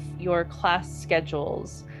of your class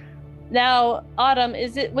schedules. Now, Autumn,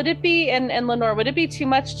 would it be, and Lenore, would it be too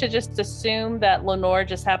much to just assume that Lenore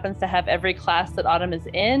just happens to have every class that Autumn is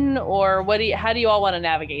in, or how do you all want to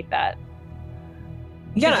navigate that?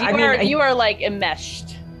 Yeah, You are like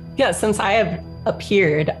enmeshed. Yeah, since I have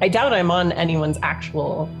appeared, I doubt I'm on anyone's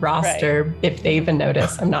actual roster. If they even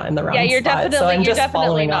notice I'm not in the wrong Yeah, you're spot. So I'm you're just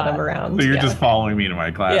following not. Autumn around. So you're Yeah. just following me to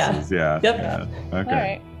my classes. Yeah. Yep. Yeah. Okay. All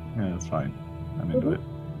right. Yeah, that's fine. I'm into it.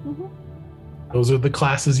 Those are the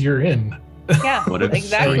classes you're in. Yeah, What a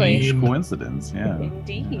exactly. strange coincidence. Yeah.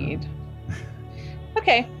 Indeed.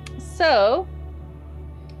 Okay, so,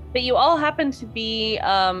 but you all happen to be,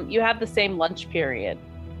 you have the same lunch period.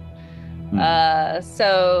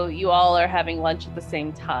 So you all are having lunch at the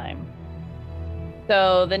same time.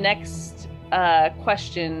 So the next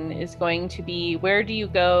question is going to be, where do you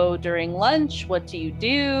go during lunch? What do you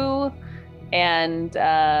do? And,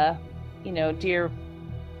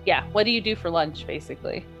 what do you do for lunch,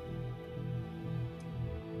 basically?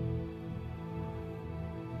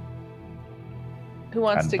 Who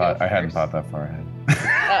wants to go first? I hadn't thought that far ahead.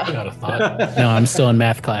 I Oh. got a thought. No, I'm still in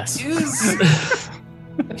math class.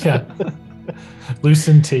 Yeah.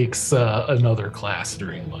 Lucen takes another class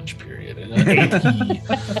during lunch period, AP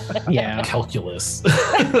Yeah. calculus.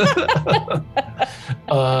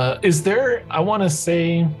 Is there, I want to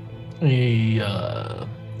say, a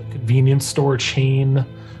convenience store chain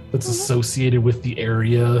that's associated with the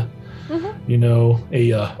area? You know, a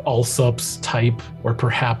Allsups type, or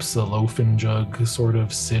perhaps a loaf and jug sort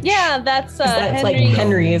of sitch. Yeah, that's That's like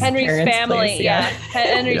Henry's Henry's family. place, Yeah,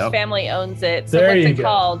 Henry's Yep. family owns it. So There what's you it go.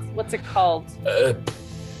 called? What's it called?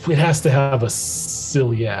 It has to have a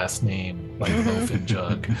silly ass name like loaf and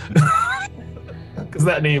jug, because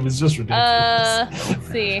that name is just ridiculous. Let's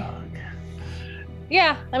see.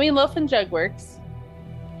 Yeah, I mean, loaf and jug works.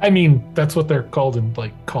 I mean, that's what they're called in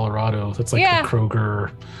like Colorado. That's like Yeah. the Kroger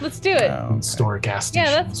Let's do it. store gas Yeah,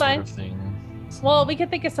 station that's sort fine. of thing. Well, we could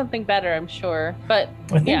think of something better, I'm sure. But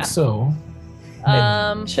I think yeah. so.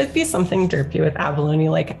 Should be something derpy with abalone,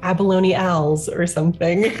 like abalone owls or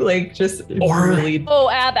something. Like just Or- really.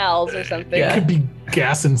 ab owls or something. It Yeah. could be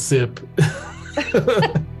gas and sip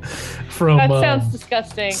from That sounds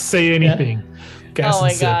disgusting. Say Anything. Gas Oh and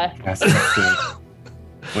my sip. god. That's it.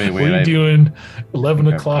 Wait. What are you doing 11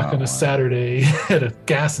 Okay, o'clock on wow. a Saturday at a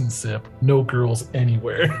gas and sip? No girls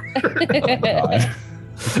anywhere. God.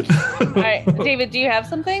 All right, David, do you have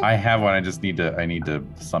something? I have one. I need to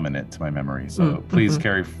summon it to my memory. So please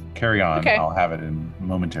carry on. Okay. I'll have it in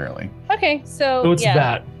momentarily. Okay, so So it's yeah.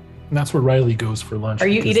 that. And that's where Riley goes for lunch. Are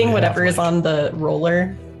you because eating they whatever have, is like- on the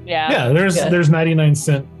roller? Yeah. Yeah, there's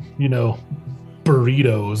 99-cent,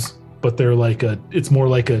 burritos, but they're like it's more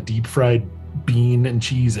like a deep fried bean and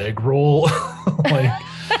cheese egg roll. Like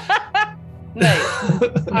Nice.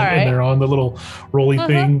 and right. they're on the little rolly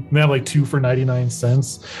thing. And they have like 2 for 99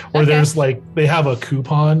 cents. Or Okay. there's like they have a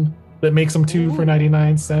coupon that makes them 2 for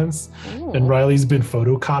 99 cents. Ooh. And Riley's been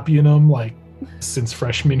photocopying them like since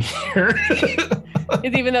freshman year.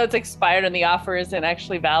 Even though it's expired and the offer isn't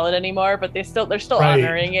actually valid anymore, but they're still Right.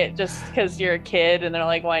 honoring it just because you're a kid and they're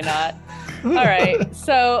like, why not? All right.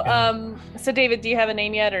 So so David, do you have a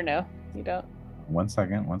name yet or no? You don't? 1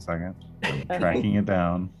 second. I'm tracking it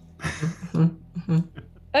down.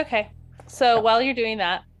 Okay. So while you're doing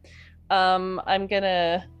that,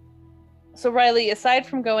 so Riley, aside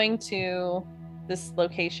from going to this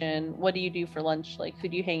location, what do you do for lunch? Like, who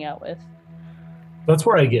do you hang out with? That's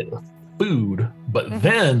where I get food, but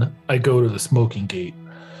then I go to the smoking gate.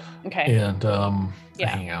 Okay. And Yeah.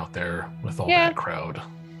 hang out there with all Yeah. that crowd.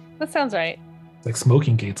 That sounds right. Like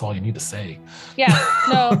smoking gate's all you need to say. Yeah.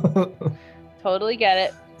 No. Totally get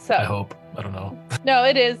it. So I hope. I don't know. no,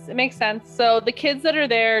 it is. It makes sense. So the kids that are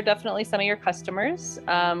there are definitely some of your customers.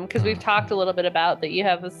 Because we've talked a little bit about that you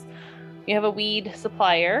have a weed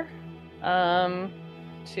supplier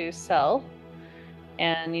to sell.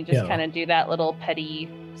 And you just kind of do that little petty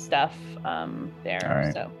stuff there. All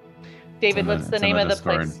right. So David, what's the name of the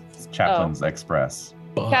place? It's Chaplin's Express.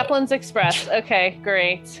 But Chaplin's Express. Okay,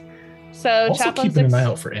 great. So also Chaplin's keeping an eye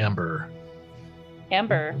out for Amber.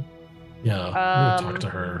 Amber. Yeah, I'm gonna talk to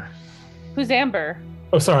her. Who's Amber?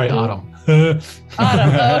 Oh, sorry, Autumn. Autumn. Oh, okay.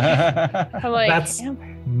 I'm like, That's Amber.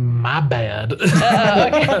 my bad.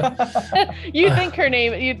 Okay. You think her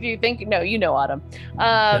name? You think no? You know Autumn.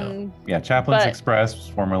 Yeah, Chaplin's But- Express,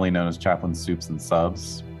 formerly known as Chaplin's Soups and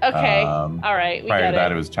Subs. Okay. All right. We Prior get to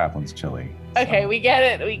that, it. it was Chaplin's Chili. Okay, So- we get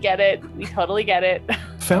it. We get it. We totally get it.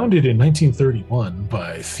 Founded in 1931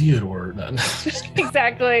 by Theodore. No, just kidding.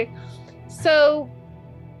 Exactly. So,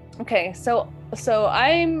 okay. So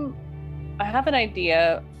I have an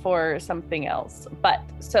idea for something else. But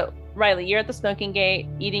so Riley, you're at the smoking gate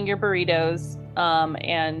eating your burritos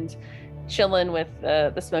and chilling with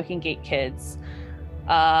the smoking gate kids.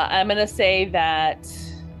 I'm gonna say that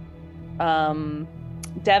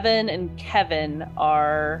Devin and Kevin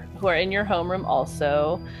who are in your homeroom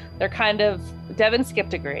also. They're Devin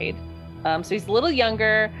skipped a grade. So he's a little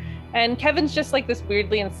younger, and Kevin's just like this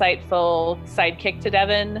weirdly insightful sidekick to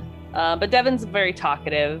Devin. But Devin's very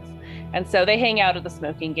talkative. And so they hang out at the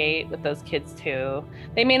smoking gate with those kids too.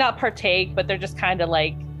 They may not partake, but they're just kind of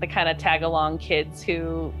like the kind of tag along kids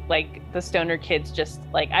who like the stoner kids just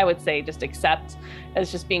like, I would say, just accept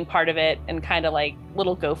as just being part of it and kind of like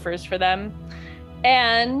little gophers for them.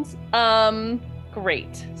 And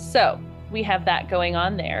great. So we have that going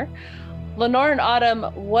on there. Lenore and Autumn,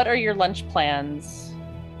 what are your lunch plans?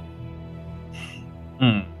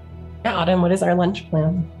 Yeah, Autumn, what is our lunch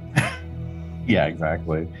plan? Yeah,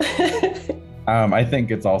 exactly. I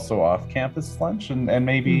think it's also off-campus lunch, and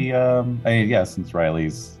maybe, since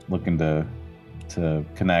Riley's looking to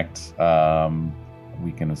connect,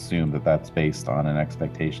 we can assume that that's based on an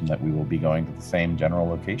expectation that we will be going to the same general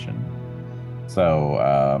location. So,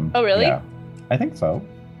 Oh, really? Yeah, I think so.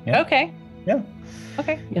 Yeah. Okay. Yeah.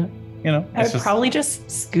 Okay. Yeah. You know, I would probably just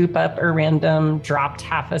scoop up a random dropped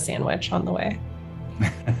half a sandwich on the way.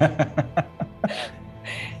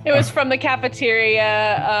 It was from the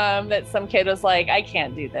cafeteria that some kid was like, I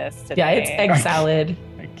can't do this today. Yeah, it's egg salad.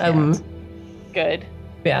 I can't. Good.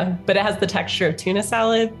 Yeah, but it has the texture of tuna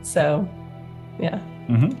salad, so yeah.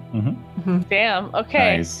 Damn.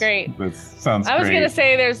 Okay. Nice. Great. That sounds I was great. gonna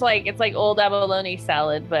say it's like old abalone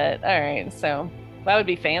salad, but all right. So that would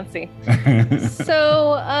be fancy.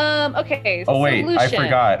 So okay. Oh wait, I solution.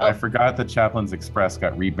 forgot. Oh, I forgot that Chaplin's Express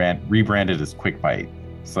got rebranded as Quick Bite.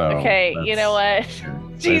 So okay. You know what?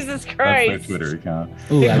 Jesus That's Christ. their Twitter account.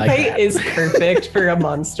 Ooh, I Quick like Bite that. is perfect for a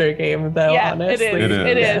monster game, though. Yeah, honestly, it is.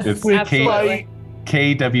 It is. It's It's absolutely.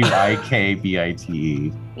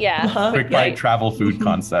 KWIKBITE. Yeah. Uh-huh. Quick Bite travel food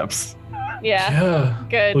concepts. Yeah. Yeah.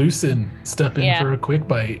 Good. Lucen, step in Yeah. for a quick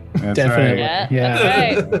bite. That's Definitely. right.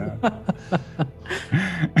 Yeah. That's right.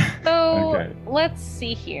 So Okay. let's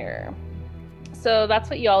see here. So that's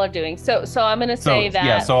what y'all are doing. So I'm gonna say that.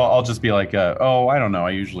 Yeah, so I'll just be like, I don't know.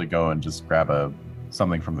 I usually go and just grab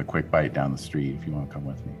something from the Quick Bite down the street if you want to come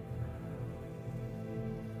with me.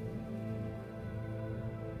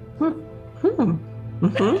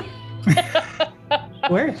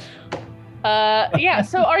 Where? Yeah.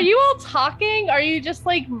 So are you all talking? Are you just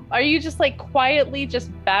like quietly just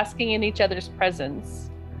basking in each other's presence?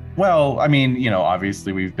 Well, I mean,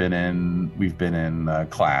 obviously we've been in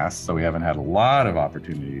class, so we haven't had a lot of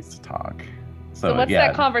opportunities to talk. So what's yeah.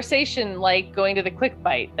 that conversation like going to the Quick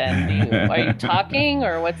Bite then? Are you talking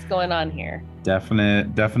or what's going on here?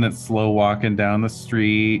 Definite slow walking down the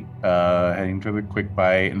street, heading to the Quick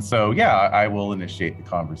Bite. And so, yeah, I will initiate the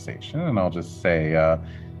conversation and I'll just say,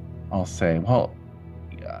 well,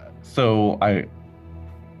 so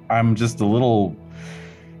I'm just a little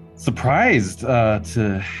surprised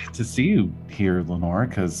to see you here, Lenore,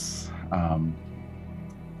 because,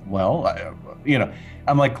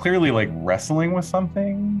 I'm like clearly like wrestling with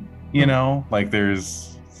something, like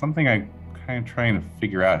there's something I kind of trying to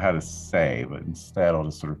figure out how to say, but instead I'll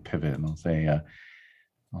just sort of pivot and I'll say,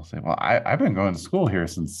 well, I've been going to school here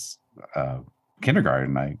since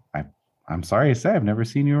kindergarten. I'm sorry to say I've never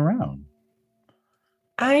seen you around.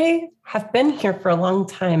 I have been here for a long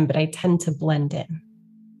time, but I tend to blend in.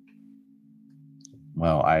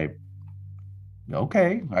 Well,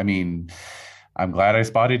 okay. I mean, I'm glad I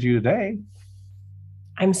spotted you today.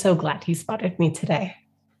 I'm so glad he spotted me today.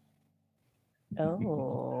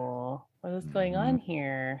 Oh, what is going on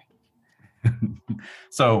here?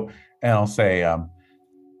 So, and I'll say,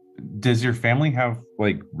 does your family have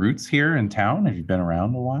like roots here in town? Have you been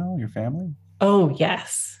around a while, your family? Oh,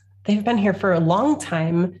 yes. They've been here for a long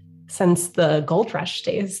time since the gold rush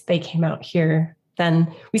days. They came out here.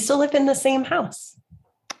 Then we still live in the same house.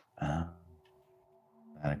 That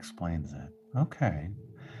explains it. Okay.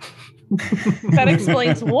 That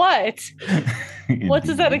explains what? What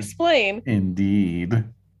does that Indeed. explain? Indeed.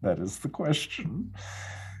 That is the question.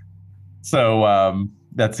 So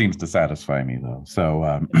that seems to satisfy me though.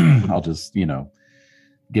 So I'll just,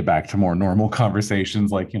 get back to more normal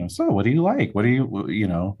conversations like, so what do you like? What are you, what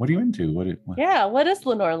are you into? What? Yeah, what is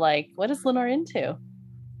Lenore like? What is Lenore into?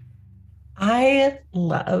 I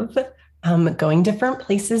love going different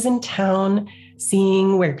places in town,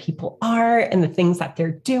 seeing where people are and the things that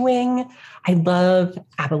they're doing. I love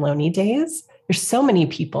abalone days. There's so many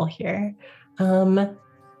people here. I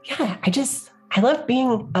love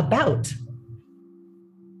being about.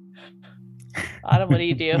 Autumn, what do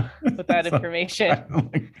you do with that information?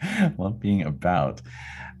 I love being about.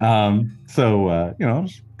 I'll just kind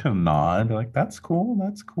of nod, be like, that's cool.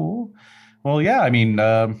 That's cool. Well, yeah, I mean,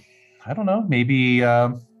 I don't know, maybe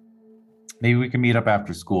we can meet up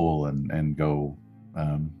after school and go,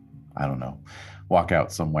 I don't know, walk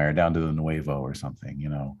out somewhere down to the Nuevo or something,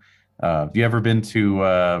 Have you ever been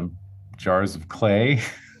to Jars of Clay?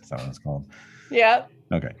 Is that what it's called? Yeah.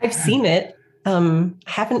 Okay. I've seen it.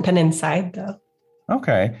 Haven't been inside though.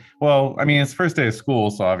 Okay. Well, I mean, it's first day of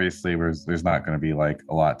school, so obviously there's not going to be like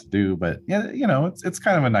a lot to do, but yeah, it's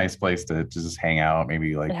kind of a nice place to just hang out,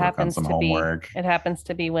 maybe like work on some homework. It happens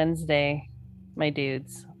to be Wednesday, my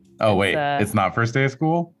dudes. Oh, wait, it's not first day of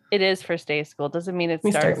school? It is first day of school. Doesn't mean it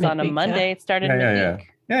starts on a Monday. Yeah. It started midweek.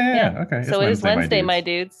 Yeah. Okay. So it is Wednesday, my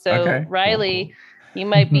dudes. So okay, Riley, cool. You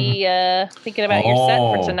might be thinking about your set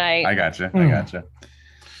for tonight. I gotcha.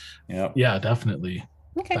 Yep. Yeah, definitely.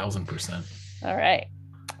 Okay. 1000%. All right.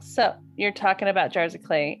 So you're talking about Jars of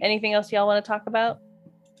Clay. Anything else y'all want to talk about?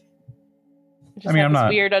 I'm not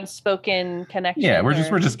weird unspoken connection. Yeah,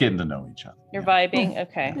 we're just getting to know each other. You're vibing.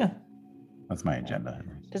 Okay. Yeah. That's my agenda.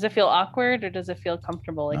 Does it feel awkward or does it feel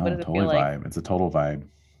comfortable? Like, no, what does it totally feel like? Vibe. It's a total vibe.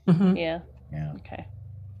 Mm-hmm. Yeah. Yeah. Okay.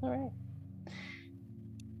 All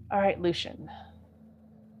right, Lucian.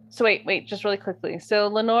 So wait, just really quickly. So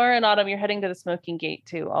Lenore and Autumn, you're heading to the Smoking Gate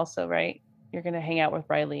too, also, right? You're gonna hang out with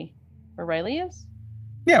Riley. Where Riley is?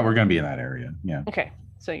 Yeah, we're gonna be in that area. Yeah. Okay.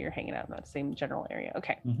 So you're hanging out in that same general area.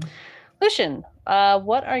 Okay. Mm-hmm. Lucian,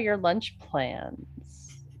 what are your lunch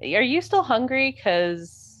plans? Are you still hungry?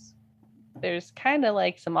 Because there's kind of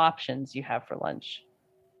like some options you have for lunch.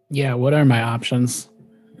 Yeah, what are my options?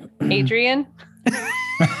 Adrian?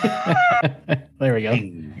 There we go.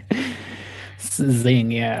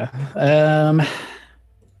 Zing, yeah.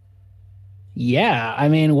 Yeah, I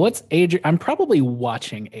mean, what's Adrian? I'm probably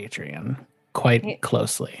watching Adrian quite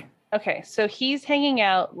closely. Okay, so he's hanging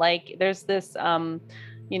out, like, there's this,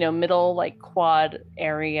 middle, like, quad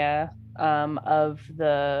area of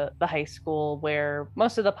the high school where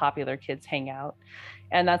most of the popular kids hang out.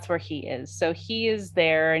 And that's where he is. So he is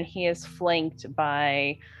there and he is flanked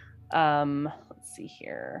by, let's see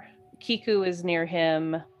here. Kiku is near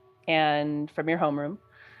him and from your homeroom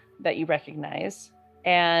that you recognize.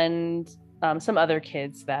 And some other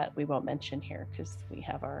kids that we won't mention here because we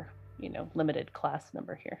have our, limited class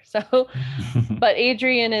number here. So, but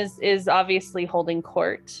Adrian is obviously holding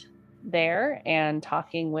court there and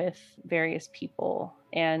talking with various people.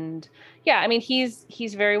 And yeah, I mean, he's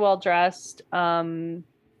very well dressed, not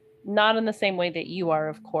in the same way that you are,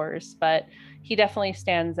 of course, but he definitely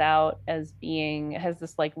stands out as has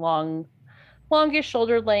this like longish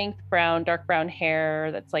shoulder length dark brown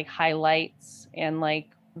hair that's like highlights and like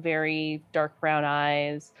very dark brown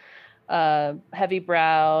eyes, heavy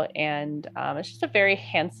brow, and it's just a very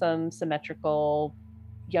handsome, symmetrical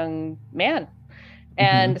young man.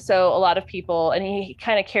 And so a lot of people, and he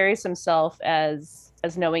kind of carries himself as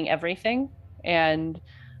knowing everything and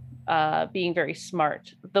being very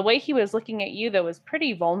smart. The way he was looking at you, though, was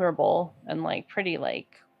pretty vulnerable and like pretty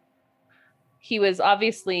like he was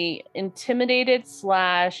obviously intimidated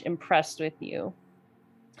 / impressed with you.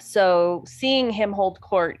 So seeing him hold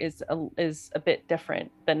court is a bit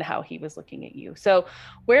different than how he was looking at you. So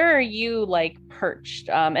where are you like perched?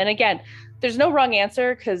 And again, there's no wrong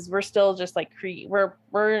answer because we're still just like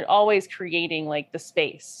we're always creating like the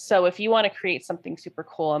space. So if you want to create something super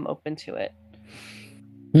cool, I'm open to it.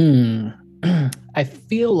 I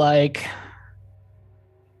feel like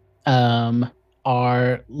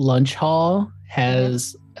our lunch hall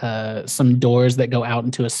has some doors that go out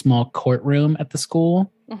into a small courtroom at the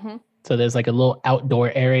school. Mm-hmm. So there's like a little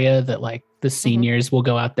outdoor area that like the seniors will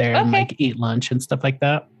go out there and Okay. like eat lunch and stuff like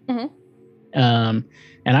that. Mhm. And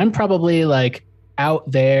I'm probably like out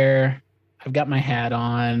there. I've got my hat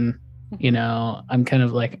on, you know, I'm kind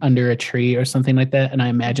of like under a tree or something like that. And I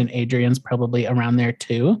imagine Adrian's probably around there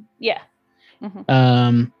too. Yeah.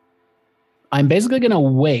 Mm-hmm. I'm basically going to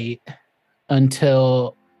wait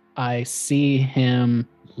until I see him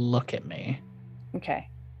look at me. Okay.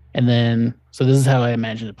 And then, so this is how I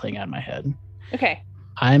imagine it playing out in my head. Okay.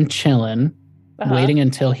 I'm chilling, Uh-huh. waiting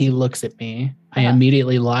until he looks at me. I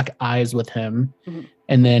immediately lock eyes with him. Mhm.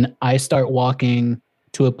 And then I start walking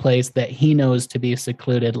to a place that he knows to be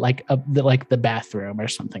secluded, like the bathroom or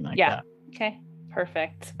something like that. Okay.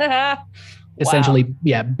 Perfect. Essentially,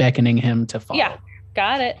 beckoning him to follow. Yeah.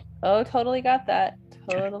 Got it. Oh, totally got that.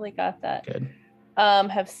 Totally got that. Good.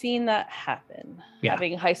 Have seen that happen. Yeah.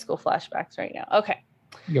 Having high school flashbacks right now. Okay.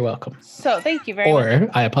 You're welcome. So thank you very much. Or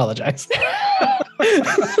I apologize.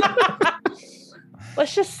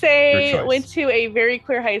 Let's just say went to a very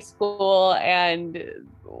clear high school and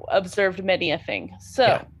observed many a thing.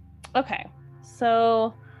 So, okay.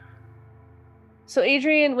 So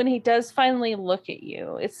Adrian, when he does finally look at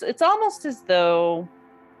you, it's almost as though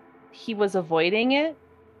he was avoiding it,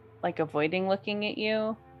 like avoiding looking at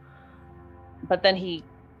you. But then he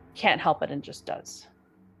can't help it and just does.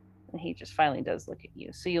 And he just finally does look at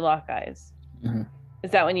you. So you lock eyes. Mm-hmm.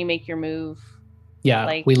 Is that when you make your move? Yeah,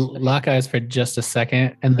 Like, we lock eyes for just a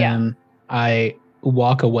second, and then I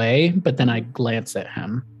walk away, but then I glance at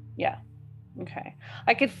him. Yeah. Okay.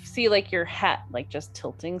 I could see like your hat like just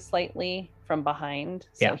tilting slightly from behind.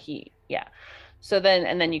 So So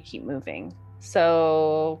then you keep moving.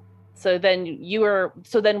 So then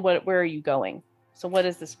where are you going? So what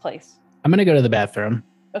is this place? I'm gonna go to the bathroom.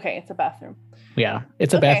 Okay, it's a bathroom. Yeah,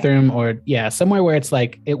 it's a bathroom, or somewhere where it's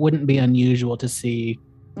like it wouldn't be unusual to see,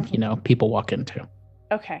 you know, people walk into.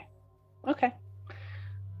 Okay.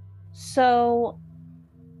 So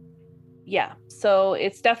so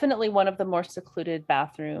it's definitely one of the more secluded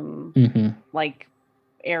bathroom like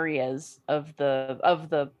areas of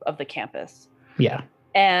the campus. Yeah.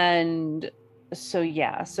 And so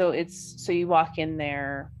you walk in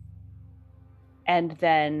there, and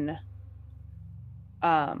then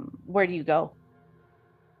where do you go?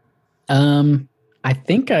 I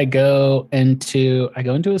think I go into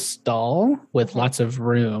a stall with lots of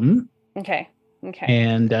room. Okay.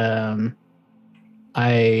 And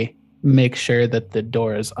I make sure that the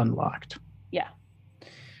door is unlocked. Yeah.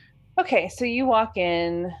 Okay, so you walk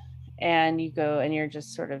in and you go and you're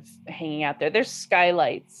just sort of hanging out there. There's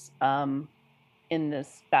skylights in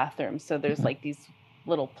this bathroom. So there's like these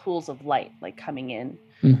little pools of light like coming in.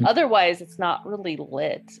 Mm-hmm. Otherwise, it's not really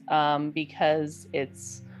lit because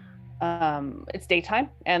it's daytime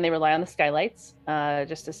and they rely on the skylights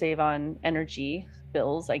just to save on energy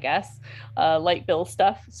bills, I guess, light bill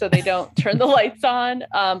stuff. So they don't turn the lights on,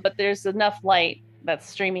 but there's enough light that's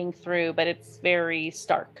streaming through, but it's very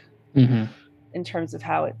stark in terms of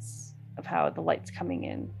how the light's coming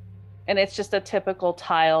in. And it's just a typical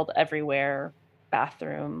tiled everywhere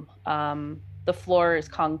bathroom. The floor is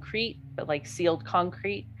concrete, but like sealed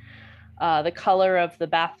concrete. The color of the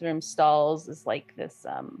bathroom stalls is like this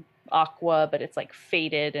aqua, but it's like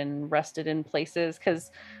faded and rusted in places. Because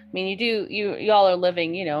I mean, you all are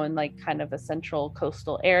living, you know, in like kind of a central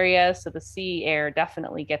coastal area, so the sea air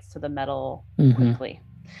definitely gets to the metal quickly.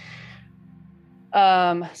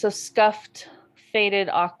 So scuffed, faded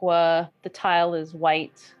aqua. The tile is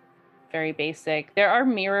white, very basic. There are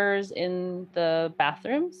mirrors in the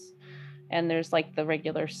bathrooms, and there's like the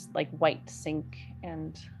regular like white sink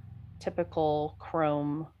and typical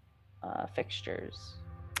chrome fixtures.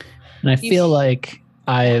 And I feel like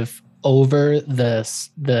I've over the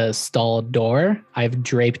stall door, I've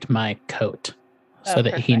draped my coat so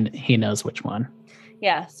that he knows which one.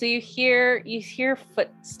 Yeah, so you hear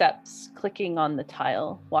footsteps clicking on the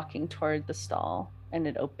tile, walking toward the stall, and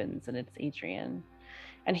it opens, and it's Adrian,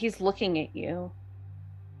 and he's looking at you.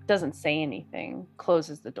 Doesn't say anything.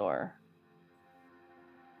 Closes the door.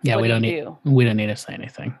 Yeah, what we don't need to say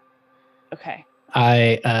anything. Okay.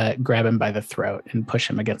 I grab him by the throat and push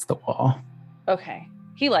him against the wall. Okay.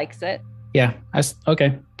 He likes it. Yeah.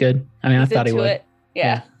 Okay. Good. I mean, He's I thought he would. It.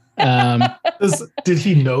 Yeah. Did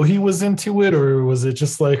he know he was into it, or was it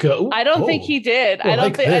just like I don't think he did. I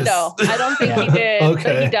don't think he did. Okay.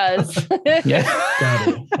 But he does. Yeah. Got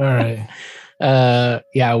it. All right.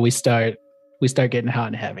 Yeah, we start getting hot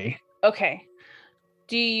and heavy. Okay.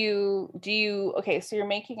 Do you okay, so you're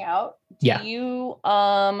making out. Do yeah. you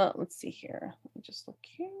let's see here. Let me just look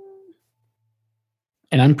here.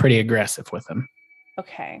 and I'm pretty aggressive with him.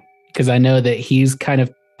 Okay. Because I know that he's kind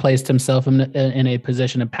of placed himself in a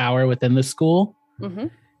position of power within the school. Mm-hmm.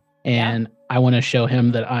 And I want to show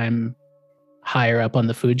him that I'm higher up on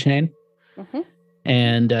the food chain. Mm-hmm.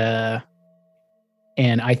 And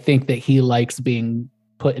I think that he likes being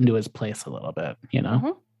put into his place a little bit, you know?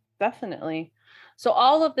 Mm-hmm. Definitely. So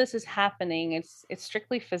all of this is happening. It's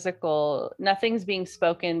strictly physical. Nothing's being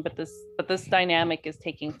spoken, but this dynamic is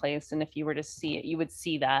taking place. And if you were to see it, you would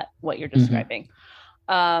see that what you're describing.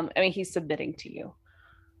 I mean, he's submitting to you.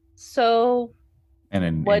 So, and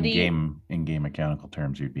in game mechanical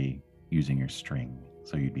terms, you'd be using your string,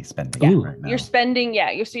 so you'd be spending it right now. You're spending,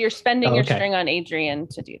 you're spending your string on Adrian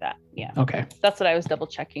to do that. Yeah. Okay. That's what I was double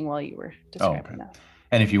checking while you were describing that.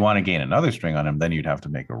 And if you want to gain another string on him, then you'd have to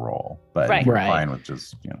make a roll. But you're fine with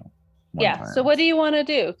just, one time. So what do you want to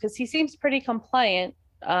do? Because he seems pretty compliant.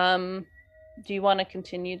 Do you want to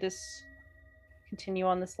continue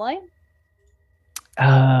on this line?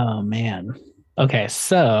 Oh man. Okay,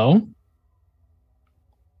 so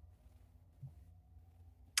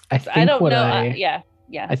I think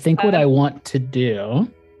what I want to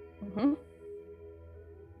do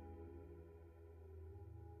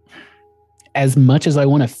as much as I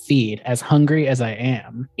want to feed, as hungry as I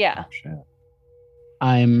am. Yeah.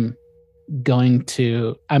 I'm going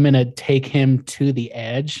to take him to the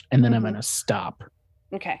edge and then I'm going to stop.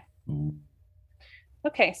 Okay.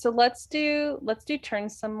 Okay, so let's do turn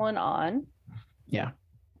someone on. Yeah.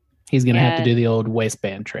 He's going to have to do the old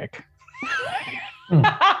waistband trick. You'd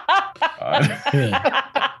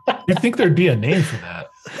think there'd be a name for that.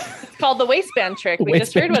 It's called the waistband trick. We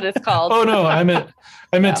just heard what it's called. Oh no, I meant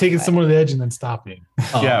taking someone to the edge and then stopping.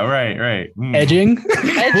 Oh. Yeah, right. Edging?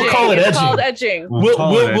 We'll call it edging. It's called edging.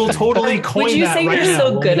 We'll totally coin that. Would you say right you're now?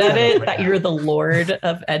 so good at it that you're the lord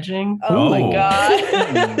of edging? Oh my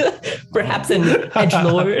god. Perhaps an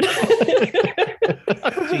edgelord.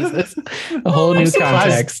 Jesus. A whole new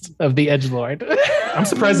context of the edgelord. I'm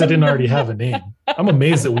surprised I didn't already have a name. I'm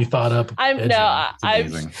amazed that we thought up.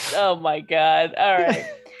 Oh my god. All right.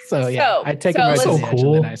 So I take him right to the edge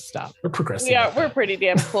and then I stop. We're progressing. Yeah, we're pretty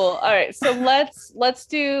damn cool. All right, so let's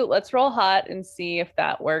roll hot and see if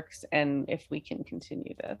that works and if we can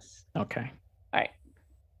continue this. Okay. All right.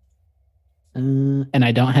 And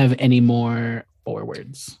I don't have any more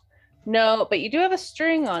forwards. No, but you do have a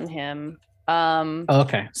string on him.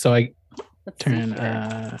 Okay, so I turn.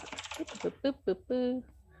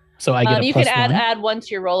 So I get a you plus can one. add one to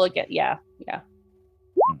your roll again. Yeah.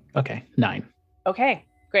 Okay, 9. Okay,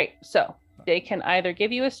 great. So they can either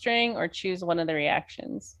give you a string or choose one of the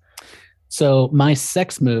reactions. So my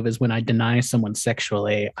sex move is when I deny someone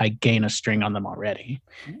sexually, I gain a string on them already.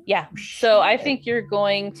 Yeah. So I think you're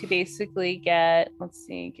going to basically get,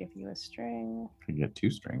 give you a string. Could get 2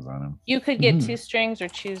 strings on him. You could get 2 strings or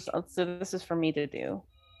choose. So this is for me to do.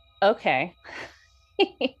 Okay.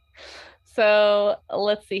 So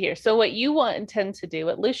let's see here. So what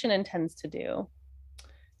Lucian intends to do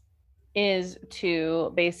is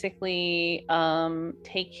to basically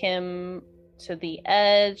take him to the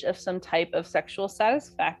edge of some type of sexual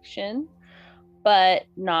satisfaction, but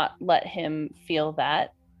not let him feel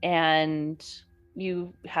that. And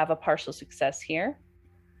you have a partial success here.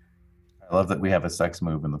 I love that we have a sex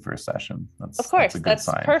move in the first session. That's a good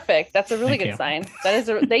sign. Perfect. That's a really good sign. That is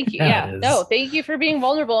thank you. Thank you for being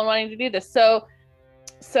vulnerable and wanting to do this.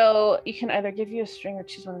 So you can either give you a string or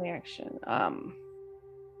choose one of the action.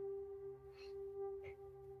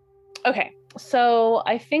 Okay, so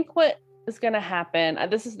I think what is going to happen.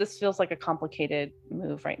 This feels like a complicated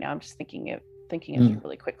move right now. I'm just thinking it through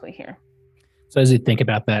really quickly here. So as you think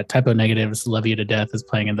about that, Typo Negatives Love You to Death is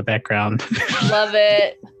playing in the background. Love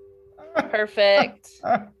it. Perfect.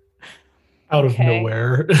 Out of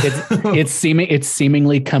nowhere. It's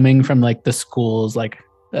seemingly coming from like the school's like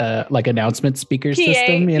announcement speaker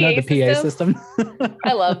system, the PA system.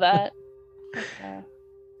 I love that. Okay.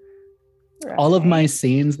 Right. All of my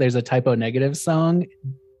scenes, there's a Typo Negative song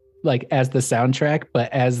like as the soundtrack,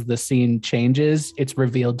 but as the scene changes, it's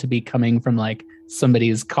revealed to be coming from like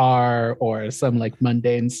somebody's car or some like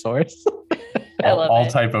mundane source. All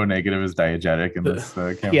Typo Negative is diegetic in this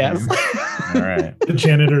campaign. Yes. All right. The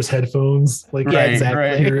janitor's headphones, like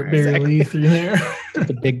barely through there.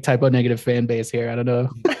 The big Typo Negative fan base here. I don't know.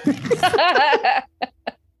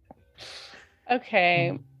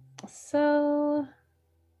 Okay, so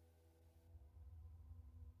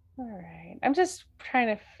all right. I'm just trying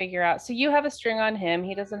to figure out. So you have a string on him.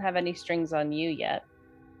 He doesn't have any strings on you yet.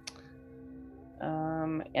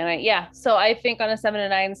 So I think on a 7 and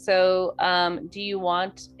 9. So do you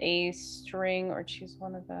want a string or choose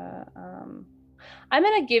one of the I'm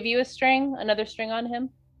going to give you another string on him.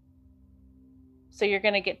 So you're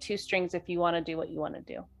going to get 2 strings if you want to do what you want to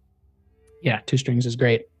do. Yeah, 2 strings is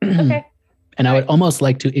great. Okay. And I would almost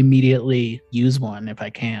like to immediately use one if I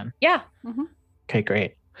can. Yeah. Okay,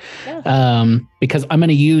 great. Yeah. Because I'm going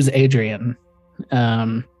to use Adrian.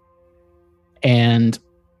 And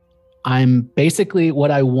I'm basically what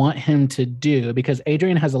I want him to do, because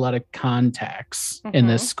Adrian has a lot of contacts in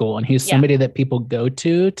this school, and he's somebody that people go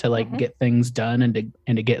to like get things done and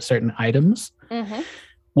to get certain items.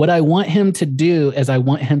 What I want him to do is I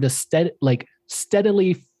want him to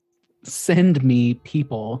steadily send me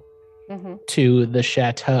people to the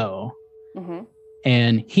chateau,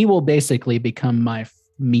 and he will basically become my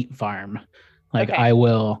meat farm. Like I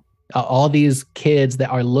will. All these kids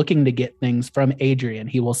that are looking to get things from Adrian,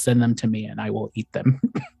 he will send them to me and I will eat them.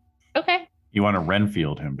 Okay. You want to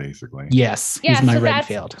Renfield him, basically. Yes, he's my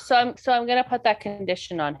Renfield. So I'm going to put that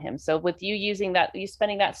condition on him. So with you using that, you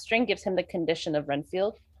spending that string gives him the condition of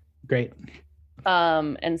Renfield. Great.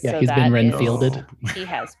 And so he's been Renfielded. He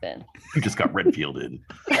has been. He just got Renfielded.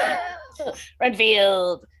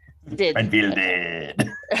 Renfield. Renfielded.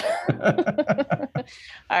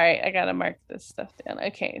 All right, I gotta mark this stuff down.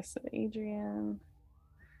 Okay, so Adrian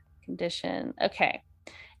condition. Okay,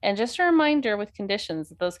 and just a reminder with conditions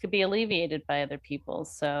that those could be alleviated by other people.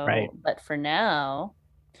 So, but for now,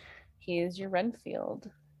 he is your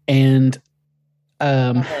Renfield. And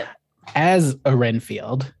as a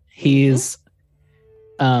Renfield, he's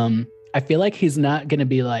I feel like he's not gonna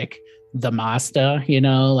be like the master,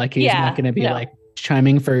 like he's not gonna be like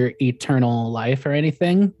chiming for eternal life or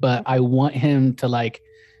anything, but I want him to like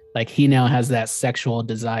he now has that sexual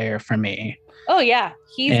desire for me. Oh yeah,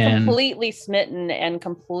 he's completely smitten and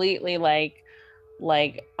completely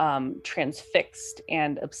transfixed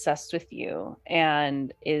and obsessed with you,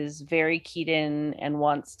 and is very keyed in and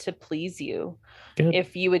wants to please you. Good.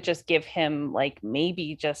 If you would just give him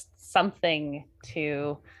maybe just something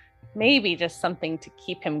to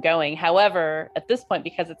keep him going. However, at this point,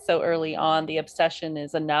 because it's so early on, the obsession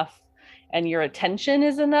is enough and your attention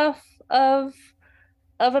is enough of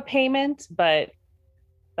a payment, but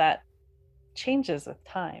that changes with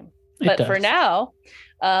time. But for now,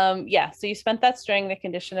 so you spent that string, the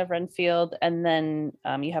condition of Renfield, and then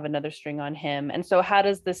you have another string on him. And so how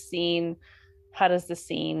does the scene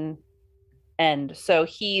end? So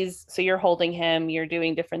you're holding him, you're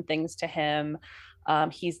doing different things to him.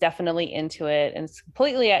 He's definitely into it and it's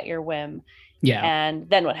completely at your whim. Yeah. And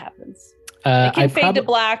then what happens? It can fade to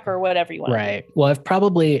black or whatever you want. Right. Well,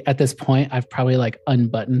 at this point, I've probably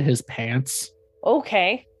unbuttoned his pants.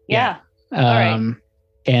 Okay. Yeah. All right.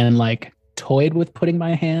 And toyed with putting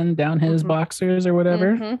my hand down his boxers or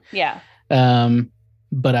whatever. Yeah.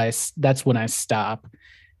 But that's when I stop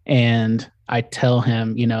and I tell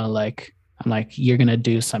him, I'm like, you're going to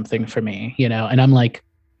do something for me, and I'm like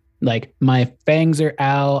my fangs are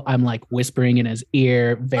out. I'm whispering in his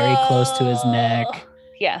ear, very close to his neck.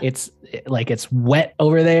 Yeah. It's wet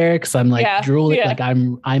over there because I'm drooling. Yeah.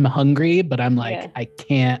 I'm hungry, but I'm I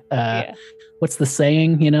can't. What's the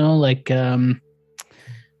saying?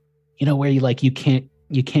 Where you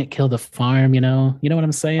can't kill the farm. You know what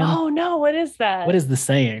I'm saying? Oh no, what is that? What is the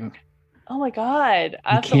saying? Oh my God,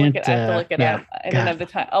 I have to look it up. I don't have the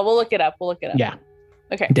time. Oh, we'll look it up. Yeah.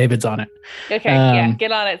 Okay. David's on it. Okay.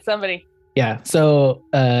 Get on it, somebody. Yeah. So,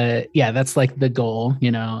 that's the goal,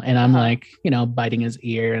 and I'm biting his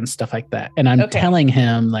ear and stuff like that. And I'm telling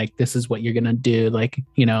him this is what you're going to do.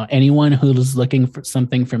 Anyone who's looking for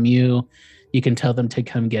something from you, you can tell them to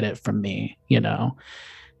come get it from me,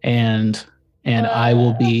 and I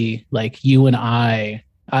will be you and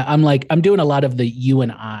I'm doing a lot of the you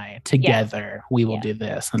and I together. We will do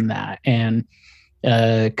this and that. And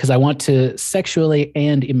because I want to sexually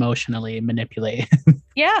and emotionally manipulate.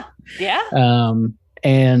 Yeah.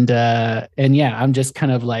 And I'm just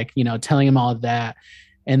kind of telling him all of that.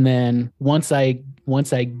 And then once I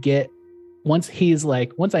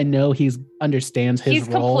know he understands his role. He's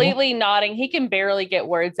completely nodding. He can barely get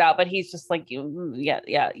words out, but he's just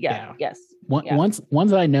yes. Once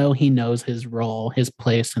I know he knows his role, his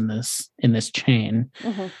place in this chain,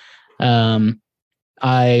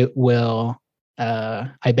 I will.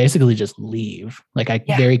 I basically just leave.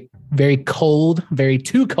 Very, very cold, very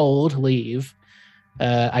too cold leave.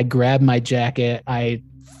 I grab my jacket, I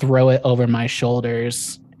throw it over my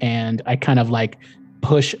shoulders, and I kind of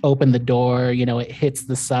push open the door. It hits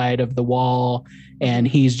the side of the wall, and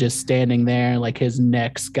he's just standing there. His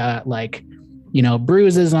neck's got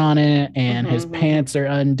bruises on it, and his pants are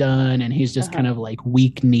undone, and he's just kind of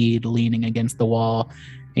weak-kneed, leaning against the wall,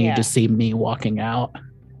 and you just see me walking out.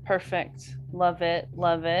 Perfect. Love it.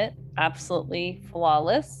 absolutely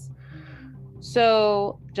flawless.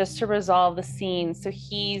 So just to resolve the scene, so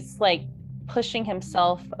he's like pushing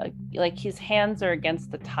himself, like his hands are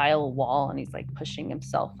against the tile wall, and he's like pushing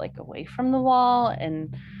himself like away from the wall,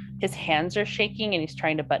 and his hands are shaking, and he's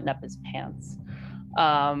trying to button up his pants.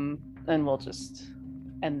 And we'll just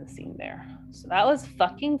end the scene there. So that was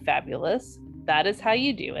fucking fabulous. That is how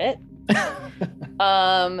you do it.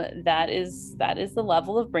 That is the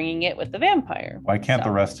level of bringing it with the vampire. Why can't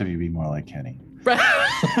the rest of you be more like Kenny?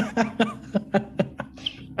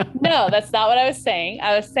 No, that's not what I was saying.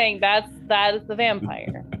 I was saying that is the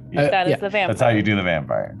vampire. That is the vampire. That's how you do the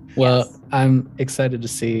vampire. Well, Yes. I'm excited to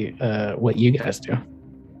see what you guys do.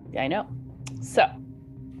 Yeah, I know. So,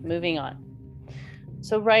 moving on.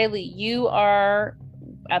 So, Riley, you are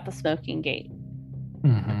at the smoking gate.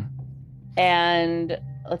 Mm-hmm. And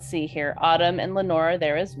let's see here. Autumn and Lenore are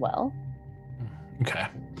there as well. Okay.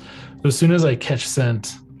 So as soon as I catch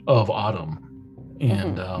scent of Autumn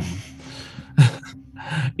and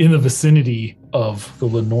in the vicinity of the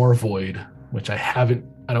Lenore Void, which I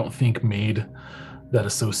don't think made that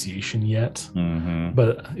association yet,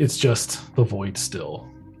 but it's just the Void still.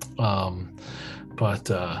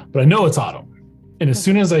 But I know it's Autumn. And as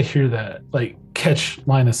soon as I hear that, like, catch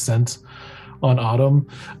line of scent on Autumn,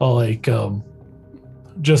 I'll like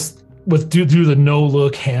just do the no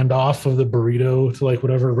look handoff of the burrito to like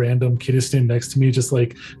whatever random kid is standing next to me, just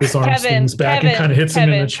like his arm swings back and kind of hits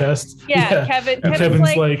him in the chest. Yeah.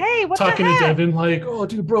 Kevin's like, hey, what talking the heck? to Devin, like, oh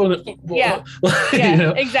dude, bro. Yeah. You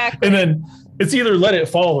know? Exactly. And then it's either let it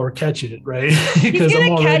fall or catch it, right? Because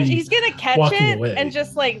he's gonna catch it away. and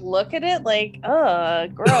just like look at it like,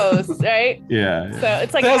 gross, right? Yeah. So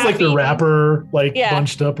it's like it has like the wrapper like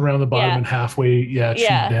bunched up around the bottom Yeah. and halfway, chewed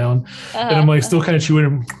down. Uh-huh. And I'm like still kind of chewing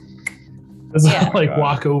him as I like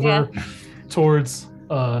walk over Yeah. towards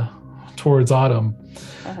Autumn.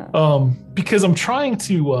 Uh-huh. Because I'm trying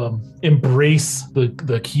to embrace the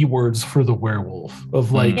keywords for the werewolf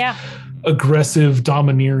of like aggressive,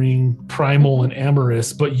 domineering, primal, and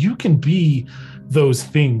amorous, but you can be those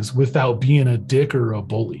things without being a dick or a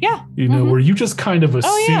bully. Yeah. You know, where you just kind of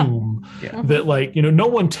assume Yeah. that, like, you know, no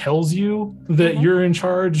one tells you that you're in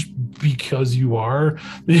charge because you are.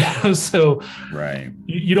 You know, so Right.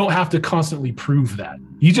 you don't have to constantly prove that.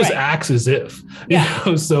 You just acts as if. You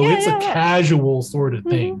know, so it's a casual sort of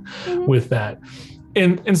thing with that.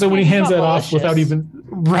 And so when he hands that off without even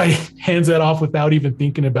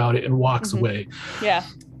thinking about it and walks away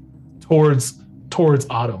towards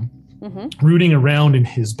Autumn, rooting around in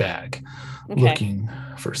his bag, looking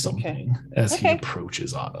for something as he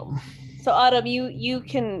approaches Autumn. So Autumn, you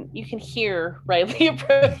can hear Riley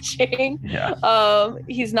approaching. Yeah.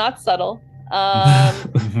 He's not subtle. The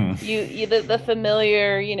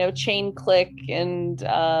familiar, chain click and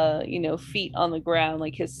feet on the ground,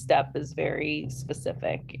 like his step is very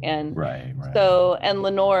specific. And right. So, and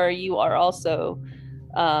Lenore, you are also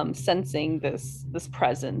sensing this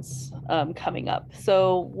presence coming up.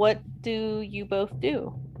 So what do you both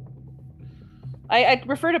do? I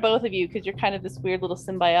refer to both of you because you're kind of this weird little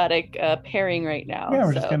symbiotic pairing right now. Yeah,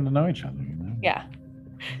 we're just getting to know each other. You know? Yeah.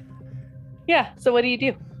 Yeah. So what do you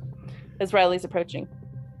do as Riley's approaching?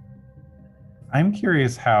 I'm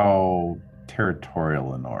curious how territorial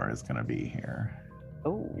Lenore is going to be here.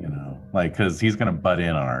 Oh. You know, like, because he's going to butt in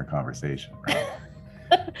on our conversation, right?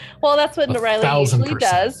 Well, that's what Riley usually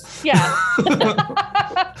does. Yeah.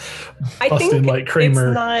 I think like Kramer.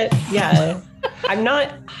 It's not, I'm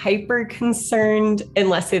not hyper concerned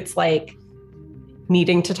unless it's like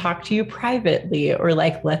needing to talk to you privately or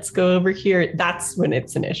like, let's go over here. That's when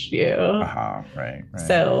it's an issue. Right.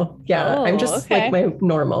 So I'm just like my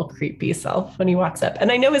normal creepy self when he walks up.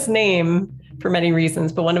 And I know his name for many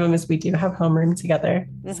reasons, but one of them is we do have homeroom together.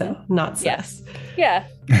 So not sus. Yeah.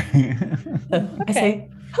 I say,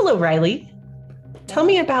 hello, Riley. Tell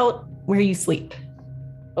me about where you sleep.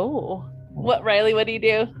 Oh, Riley, what do you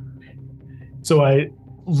do? So I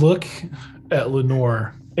look at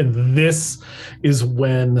Lenore, and this is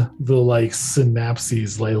when the like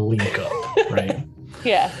synapses like link up, right?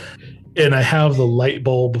 Yeah. And I have the light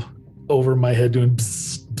bulb over my head doing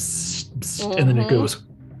bzz, bzz, bzz, and then it goes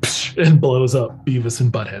and blows up Beavis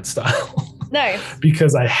and Butthead style. Nice.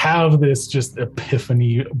 Because I have this just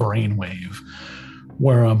epiphany brainwave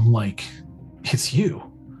where I'm like, it's you.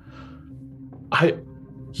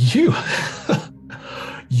 You're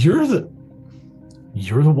the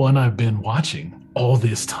one I've been watching all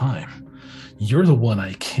this time. You're the one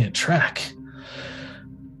I can't track.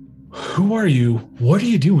 Who are you? What are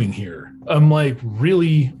you doing here? I'm like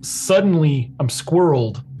really suddenly I'm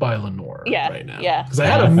squirreled by Lenore right now. Yeah. Because I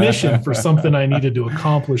had a mission for something I needed to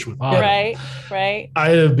accomplish with Autumn. Right. I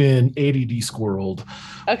have been ADD squirreled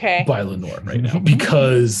by Lenore right now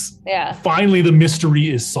because finally the mystery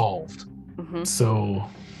is solved. Mm-hmm. So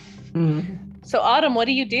So Autumn, what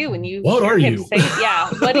do you do when you What hear are him you? say,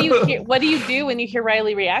 what do you do when you hear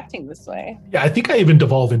Riley reacting this way? yeah, I think I even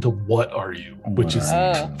devolve into what are you, which is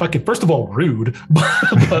fucking first of all rude,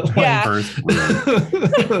 but like First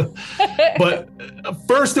rude. but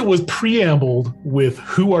first it was preambled with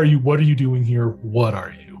who are you, what are you doing here, what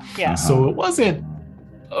are you? Yeah. So it wasn't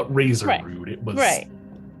a razor rude. It was blunt.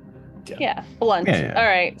 Yeah. All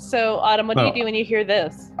right. So Autumn, what do you do when you hear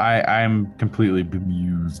this? I'm completely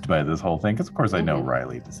bemused by this whole thing because of course I know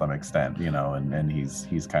Riley to some extent, you know, and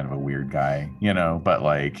he's kind of a weird guy, you know, but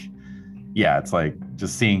like, yeah, it's like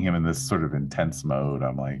just seeing him in this sort of intense mode.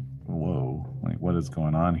 I'm like, whoa, like what is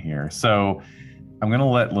going on here? So I'm gonna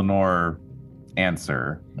let Lenore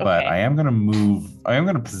answer, but I am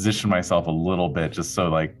gonna position myself a little bit just so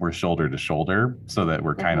like we're shoulder to shoulder so that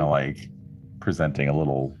we're kind of like presenting a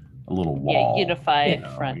little wall. Yeah, unified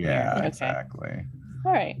front. Yeah, here. exactly.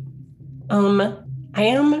 All right. I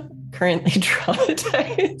am currently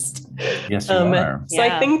traumatized. Yes, you are. So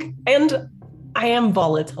I think, and I am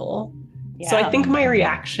volatile. So I think my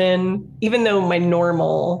reaction, even though my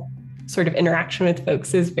normal sort of interaction with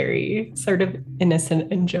folks is very sort of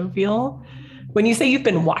innocent and jovial, when you say you've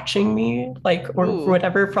been watching me, like, or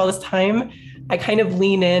whatever for all this time, I kind of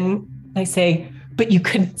lean in and I say, but you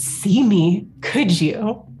couldn't see me, could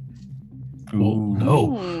you? Well,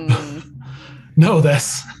 no. No,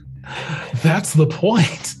 that's the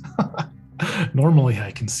point. Normally I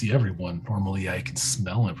can see everyone. Normally I can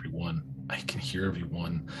smell everyone. I can hear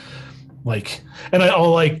everyone. Like, and I'll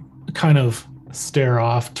like kind of stare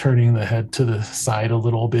off, turning the head to the side a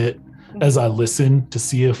little bit as I listen to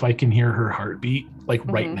see if I can hear her heartbeat, like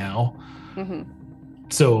right now.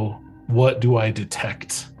 So what do I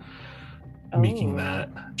detect making that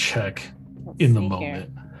check in the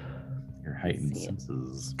moment? Your heightened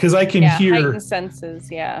senses. Because I can hear heightened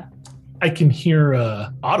senses, I can hear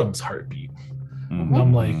Autumn's heartbeat. And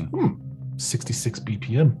I'm like, 66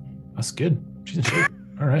 BPM. That's good. She's in shape.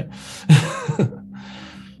 All right.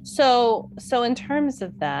 So in terms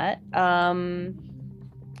of that, I'm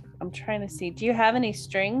trying to see. Do you have any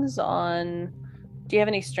strings on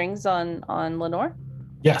Lenore?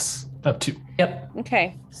 Yes, I have 2. Yep.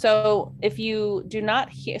 Okay. So if you do not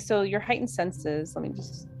hear, so your heightened senses, let me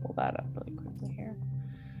just pull that up really quickly here.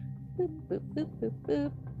 Boop, boop, boop, boop,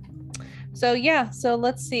 boop. So so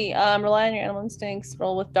let's see. Rely on your animal instincts,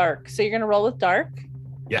 roll with dark. So you're gonna roll with dark.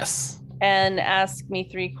 Yes. And ask me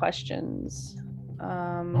 3 questions.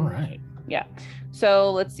 All right. Yeah.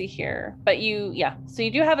 So let's see here. But so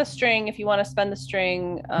you do have a string. If you want to spend the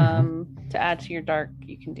string to add to your dark,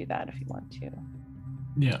 you can do that if you want to.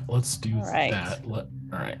 Yeah, let's do that. All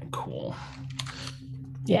right, cool.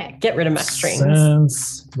 Yeah, get rid of my strings.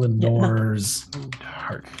 Sense Lenore's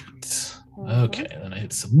heart. Okay, and then I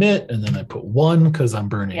hit submit, and then I put 1 because I'm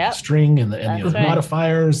burning a string and any other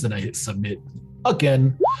modifiers. Then I hit submit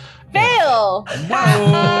again. Fail!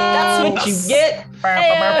 That's what you get.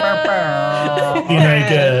 And I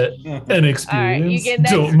get an experience. Right, you get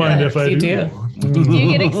Don't mind if I do.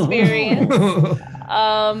 You get experience.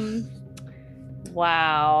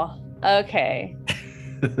 Wow. Okay.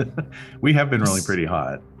 We have been really pretty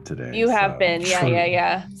hot today. You have been.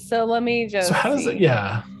 Yeah. So let me just. So how does it?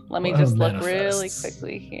 Yeah. Let me just look really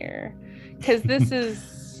quickly here, because this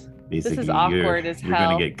is awkward as hell. You're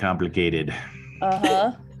gonna get complicated.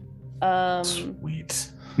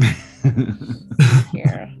 Sweet.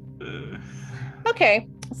 Here. Okay,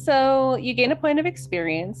 so you gain a point of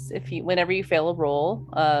experience whenever you fail a roll,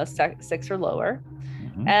 6 or lower.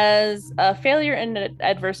 As a failure and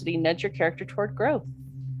adversity nudge your character toward growth.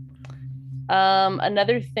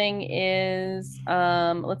 Another thing is,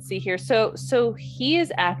 let's see here. So he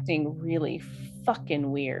is acting really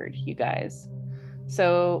fucking weird, you guys.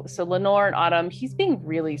 So Lenore and Autumn, he's being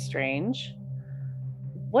really strange.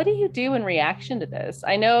 What do you do in reaction to this?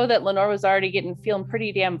 I know that Lenore was already feeling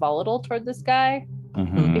pretty damn volatile toward this guy.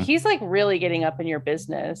 But he's like really getting up in your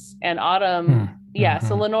business. And Autumn,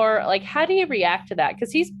 so Lenore, like, how do you react to that?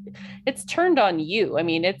 Because it's turned on you. I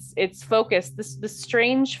mean, it's focused. The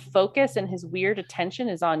strange focus and his weird attention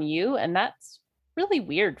is on you, and that's really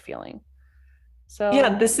weird feeling. So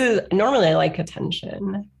this is normally I like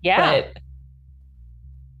attention. Yeah. But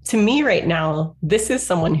to me right now, this is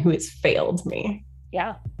someone who has failed me.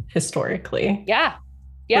 Yeah. Historically. Yeah.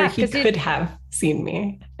 Where he could have seen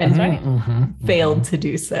me and failed to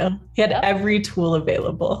do so. He had every tool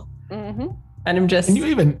available. Mm-hmm. And I'm just. And you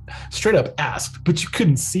even straight up asked, but you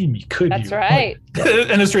couldn't see me, could That's you? right.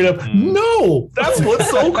 And it's straight up, no, that's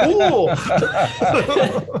what's so cool.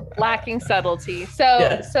 Lacking subtlety.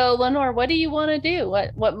 So Lenore, what do you want to do?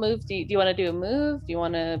 What move do you want to do? A move? Do you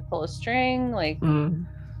want to pull a string? Like,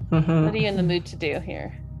 what are you in the mood to do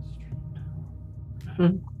here?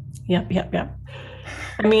 Yep.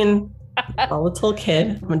 I mean, volatile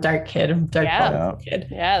kid. I'm a dark kid. I'm a dark volatile kid.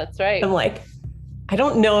 Yeah, that's right. I'm like, I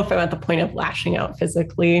don't know if I'm at the point of lashing out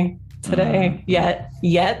physically today yet.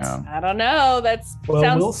 Yeah. I don't know. That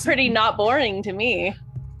sounds pretty not boring to me.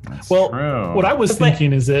 That's well, true. what I was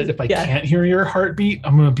thinking is that if I can't hear your heartbeat,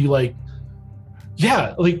 I'm going to be like,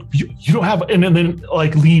 yeah, like you don't have, and then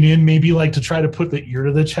like lean in, maybe like to try to put the ear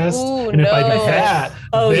to the chest. Ooh, and if I do that,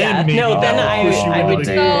 then maybe I would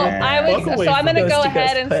do. So I'm going to go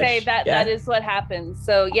ahead and say that Yeah. that is what happens.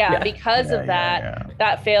 So because of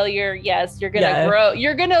that failure, yes, you're going to grow.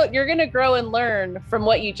 You're going to grow and learn from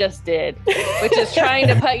what you just did, which is trying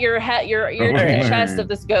to put your ear to the chest of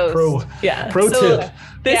this ghost. Pro tip.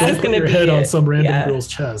 This is going to your be head on some random girl's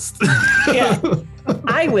chest.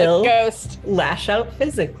 I will ghost lash out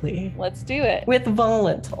physically. Let's do it with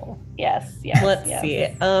volatile. Yes. Let's see.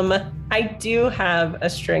 I do have a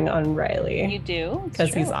string on Riley. You do?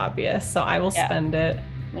 Because he's obvious. So I will spend it.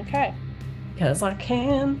 Okay. Because I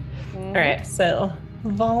can. All right. So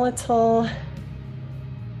volatile.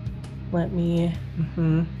 Let me.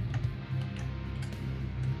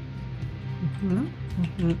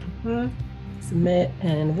 Submit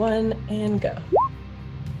and 1 and go.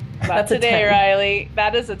 That's a day, Riley.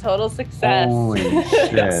 That is a total success. Holy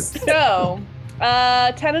shit. So,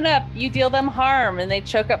 10 and up, you deal them harm and they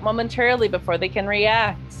choke up momentarily before they can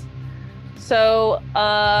react. So,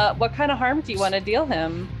 what kind of harm do you want to deal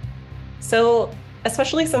him? So,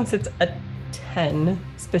 especially since it's a 10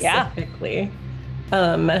 specifically,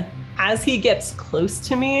 as he gets close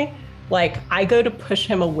to me, like I go to push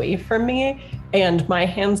him away from me and my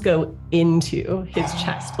hands go into his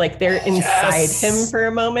chest. Like they're inside him for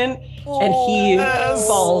a moment and he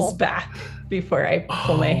falls back before I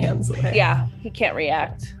pull my hands away. Yeah, he can't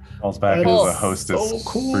react. Falls back into a hostess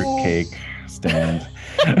fruitcake stand.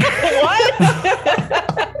 What?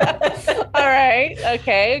 All right.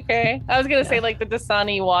 Okay. I was gonna say like the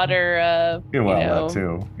Dasani water. That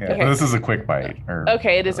too. Yeah. Okay. This is a quick bite.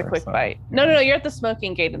 Okay, it is a quick bite. No. You're at the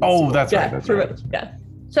smoking gate. That's right. That's right. Yeah.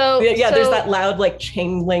 So there's that loud like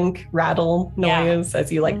chain link rattle noise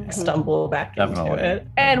as you like stumble back into it.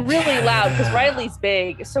 And really loud because Riley's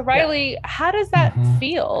big. So Riley, how does that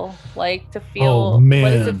feel? Like to feel? Oh, man.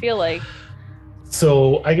 What does it feel like?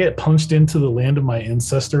 So I get punched into the land of my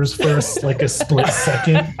ancestors first, like a split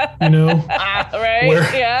second,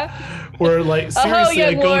 Right? Where like seriously,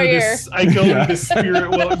 I go into this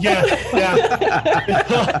spirit world.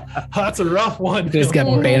 That's a rough one. Just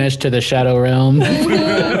got banished to the shadow realm. He's in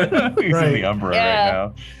the Umbra right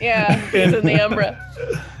now. Yeah, he's in the Umbra.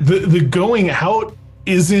 The going out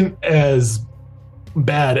isn't as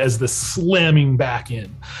bad as the slamming back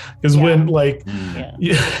in, because when like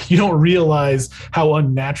you don't realize how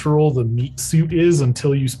unnatural the meat suit is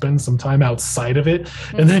until you spend some time outside of it,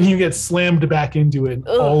 and then you get slammed back into it and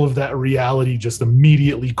all of that reality just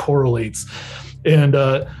immediately correlates. And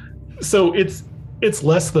so it's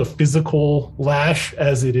less the physical lash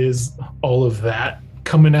as it is all of that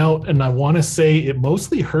coming out, and I want to say it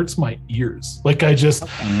mostly hurts my ears. Like I just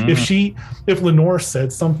if Lenore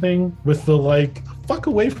said something with the like fuck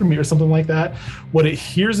away from me or something like that, what it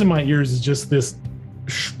hears in my ears is just this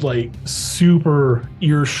like super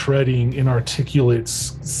ear shredding inarticulate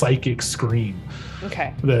psychic scream.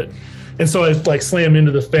 And so I like slam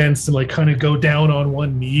into the fence and like kind of go down on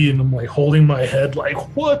one knee, and I'm like holding my head like,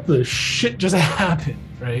 what the shit just happened,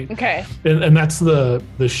 right? And that's the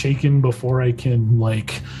shaken before I can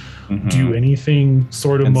like do anything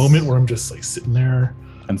sort of moment where I'm just like sitting there.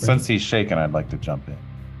 And since he's shaken, I'd like to jump in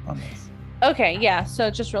on this. Okay, yeah. So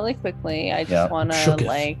just really quickly, I just want to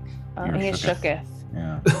like, he's shooketh.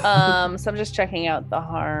 Yeah. So I'm just checking out the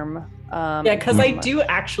harm. Because I do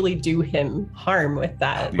actually do him harm with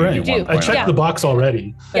that. Right. You do. I checked the box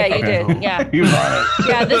already. Yeah, you did. Yeah. You're on it.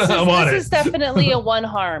 Yeah, this is definitely a 1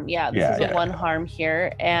 harm. Yeah, this is a 1 harm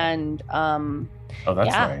here. And oh, that's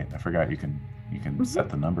right. I forgot you can set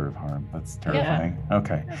the number of harm. That's terrifying.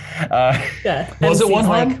 Okay. Was it 1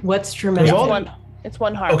 harm? What's dramatic? It's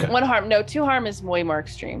 1 harm. Okay. 1 harm. No, 2 harm is way more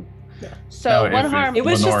extreme. So No, one if harm. It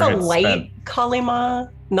was Lenore just a had light spent- kalima,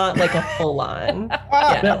 not like a full on.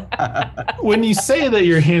 When you say that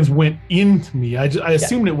your hands went into me, I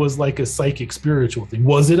assumed it was like a psychic spiritual thing.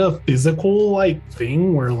 Was it a physical like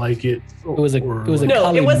thing where like it was a No,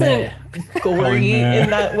 Kali it wasn't meh. gory Kalima. in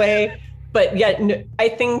that way. But yeah, I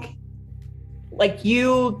think like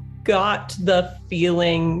you got the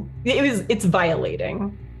feeling it's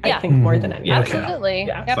violating. Yeah. I think more than anything. Okay. Absolutely.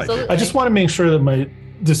 Yeah. Absolutely. I just want to make sure that my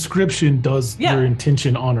description does Yeah. your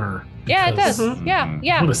intention honor. Yeah, it does. because Mhm. Yeah, Mhm. I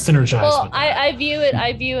yeah. want to synergize Well, with that. I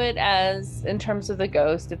view it as in terms of the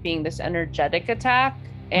ghost of being this energetic attack,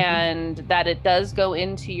 and that it does go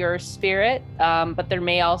into your spirit, but there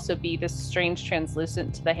may also be this strange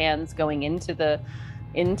translucent to the hands going into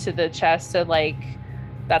the chest. So like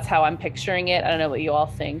that's how I'm picturing it. I don't know what you all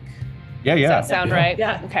think. Yeah, Does yeah. that sound Yeah. right?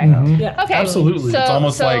 Yeah. Okay. Mhm. Yeah. Okay. Absolutely. So- It's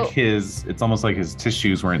almost like his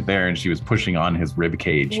tissues weren't there, and she was pushing on his rib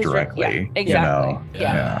cage His rib- directly. yeah, you exactly. know?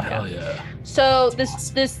 Yeah. Hell yeah. So this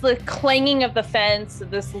the clanging of the fence,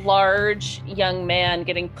 this large young man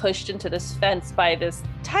getting pushed into this fence by this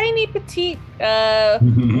tiny petite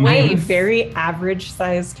I'm a waif. very average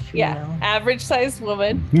sized female. Yeah, average sized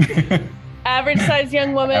woman, average sized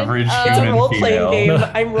young woman. Average It's a human role playing female. game.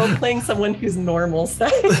 I'm role playing someone who's normal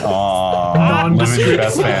size. Aw, living the Nondescript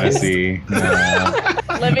best size. fantasy.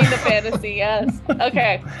 Yeah. Living the fantasy, yes.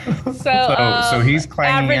 Okay, So he's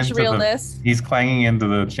clanging average into realness. he's clanging into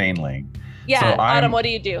the chain link. Yeah, so I'm- Autumn, what do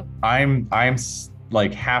you do? I'm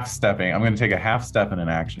like half stepping. I'm going to take a half step in an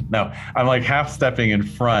action. No, I'm like half stepping in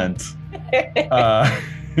front,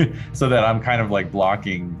 so that I'm kind of like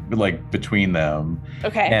blocking like between them.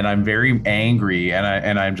 Okay. And I'm very angry,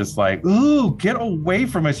 and I'm just like, ooh, get away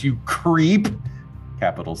from us, you creep.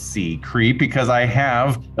 Capital C, creep, because I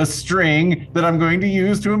have a string that I'm going to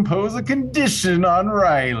use to impose a condition on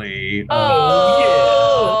Riley.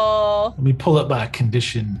 Oh, Let me pull up my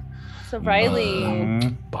condition so Riley,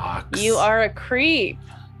 Mhm. box. you are a creep.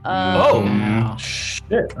 Oh, Wow.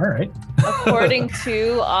 shit. All right. According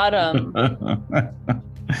to Autumn.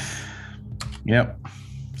 Yep.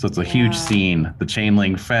 So it's a huge Wow. scene. The chain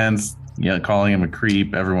link fence, calling him a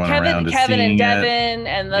creep. Everyone around is Kevin seeing and it. Devin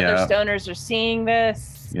and the other Yeah. stoners are seeing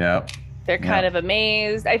this. Yep. They're kind of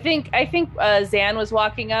amazed. I think Zan was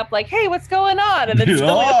walking up like, "Hey, what's going on?" And then Yeah.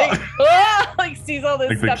 suddenly like, "Ah!" like sees all this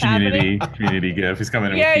Like the stuff happening. community gif. He's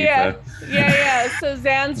coming in Yeah, with pizza. Yeah. So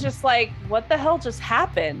Zan's just like, "What the hell just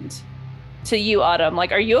happened to you, Autumn?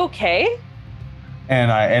 Like, are you okay?"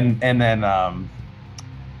 And then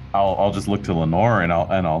I'll just look to Lenore and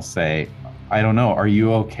I'll say, I don't know, are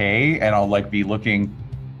you okay? And I'll like be looking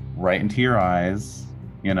right into your eyes,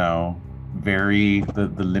 very the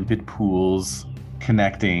limpid pools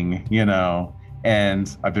connecting,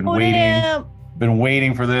 and I've been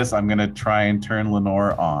waiting for this. I'm gonna try and turn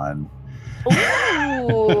Lenore on.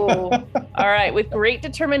 Ooh. All right, with great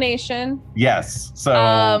determination. Yes. So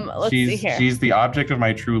let's see here. she's the object of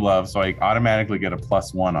my true love, so I automatically get a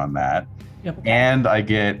 +1 on that. Yep. And I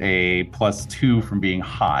get a +2 from being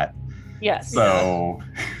hot. Yes. So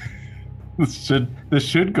this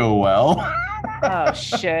should go well. Oh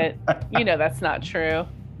shit. That's not true.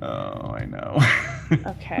 Oh, I know.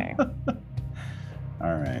 Okay.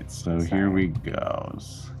 All right, so Sorry. here we go.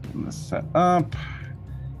 Getting this set up.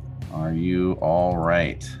 Are you all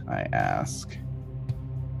right? I ask.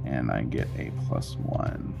 And I get a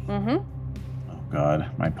 +1. Mm-hmm. Oh God,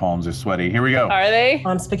 my palms are sweaty. Here we go. Are they?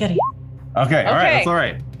 On spaghetti. Okay, all right, Okay. that's all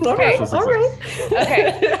right. All right. Partial All right.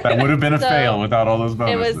 Okay. That would have been a So, fail without all those It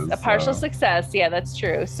bonuses. was a partial so. success. Yeah, that's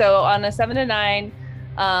true. So on a 7 to 9,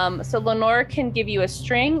 so Lenore can give you a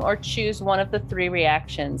string or choose one of the 3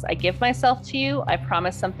 reactions. I give myself to you, I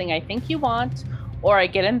promise something I think you want, or I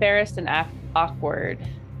get embarrassed and act awkward.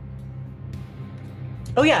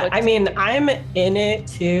 Oh yeah, What- I mean, I'm in it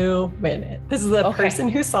to win it. This is the Okay. person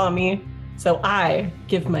who saw me, so I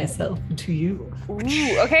give myself to you.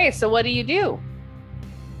 Ooh, okay, so what do you do?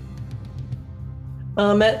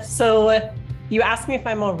 So you asked me if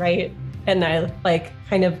I'm all right, and I like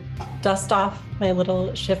kind of dust off my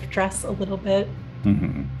little shift dress a little bit,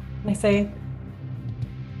 Mhm. and I say,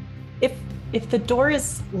 if the door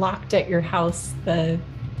is locked at your house, the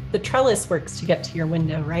trellis works to get to your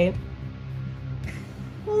window, right?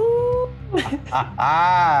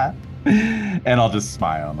 And I'll just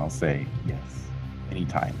smile and I'll say, yes,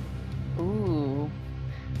 anytime. Ooh.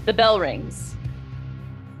 The bell rings.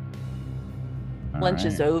 All Lunch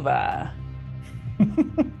is right. over.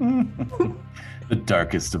 The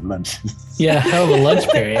darkest of lunches. Yeah, hell of a lunch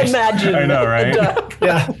period. Imagine. I know, right? a duck.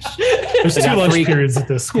 Yeah. There's They 2 got lunch 3 periods at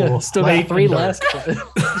this school. Yeah, still Late got 3 and dark.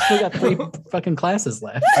 left. Still got 3 fucking classes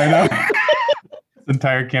left. I know. This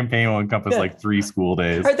entire campaign will encompass like 3 school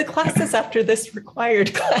days. Are the classes after this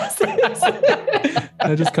required classes?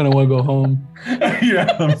 I just kind of want to go home.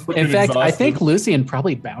 Yeah, I'm fucking In fact, I exhausted. think Lucian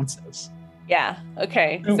probably bounces. Yeah.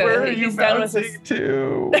 Okay. So Where are you he's down with bouncing his-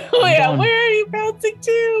 to? Oh yeah. down. Where are you bouncing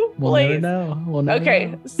to? We'll never Please. know. We'll never Okay.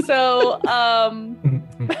 know. So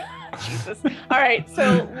Jesus. All right.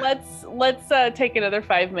 So let's take another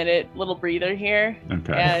 5-minute little breather here,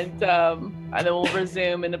 Okay. and then we'll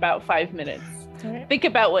resume in about 5 minutes. Think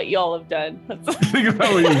about what y'all have done. Think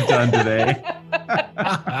about what you've done today.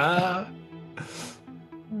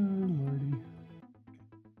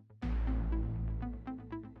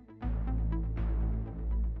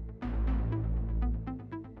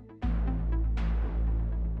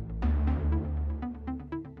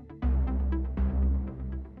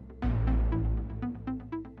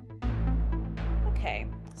 Okay,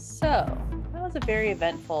 so that was a very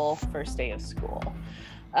eventful first day of school.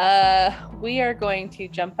 We are going to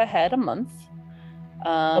jump ahead a month.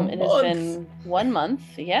 It has been 1 month.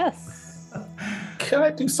 Yes. Can I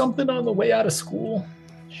do something on the way out of school?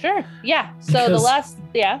 Sure. Yeah. So Because-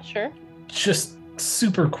 sure. Just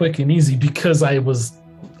super quick and easy, because I was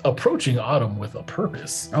approaching Autumn with a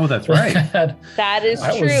purpose. Oh, that's Like, right. That is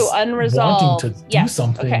I true. was Unresolved. wanting to do Yes,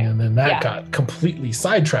 something, okay. and then that Yeah. got completely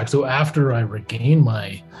sidetracked. So after I regained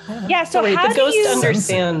my Yeah. So Wait, how the do ghost you?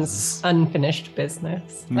 understands Senses. unfinished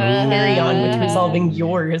business. Ooh. Carry on with resolving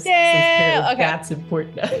yours. Yeah, since okay. That's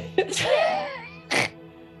important.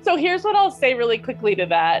 So here's what I'll say really quickly to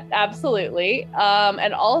that. Absolutely.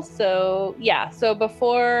 And also, yeah. So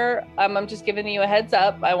before, I'm just giving you a heads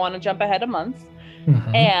up. I want to jump ahead a month.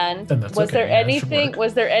 Mhm. And that's was okay, there yeah, it should anything? work.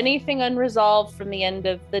 Was there anything unresolved from the end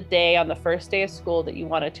of the day on the first day of school that you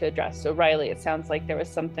wanted to address? So Riley, it sounds like there was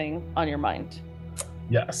something on your mind.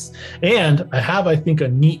 Yes. And I have, I think, a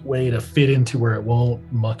neat way to fit into where it won't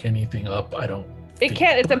muck anything up. I don't. It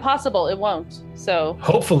can't. It's impossible. It won't. So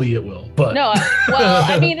Hopefully it will. But no. Well,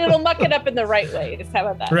 I mean, it'll muck it up in the right way. Just how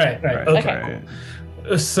about that? Right. Right, Okay.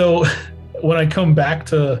 right. So when I come back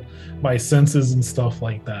to my senses and stuff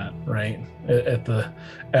like that, right, at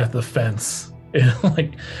the fence,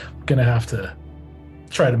 like, I'm gonna have to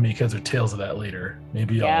try to make heads or tails of that later.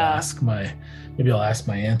 Maybe Yeah. I'll ask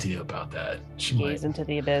my auntie about that. She might Gaze into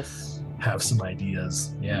the abyss. have some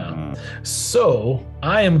ideas. Yeah. Mhm. So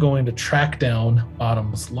I am going to track down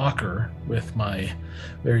Autumn's locker with my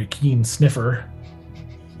very keen sniffer.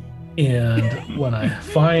 And when I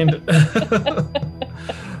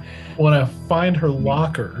find her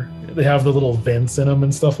locker, they have the little vents in them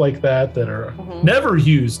and stuff like that are Mhm. never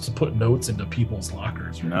used to put notes into people's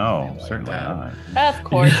lockers. or No, anything like certainly that. not. Of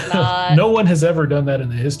course not. No one has ever done that in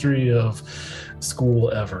the history of school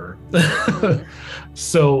ever.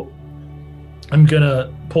 So I'm gonna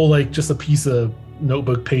pull like just a piece of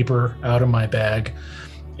notebook paper out of my bag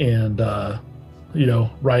and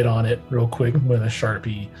write on it real quick with a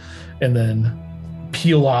Sharpie, and then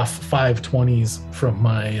peel off 520s from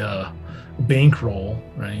my bankroll,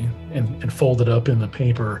 right, and fold it up in the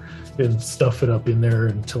paper and stuff it up in there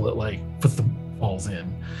until it like falls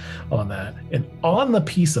in on that. And on the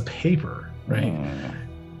piece of paper, right,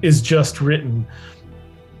 is just written,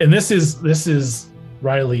 and this is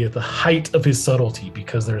Riley at the height of his subtlety,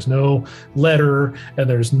 because there's no letter and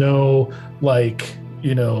there's no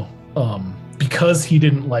because he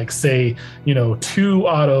didn't say to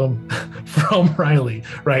Autumn from Riley,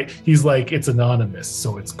 right? He's like, it's anonymous,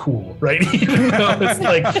 so it's cool, right? Even though it's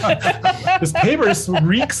like this paper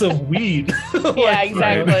reeks of weed. Yeah,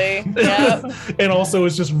 exactly. Yeah. And also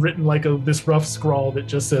it's just written like this rough scrawl that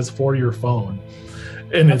just says for your phone,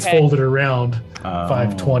 and it's Okay. folded around Oh.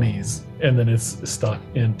 520s, and then it's stuck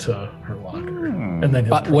into her locker. And then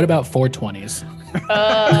But what about 420s?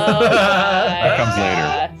 That comes later.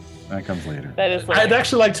 later. That comes later. That is I'd later.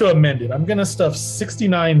 actually like to amend it. I'm going to stuff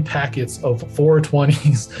 69 packets of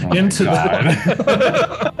 420s Oh my into God.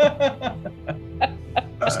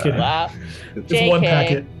 Just kidding. Wow. It's one JK.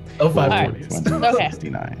 packet of All right. 520s. Okay.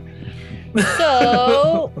 69.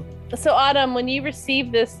 So Autumn, when you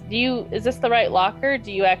receive this, is this the right locker? Do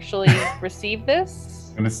you actually receive this?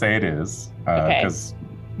 I'm going to say it is, Okay. because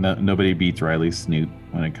nobody beats Riley's snoot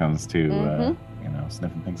when it comes to Mhm.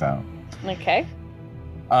 sniffing things out. Okay.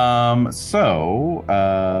 Yeah,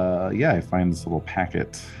 I find this little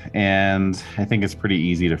packet, and I think it's pretty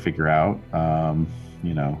easy to figure out,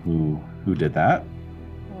 who did that.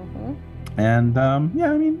 Mhm. And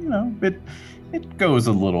yeah, I mean, it goes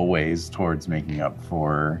a little ways towards making up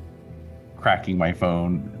for cracking my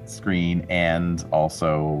phone screen, and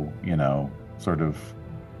also, sort of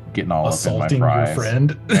getting all assaulting up in my your fries.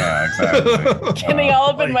 friend. Yeah, exactly. Getting all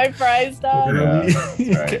up in my fries, dog. Literally,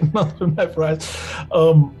 Yeah, right. getting all up in my fries.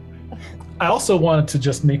 I also wanted to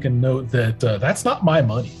just make a note that that's not my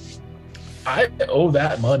money. I owe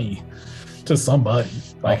that money to somebody.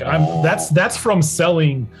 Like that's from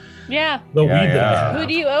selling Yeah. the weed that I have. Who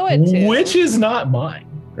do you owe it to? Which is not mine.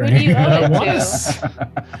 Who do you owe I it wanna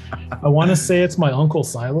to? I want to say it's my uncle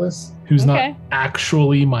Silas, who's Okay. not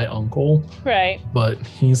actually my uncle, Right. but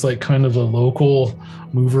he's like kind of a local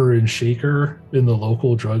mover and shaker in the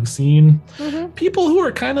local drug scene. Mm-hmm. People who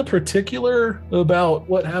are kind of particular about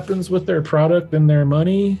what happens with their product and their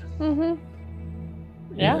money. Mm-hmm.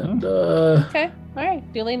 Yeah. And, Okay. All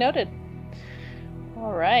right. Duly noted.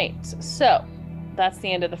 All right. So that's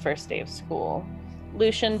the end of the first day of school.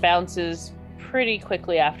 Lucian bounces pretty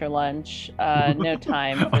quickly after lunch. No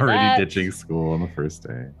time for Already that. ditching school on the first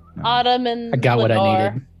day. No. Autumn and I got what I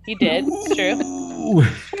Lenore- needed. You did. It's true.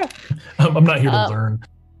 I'm not here to learn.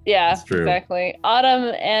 Yeah, That's true. exactly.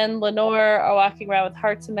 Autumn and Lenore are walking around with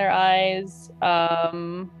hearts in their eyes.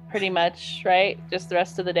 Pretty much, right? Just the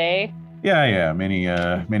rest of the day. Yeah. Many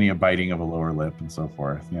a biting of a lower lip and so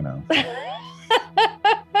forth. You know.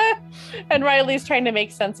 And Riley's trying to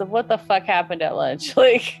make sense of what the fuck happened at lunch.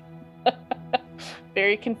 Like,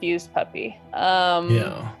 very confused puppy.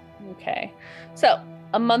 Yeah. Okay. So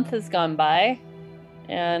a month has gone by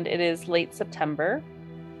and it is late September.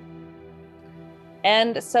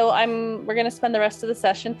 And so we're going to spend the rest of the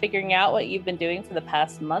session figuring out what you've been doing for the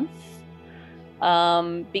past month.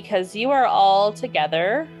 Because you are all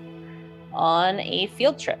together on a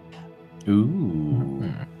field trip. Ooh.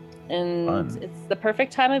 And Fun. it's the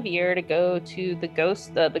perfect time of year to go to the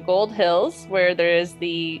Gold Hills, where there is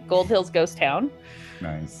the Gold Hills Ghost Town.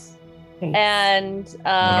 Nice. And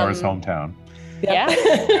Lenore's hometown. Yeah.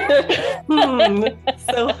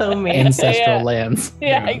 So homey. Ancestral Yeah. lands.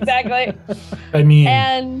 Yeah, exactly. I mean,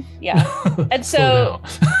 And yeah. And so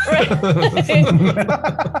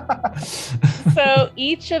so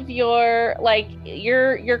each of your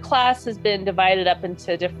class has been divided up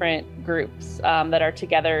into different groups that are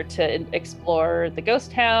together to explore the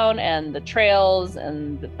ghost town and the trails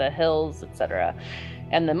and the hills, etc.,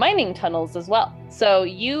 and the mining tunnels as well. So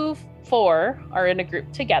you four are in a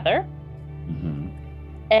group together. Mm-hmm.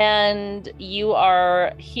 And you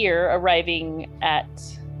are here arriving at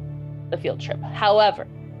the field trip. However,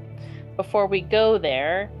 before we go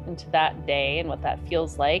there into that day and what that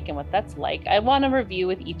feels like and what that's like, I want to review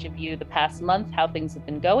with each of you the past month, how things have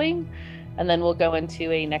been going, and then we'll go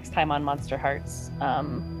into a next time on Monsterhearts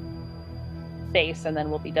base, and then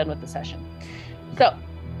we'll be done with the session. So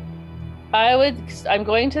I'm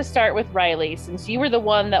going to start with Riley, since you were the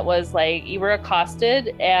one that was like, you were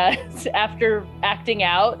accosted and after acting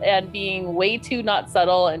out and being way too not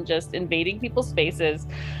subtle and just invading people's spaces,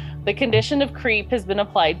 the condition of creep has been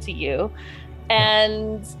applied to you.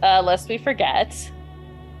 And lest we forget.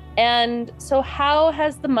 And so how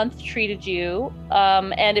has the month treated you?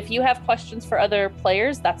 And if you have questions for other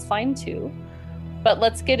players, that's fine too. But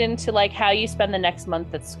let's get into like how you spend the next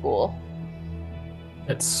month at school.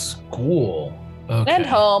 at school. Okay. And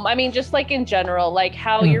home. I mean, just like in general, like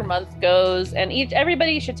how your month goes, and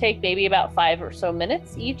everybody should take maybe about 5 or so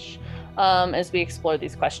minutes each as we explore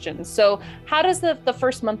these questions. So how does the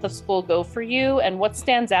first month of school go for you, and what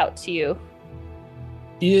stands out to you?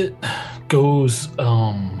 It goes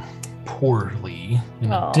poorly.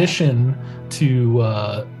 In addition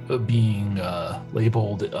to being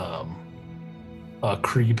labeled a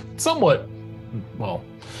creep, somewhat, well,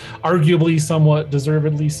 arguably somewhat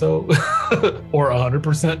deservedly so, or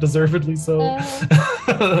 100% deservedly so.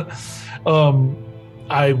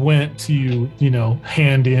 I went to,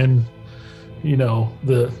 hand in,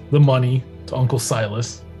 the money to Uncle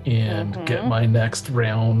Silas and get my next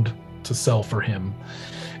round to sell for him.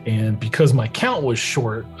 And because my count was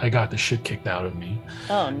short, I got the shit kicked out of me.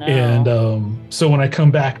 Oh no. And so when I come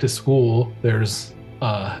back to school, there's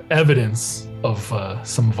evidence of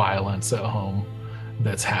some violence at home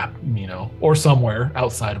that's happened, or somewhere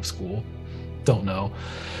outside of school. Don't know.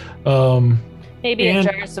 Maybe in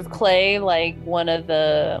jars of clay, like one of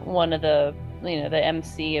the the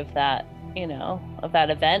MC of that, of that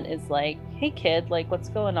event is like, hey kid, like what's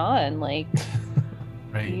going on? Like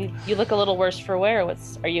right. you look a little worse for wear.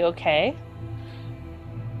 Are you okay?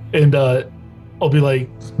 And I'll be like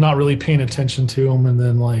not really paying attention to him, and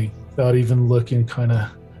then like without even looking, kind of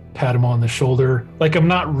pat him on the shoulder. Like I'm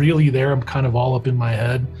not really there. I'm kind of all up in my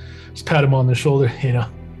head. Just pat him on the shoulder.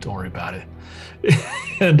 Don't worry about it.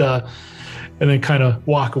 And then kind of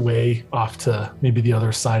walk away off to maybe the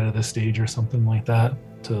other side of the stage or something like that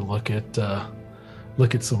to look at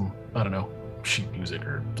some, I don't know, sheet music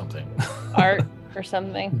or something. Art or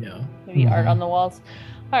something. Yeah. Maybe art on the walls.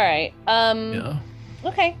 All right. Yeah.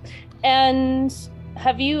 Okay. And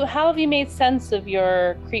how have you made sense of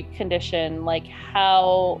your creep condition? Like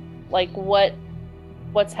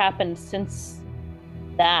what's happened since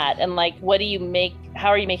that? And like how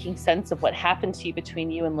are you making sense of what happened to you between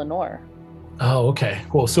you and Lenore? Oh, okay.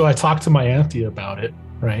 Well, so I talked to my auntie about it,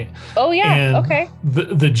 right? Oh yeah. And Okay.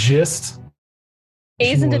 the gist.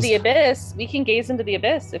 Gaze into the abyss. We can gaze into the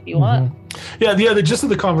abyss if you Mm-hmm. want. Yeah, the gist of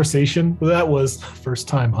the conversation, that was first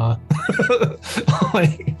time, huh?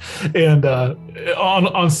 And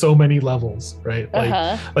on so many levels, right?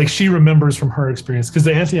 Like she remembers from her experience, because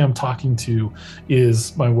the auntie I'm talking to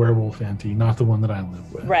is my werewolf auntie, not the one that I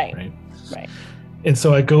live with. Right. And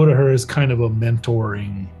so I go to her as kind of a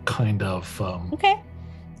mentoring kind of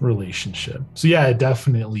relationship. So yeah, I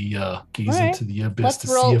definitely gaze into the abyss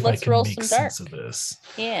see if I can make sense of this.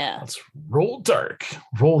 Yeah. Let's roll dark.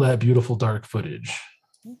 Roll that beautiful dark footage.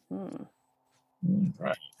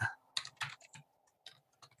 Right.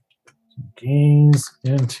 Gaze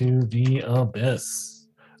into the abyss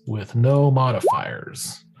with no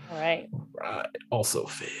modifiers. All right. Also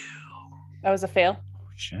fail. That was a fail. Oh,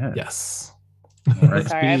 shit. Yes. Sorry,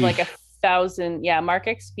 I have like 1,000. Yeah, mark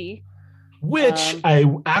XP. Which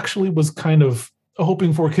I actually was kind of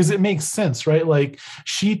hoping for, because it makes sense, right? Like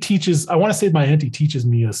she teaches, I want to say my auntie teaches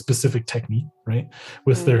me a specific technique, right?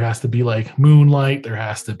 With there has to be like moonlight, there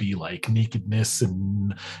has to be like nakedness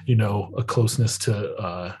and, a closeness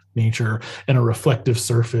to nature, and a reflective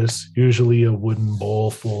surface, usually a wooden bowl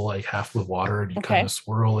full, like half with water, and you kind of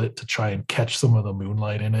swirl it to try and catch some of the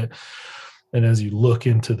moonlight in it. And as you look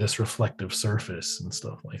into this reflective surface and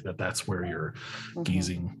stuff like that, that's where you're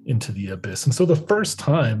gazing into the abyss. And so the first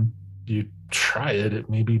time you try it, it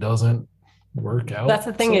maybe doesn't work out. That's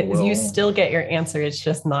the thing, you still get your answer. It's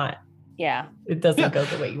just not. Yeah. It doesn't go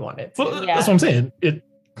the way you want it to. Well, that's what I'm saying.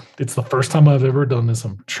 It's the first time I've ever done this.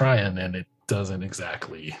 I'm trying, and it doesn't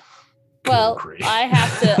exactly. Well, great. I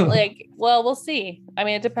have to we'll see. I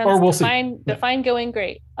mean, it depends. Or we'll define going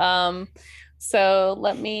great. So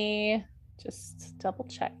let me just double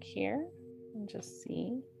check here and just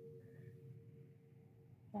see.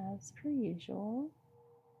 As per usual.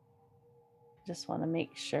 Just want to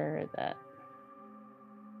make sure that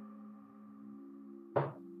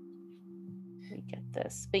we get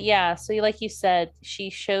this. But yeah, so like you said, she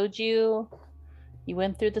showed you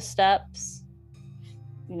went through the steps.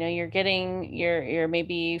 You're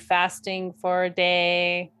maybe fasting for a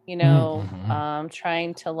day,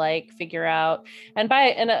 trying to like figure out, and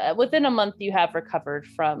within a month you have recovered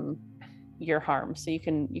from your harm, so you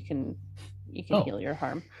can heal your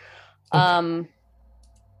harm. Okay.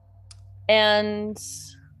 And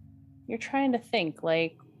you're trying to think,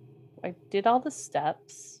 like, I did all the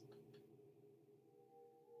steps,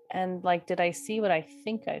 and like, did I see what I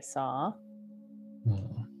think I saw?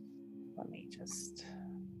 Let me just.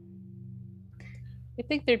 I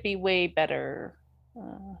think there'd be way better.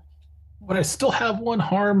 But I still have one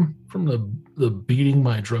harm from the beating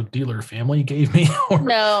my drug dealer family gave me.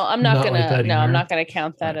 No, I'm not gonna. No, I'm not gonna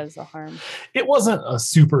count that as a harm. It wasn't a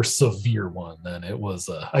super severe one. Then it was.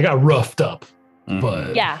 I got roughed up,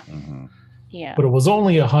 but yeah. But it was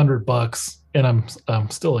only $100, and I'm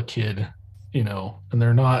still a kid, and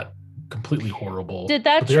they're not completely horrible. Did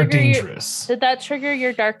that trigger dangerous? Did that trigger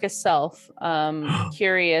your darkest self?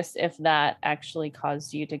 Curious if that actually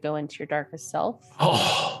caused you to go into your darkest self.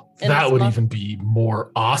 Oh, that would even be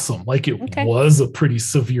more awesome. Like it was a pretty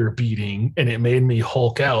severe beating, and it made me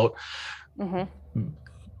Hulk out.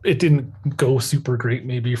 It didn't go super great,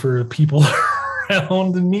 maybe for people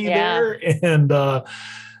around me there, and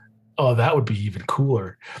that would be even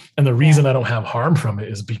cooler. And the reason I don't have harm from it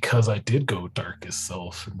is because I did go darkest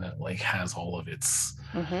self, and that like has all of its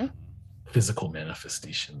physical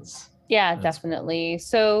manifestations. Yeah, definitely.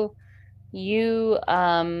 So you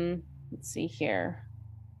let's see here.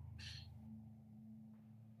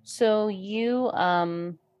 So you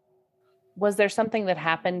was there something that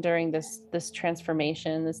happened during this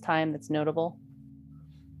transformation, this time, that's notable?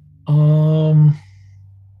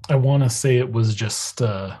 I want to say it was just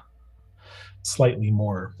slightly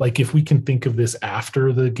more, like if we can think of this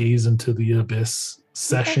after the gaze into the abyss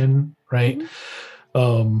session, right?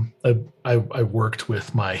 I worked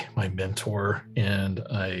with my mentor, and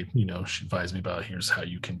she advised me about, here's how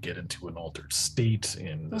you can get into an altered state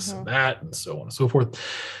and this and that and so on and so forth.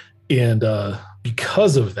 And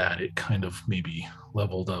because of that, it kind of maybe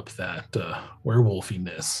leveled up that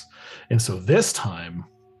werewolfiness. And so this time,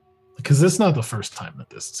 because it's not the first time that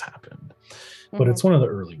this has happened, but it's one of the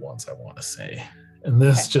early ones, I want to say. And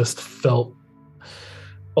this just felt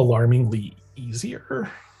alarmingly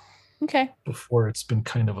easier. Okay. Before it's been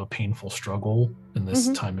kind of a painful struggle, and this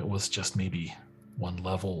time it was just maybe one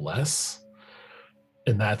level less.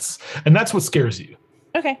 And that's what scares you.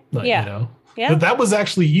 Okay. Like, yeah. You know? Yeah. But that was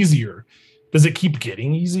actually easier. Does it keep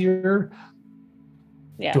getting easier?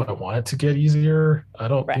 Yeah. Do I want it to get easier? I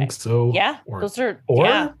don't think so. Yeah. Or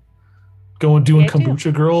yeah. Doing maybe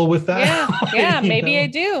kombucha girl with that. Yeah. Maybe I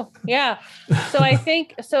do. Yeah. So I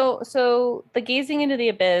think so the gazing into the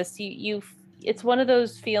abyss, you it's one of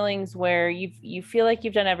those feelings where you feel like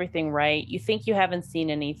you've done everything right. You think you haven't seen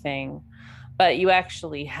anything, but you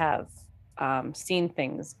actually have seen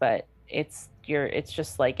things, but it's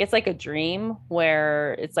just like it's like a dream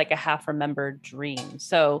where it's like a half remembered dream.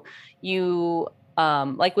 So you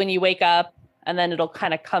like when you wake up and then it'll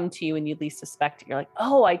kind of come to you and you least suspect it. You're like,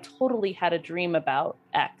 oh, I totally had a dream about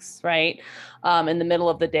X, right? In the middle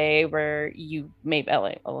of the day where you maybe,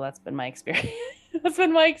 that's been my experience. That's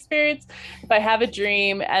been my experience. If I have a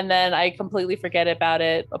dream and then I completely forget about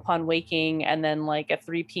it upon waking, and then like at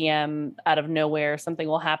 3 p.m. out of nowhere, something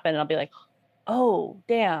will happen and I'll be like, oh,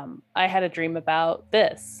 damn, I had a dream about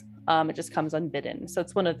this. It just comes unbidden. So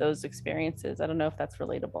it's one of those experiences. I don't know if that's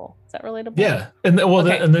relatable. Is that relatable? Yeah. And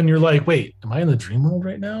then you're like, wait, am I in the dream world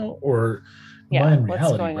right now? Or am I in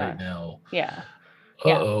reality right now? Yeah.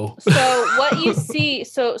 Uh-oh. So what you see,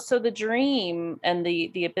 so the dream and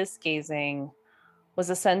the abyss gazing was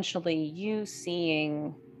essentially you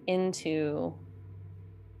seeing into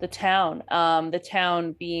the town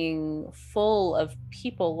being full of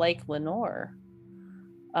people like Lenore.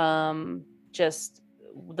 Just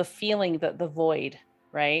the feeling that the void,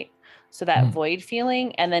 right? So that void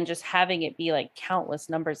feeling, and then just having it be like countless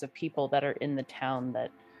numbers of people that are in the town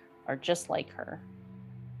that are just like her.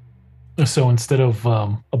 So instead of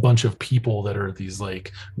a bunch of people that are these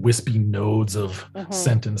like wispy nodes of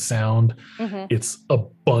scent and sound, it's a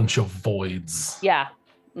bunch of voids. Yeah.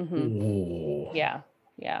 Yeah.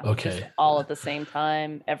 Okay. Just all at the same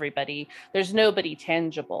time. Everybody. There's nobody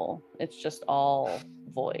tangible. It's just all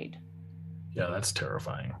void. Yeah, that's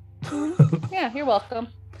terrifying. Yeah, you're welcome.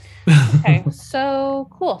 Okay, so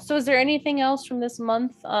cool. So is there anything else from this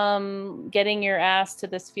month getting your ass to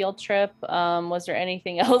this field trip? Was there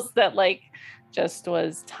anything else that like just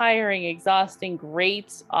was tiring, exhausting,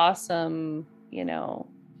 great, awesome,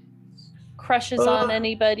 crushes on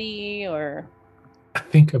anybody? Or I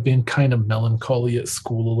think I've been kind of melancholy at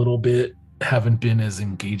school a little bit. Haven't been as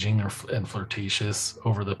engaging and flirtatious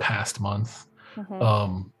over the past month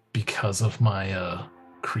because of my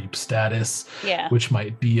creep status, which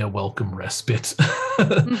might be a welcome respite.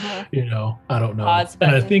 I don't know.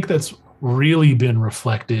 And I think that's really been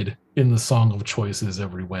reflected in the Song of Choices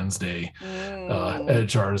every Wednesday at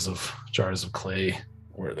Jars of Clay,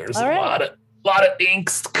 where there's a lot of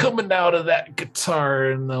angst coming out of that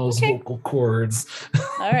guitar and those vocal cords.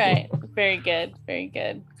 All right. Very good. Very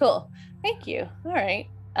good. Cool. Thank you. All right.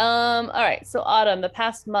 All right. So Autumn, the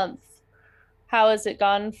past month, how has it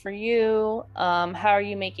gone for you? How are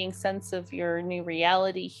you making sense of your new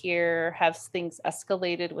reality here? Have things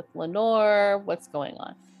escalated with Lenore? What's going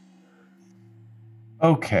on?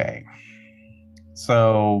 Okay.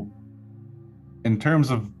 So in terms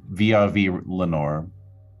of vis-a-vis Lenore,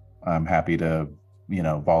 I'm happy to,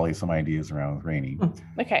 volley some ideas around with Rainy.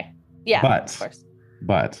 Okay. Yeah, of course.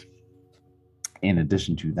 But in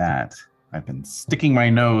addition to that, I've been sticking my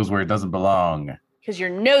nose where it doesn't belong. Because you're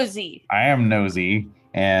nosy. I am nosy.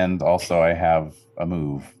 And also I have a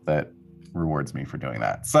move that rewards me for doing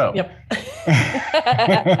that. So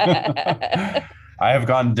I have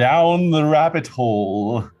gone down the rabbit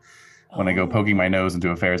hole when I go poking my nose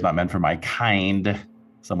into affairs not meant for my kind.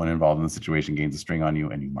 Someone involved in the situation gains a string on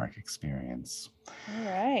you and you mark experience.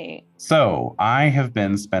 All right. So I have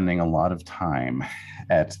been spending a lot of time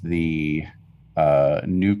at the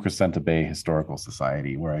New Crescenta Bay Historical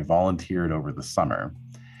Society, where I volunteered over the summer.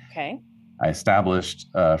 Okay. I established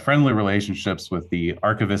friendly relationships with the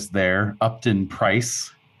archivist there, Upton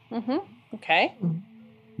Price. Okay.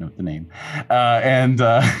 Note the name.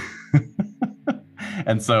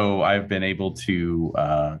 And so I've been able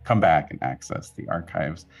to come back and access the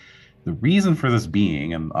archives. The reason for this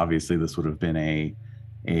being, and obviously this would have been a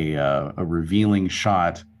revealing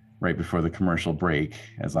shot right before the commercial break,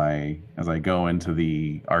 as I go into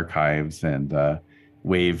the archives and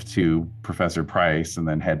wave to Professor Price and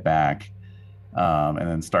then head back, and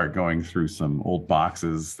then start going through some old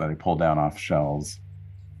boxes that I pulled down off shelves.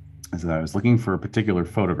 Is that I was looking for a particular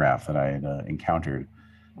photograph that I had encountered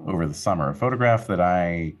over the summer, a photograph that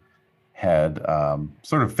I had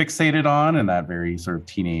sort of fixated on in that very sort of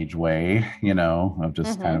teenage way, of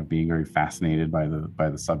just kind of being very fascinated by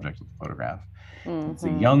the subject of the photograph. It's a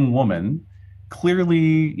young woman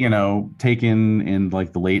clearly, taken in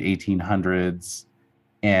like the late 1800s,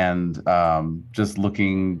 and just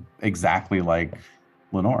looking exactly like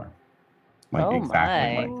Lenore, like Oh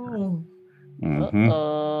exactly my. like her. Oh. Mhm.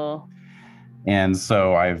 Uh-oh. And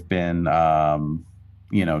so I've been,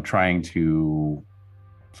 trying to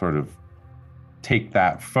sort of take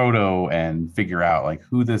that photo and figure out like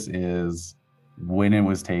who this is, when it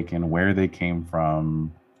was taken, where they came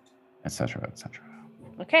from, etc., etc.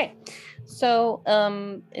 Okay. So,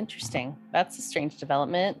 interesting. That's a strange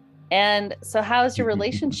development. And so how's your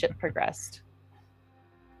relationship progressed?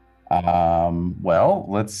 Well,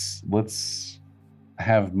 let's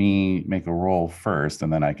have me make a roll first,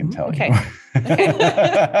 and then I can tell Okay. you. Okay. All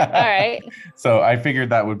right. So I figured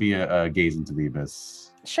that would be a gaze into the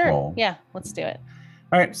abyss Sure. roll. Yeah, let's do it.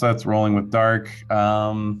 All right, so that's rolling with dark,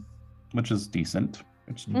 which is decent.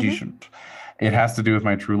 It's decent. It has to do with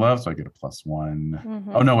my true love, so I get a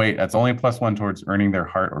 +1. Oh no, wait, that's only +1 towards earning their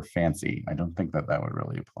heart or fancy. I don't think that would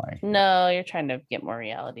really apply. No, you're trying to get more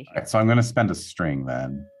reality here. All right, so I'm going to spend a string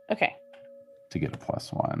then. Okay. To get a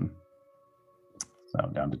 +1.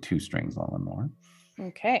 So down to 2 strings on Lenore.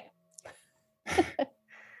 Okay.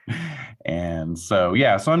 And so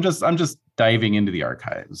yeah, so I'm just diving into the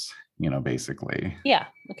archives, basically. Yeah.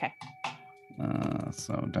 Okay.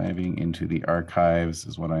 So diving into the archives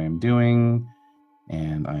is what I am doing,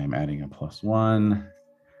 and I am adding a +1.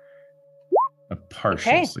 A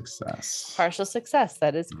partial success. Partial success.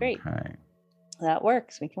 That is great. Okay. That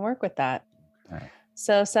works. We can work with that. Okay.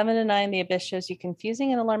 So 7 to 9, the abyss shows you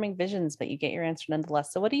confusing and alarming visions, but you get your answer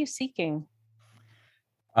nonetheless. So what are you seeking?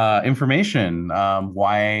 Information.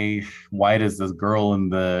 Why does this girl in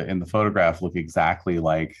the photograph look exactly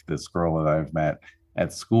like this girl that I've met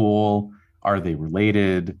at school? Are they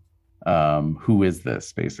related? Who is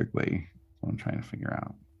this, basically? I'm trying to figure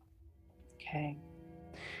out. Okay.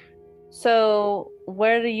 So what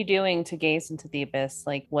are you doing to gaze into the abyss?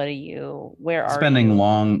 Like, where are you? Spending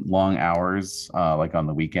long hours, like on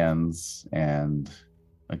the weekends and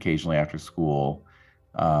occasionally after school,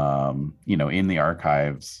 in the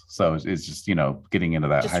archives. So it's just, getting into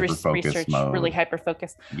that hyper-focus mode. Really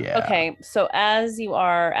hyper-focused. Yeah. Okay. So as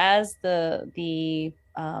the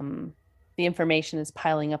information is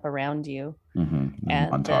piling up around you,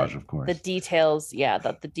 and montage, of course. The details,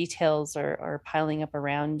 the details are piling up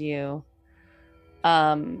around you.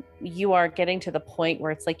 You are getting to the point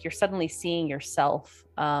where it's like you're suddenly seeing yourself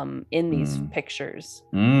in these pictures.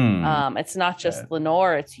 It's not just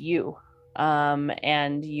Lenore, it's you.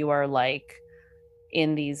 And you are like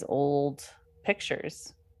in these old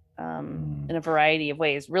pictures in a variety of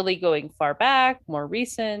ways, really going far back, more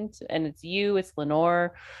recent, and it's you, it's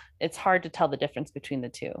Lenore. It's hard to tell the difference between the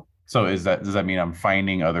two. So does that mean I'm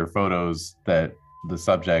finding other photos that the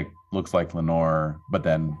subject looks like Lenore, but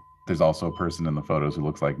then there's also a person in the photos who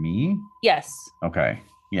looks like me? Yes. Okay.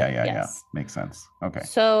 Yeah. Makes sense. Okay.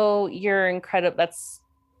 So you're incredible. That's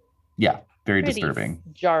very disturbing.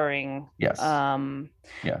 Jarring. Yes.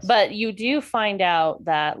 Yes. But you do find out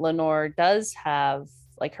that Lenore does have,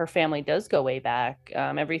 like, her family does go way back.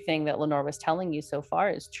 Everything that Lenore was telling you so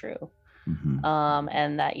far is true.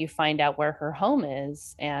 And that you find out where her home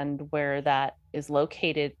is and where that is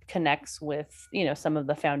located connects with, some of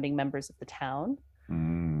the founding members of the town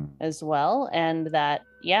as well. And that,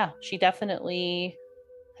 she definitely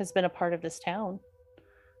has been a part of this town,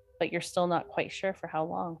 but you're still not quite sure for how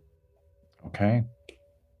long. Okay.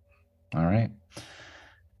 All right.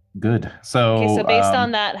 Good. So based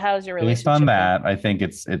on that, how's your relationship? Based on that, I think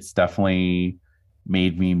it's definitely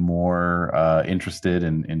made me more interested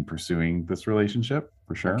in pursuing this relationship,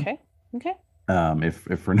 for sure. Okay.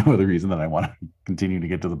 If for no other reason than I want to continue to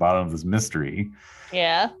get to the bottom of this mystery.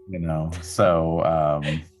 Yeah. So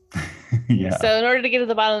yeah. So in order to get to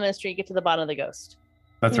the bottom of the mystery, get to the bottom of the ghost.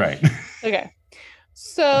 That's right. Okay.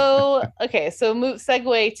 So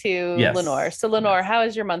segue to Lenore. So Lenore, how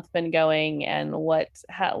has your month been going, and what's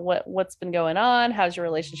been going on? How's your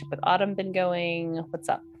relationship with Autumn been going? What's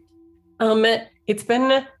up? It's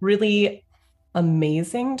been really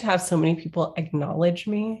amazing to have so many people acknowledge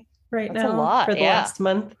me right That's now a lot, for the last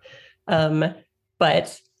month.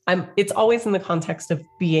 But it's always in the context of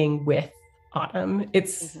being with Autumn.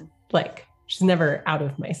 It's like she's never out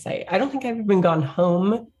of my sight. I don't think I've even gone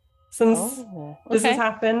home since this has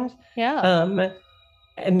happened. Yeah.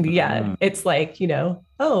 And it's like,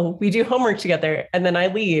 we do homework together, and then I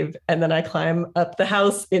leave, and then I climb up the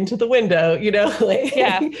house into the window, like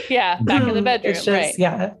back in the bedroom. It's just,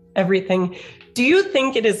 everything. Do you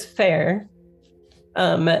think it is fair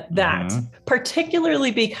that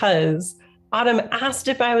particularly because Autumn asked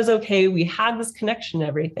if I was okay, we had this connection and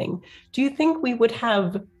everything, do you think we would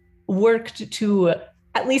have worked to,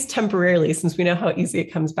 at least temporarily, since we know how easy it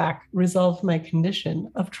comes back, resolve my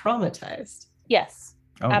condition of traumatized. Yes,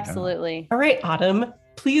 Oh, absolutely. All right, Autumn,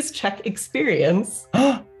 please check experience.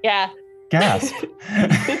 Yeah. Gasp.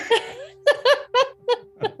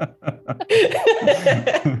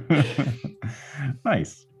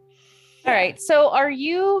 Nice. All right. So are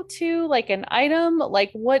you two like an item?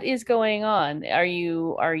 Like what is going on? Are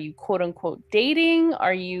you quote unquote dating?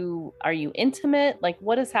 Are you intimate? Like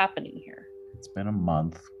what is happening here? It's been a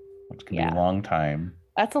month, which can be Yeah. a long time.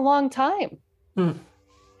 That's a long time. Not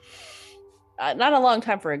a long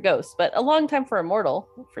time for a ghost, but a long time for a mortal,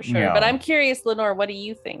 for sure. Yeah. But I'm curious, Lenore, what do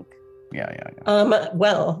you think? Yeah.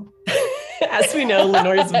 Well, as we know,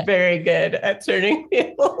 Lenore is very good at turning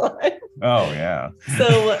people on. Oh, yeah.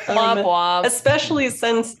 So, Womp womp. especially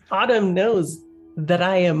since Autumn knows that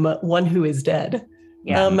I am one who is dead.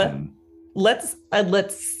 Yeah. Let's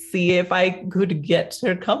see if I could get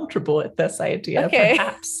her comfortable with this idea, Okay.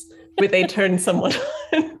 perhaps with a turn someone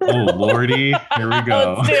on. Oh, Lordy. Here we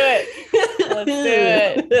go. Let's do it. Let's do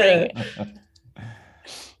it. Bring it.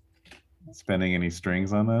 Spending any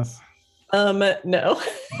strings on this? No.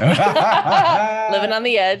 Living on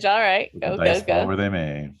the edge. All right. Go, The dice go, fall go. where they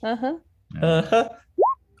may. Uh-huh. Uh-huh.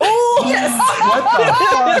 Oh, What the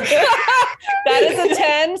fuck? that is a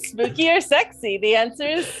 10. Spooky or sexy? The answer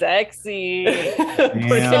is sexy. Porque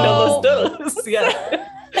no los dos. Yeah.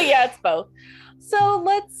 Yeah, it's both. So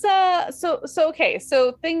let's okay.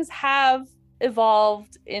 So things have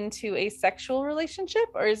evolved into a sexual relationship,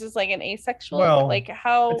 or is this like an asexual? Well, like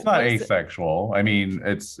how It's not what is it? asexual. I mean,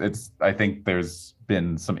 it's I think there's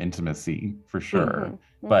been some intimacy for sure. Mhm,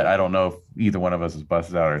 But mhm. I don't know if either one of us has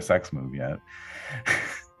busted out our sex move yet.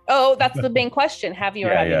 Oh, that's the main question. Have you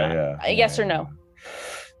or have you not? Yes or no?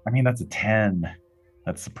 I mean, that's a 10.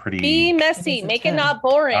 That's a pretty. Be messy. It's a Make 10. it not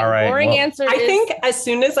boring. All right, Boring well, answer I is think as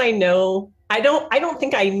soon as I know, I don't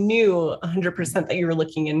think I knew 100% that you were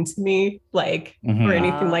looking into me, like, Mhm. or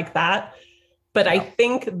anything like that. But I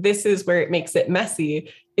think this is where it makes it messy,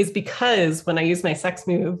 is because when I use my sex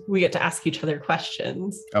move, we get to ask each other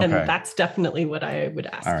questions. And Okay. that's definitely what I would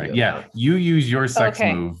ask All right. you Yeah. about. You use your sex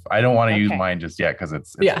Okay. move. I don't want to use Okay. mine just yet because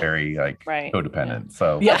it's Yeah. very like Right. codependent.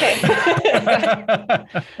 So Yeah. Okay.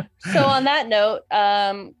 So on that note,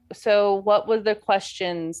 so what were the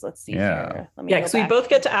questions? Let's see Yeah. here. Let me Yeah, go because we back. both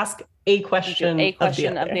get to ask a question, a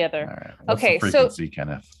question of the other. All right. What's Okay, the so- frequency,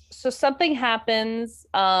 Kenneth? So something happens.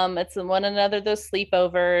 It's in one another, those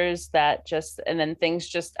sleepovers that just, and then things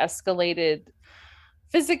just escalated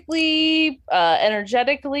physically,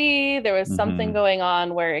 energetically. There was something Mhm. going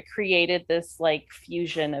on where it created this like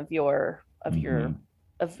fusion of your Mhm.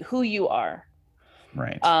 of who you are.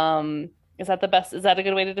 Right. Is that the best? Is that a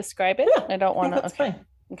good way to describe it? Yeah, I don't want to. That's fine.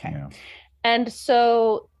 Okay. Yeah. And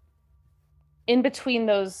so in between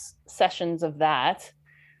those sessions of that,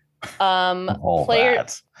 All player,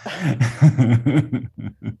 that.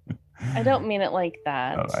 I don't mean it like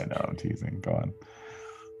that. Oh, I know. I'm teasing. Go on.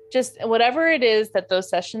 Just whatever it is that those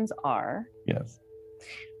sessions are. Yes.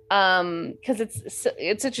 Because it's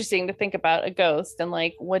interesting to think about a ghost and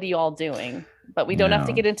like, what are you all doing? But we don't have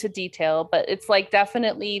to Yeah. get into detail, but it's like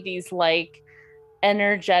definitely these like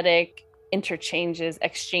energetic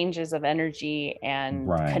exchanges of energy and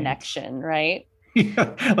Right. connection, right?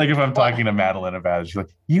 Like if I'm talking to Madeline about it, she's like,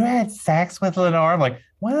 "You had sex with Lenore?" I'm like,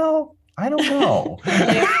 "Well, I don't know."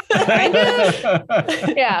 Kind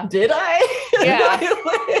of. Yeah. Did I? Yeah.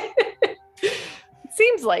 It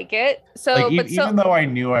seems like it. So, Like, but so even though I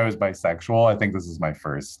knew I was bisexual, I think this is my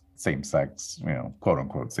first same-sex, quote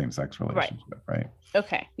unquote same-sex relationship, right?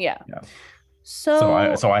 okay, yeah. Yeah. So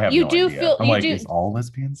I have you no do idea. feel I'm you like, do is all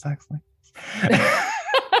lesbian sex like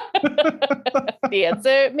the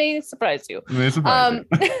answer may surprise you. this?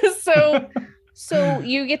 So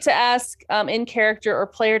you get to ask in character or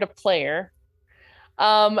player to player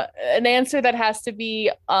an answer that has to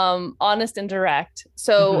be honest and direct.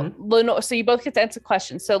 So Lenore, so you both get to answer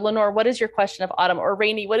questions. So Lenore, what is your question of Autumn? Or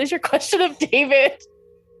Rainey, what is your question of David?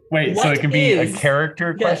 Wait, so What it can be a is-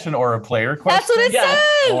 character Yeah. question or a player question? That's what it Yeah.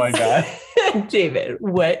 says. Oh my god. David,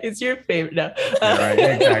 what is your favorite? No. Yeah, right,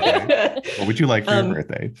 exactly. What would you like for your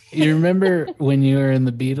birthday? You remember when you were in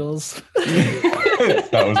the Beatles?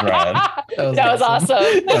 That was rad. That was awesome.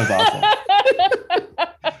 That was awesome.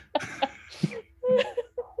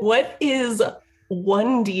 What is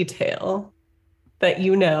one detail that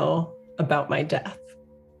you know about my death?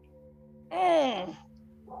 Mm,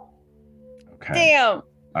 Okay. damn.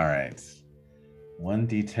 All right. One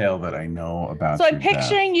detail that I know about. So I'm your death.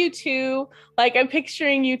 picturing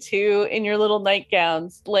you two in your little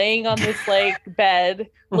nightgowns, laying on this like bed,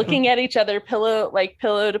 looking at each other, pillow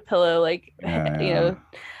to pillow, like Yeah, you know,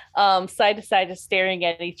 side to side, just staring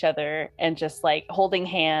at each other and just like holding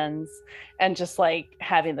hands and just like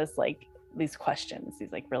having this like these questions,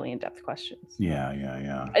 these like really in-depth questions. Yeah.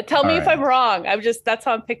 Tell me All if right. I'm wrong. That's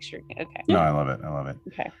how I'm picturing it. Okay. No, I love it.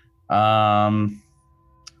 Okay.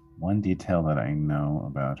 One detail that I know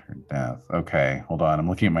about her death. Okay, hold on. I'm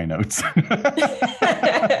looking at my notes.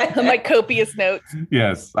 My copious notes.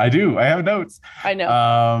 Yes, I do. I have notes. I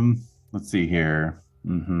know. Let's see here.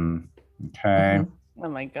 Okay. Oh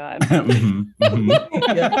my God.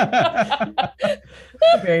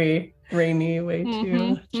 Very rainy way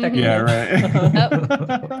to check in. Yeah,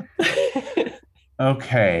 right.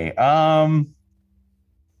 Okay.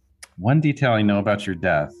 One detail I know about your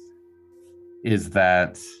death is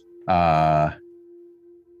that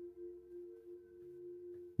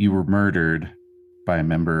you were murdered by a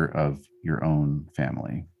member of your own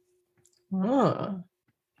family. Oh.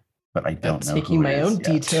 But I don't know. Taking my own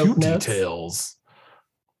Two notes. details.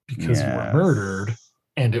 Because you were murdered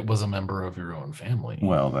and it was a member of your own family.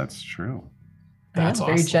 Well, that's true. That's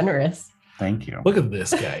very awesome. Generous. Thank you. Look at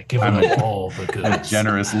this guy. Give him all the goods. I'm a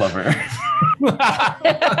generous lover.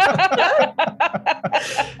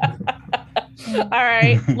 All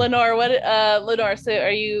right, Lenore. Lenore? So,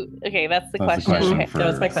 are you okay? That's the question. Okay. That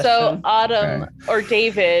was my question. So, Autumn or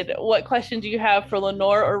David, what question do you have for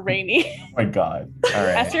Lenore or Rainey? Oh my God! All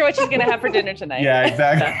right. Ask her what she's gonna have for dinner tonight. Yeah,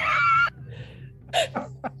 exactly.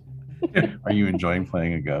 Are you enjoying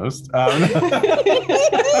playing a ghost?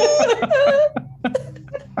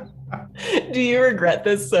 Do you regret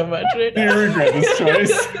this so much right now? Do you regret this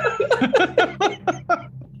choice?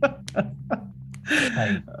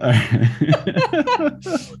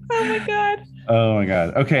 Oh my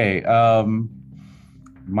God. Okay.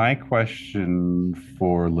 My question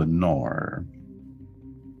for Lenore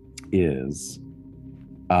is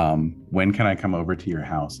when can I come over to your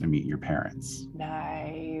house and meet your parents?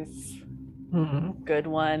 Nice. Mm-hmm. Good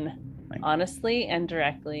one. Honestly and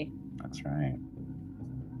directly. That's right.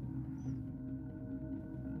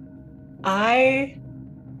 I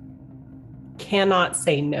cannot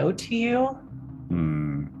say no to you,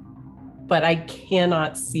 but I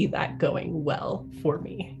cannot see that going well for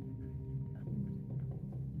me.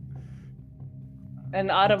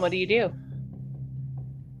 And Autumn, what do you do?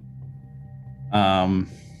 I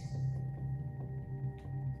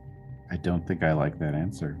don't think I like that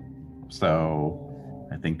answer. So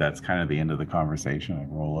I think that's kind of the end of the conversation. I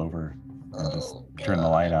roll over and just turn the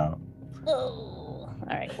light out. All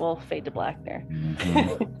right, we'll fade to black there.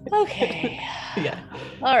 Mm-hmm. Okay. Yeah.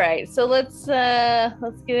 All right, so let's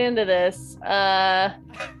get into this.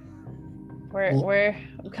 We're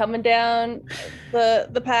coming down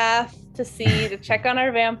the path to check on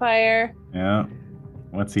our vampire. Yeah.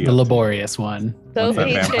 What's he? The laborious one. So What's that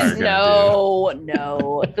vampire patient. gonna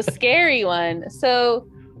No, the scary one. So,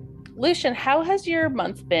 Lucian, how has your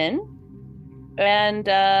month been? And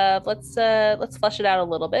let's flesh it out a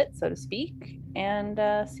little bit, so to speak, and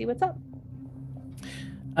see what's up.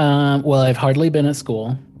 Well, I've hardly been at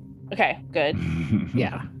school. Okay, good.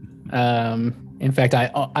 Yeah. In fact,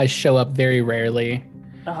 I show up very rarely.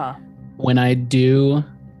 Uh-huh. When I do,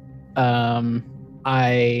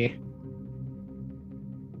 I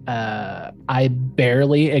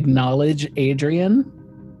barely acknowledge Adrian.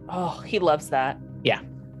 Oh, he loves that. Yeah.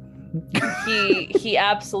 He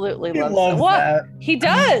absolutely loves loves that. What? that. He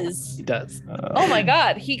does. He does. Oh my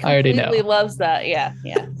God, he I already know. completely loves that. Yeah.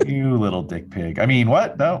 You little dick pig. I mean,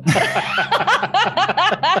 what? No.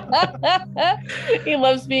 He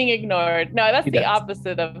loves being ignored. No, that's the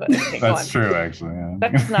opposite of. Okay, That's true, actually. Yeah.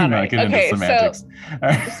 That's not right. Get into Okay, semantics.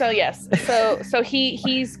 so yes, so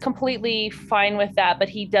he's completely fine with that, but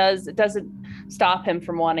it doesn't stop him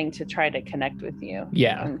from wanting to try to connect with you.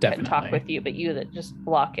 Yeah, and definitely. talk with you, but you that just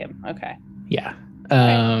block him. Okay. Yeah.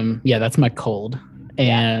 Yeah, that's my cold.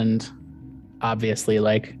 And obviously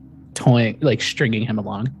stringing him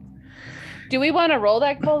along. Do we want to roll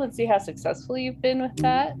that cold and see how successful you've been with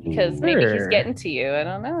that? Because maybe he's Sure. getting to you. I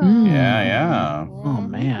don't know. Yeah. Oh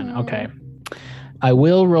man. Okay. I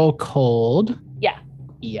will roll cold. Yeah.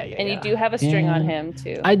 Yeah. And you do have a string on him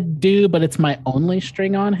too. I do, but it's my only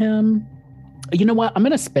string on him. You know what? I'm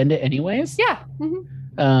gonna spend it anyways. Yeah.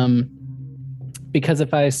 Mm-hmm. Because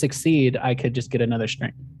if I succeed, I could just get another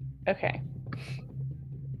string. Okay.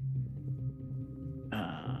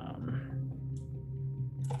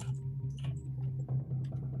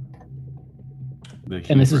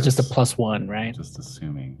 And this is just a +1, right? Just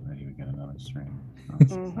assuming that he would get another string.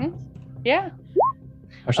 Mm-hmm. Yeah.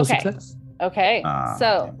 Partial Okay. success. Okay.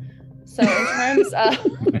 So in terms of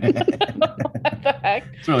What the heck?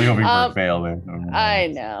 It's really hoping for a fail there. I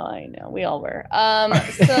know. We all were.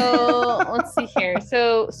 So let's see here.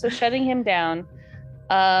 So shutting him down.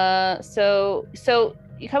 So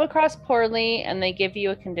you come across poorly, and they give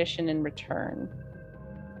you a condition in return.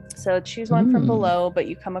 So choose one from below, but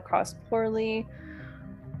you come across poorly.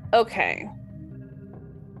 Okay.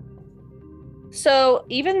 So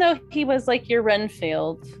even though he was like your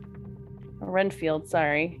Renfeld,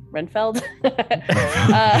 sorry, Renfeld.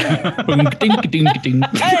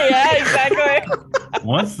 Yeah, exactly.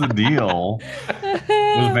 What's the deal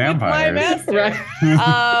with vampires? Right.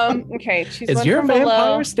 Okay, choose Is one your from vampire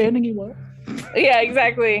below. standing you up? Yeah,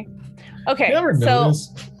 exactly. Okay, You never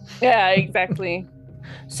noticed. yeah, exactly.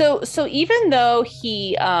 So even though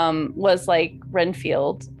he was like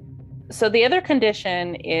Renfield, so the other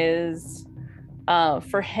condition is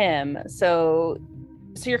for him. So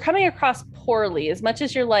you're coming across poorly, as much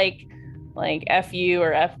as you're like F you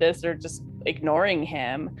or F this or just ignoring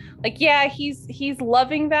him. Like, yeah, he's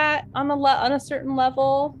loving that on a certain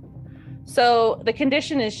level. So the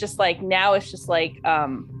condition is just like, now it's just like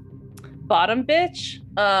bottom bitch.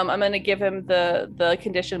 I'm gonna give him the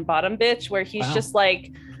condition bottom bitch, where he's just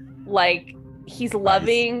like he's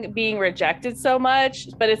loving being rejected so much,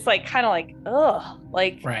 but it's like kind of like, ugh,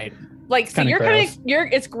 like right. Like, so you're gross.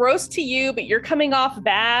 it's gross to you, but you're coming off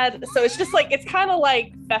bad. So it's just like, it's kind of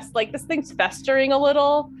like this thing's festering a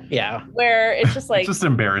little. Yeah. Where it's just like, it's just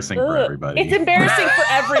embarrassing for everybody. It's embarrassing for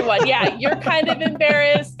everyone. Yeah. You're kind of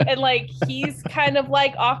embarrassed, and like, he's kind of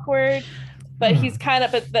like awkward, but he's kind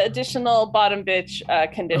of, but the additional bottom bitch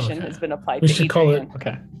condition has been applied We to should Adrian. call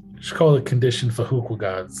it, we should call it condition for Hookwa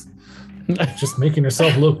gods. Just making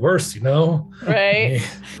yourself look worse, you know? Right.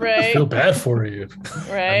 I feel bad for you.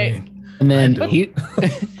 Right. I mean, and then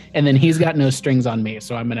and then he's got no strings on me,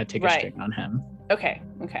 so I'm gonna take a string on him. Okay.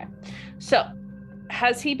 So,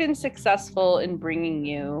 has he been successful in bringing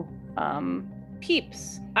you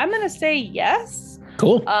peeps? I'm gonna say yes.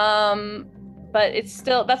 Cool. But it's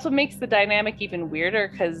still, that's what makes the dynamic even weirder,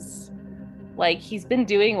 because like, he's been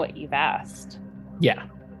doing what you've asked. Yeah.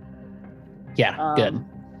 Good.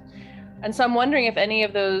 And so I'm wondering if any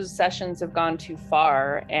of those sessions have gone too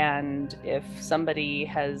far, and if somebody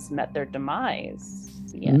has met their demise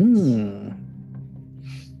yet.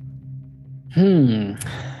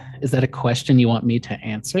 Is that a question you want me to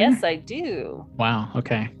answer? Yes, I do. Wow.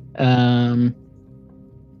 Okay.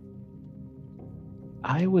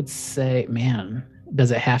 I would say, man,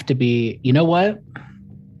 does it have to be, you know what?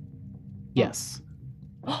 Yes.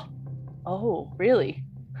 Oh, really?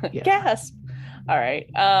 Yeah. Gasp. All right.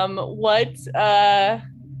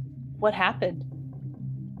 What happened?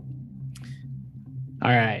 All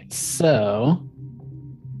right. So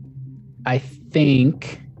I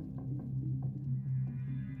think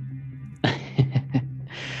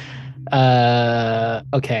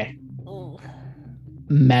okay.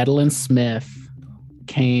 Madeline Smith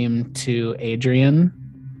came to Adrian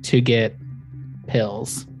to get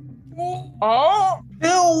pills. Oh,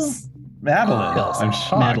 pills. Madeline. Pills. I'm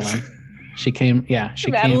shocked. Madeline. She came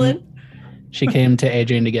Madeline. She came to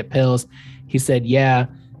Adrian to get pills. He said, "Yeah,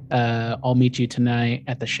 I'll meet you tonight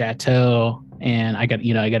at the chateau, and I got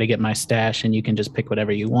to get my stash, and you can just pick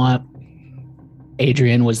whatever you want."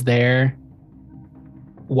 Adrian was there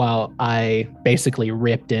while I basically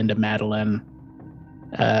ripped into Madeline,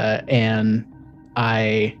 and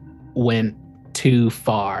I went too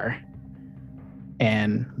far,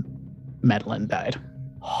 and Madeline died.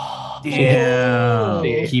 Damn.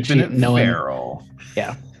 Keeping it feral.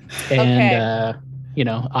 Yeah. And,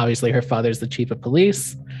 obviously her father's the chief of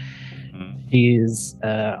police. He's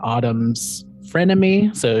Autumn's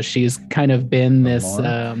frenemy. So she's kind of been this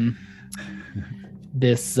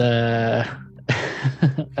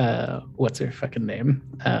what's her fucking name?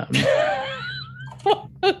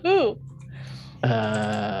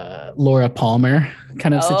 Laura Palmer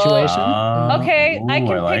kind of situation. Okay, Ooh, I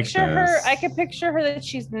can like picture her. this. I can picture her that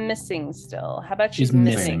she's missing still. How about She's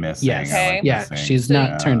missing? missing. Yes. Okay. Yeah, she's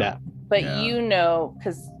not turned up. But you know,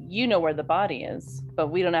 because you know where the body is, but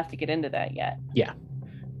we don't have to get into that yet. Yeah.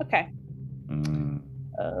 Okay.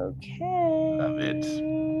 Okay. Love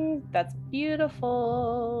it. That's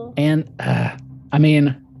beautiful. And I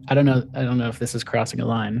mean, I don't know if this is crossing a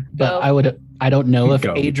line, but Go. I don't know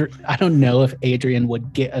if Adrian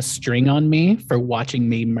would get a string on me for watching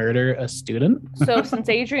me murder a student. So since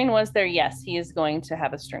Adrian was there, yes, he is going to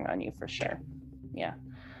have a string on you for sure. Yeah.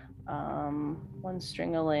 One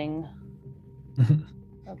string-a-ling.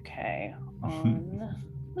 Okay. On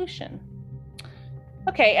Lucian.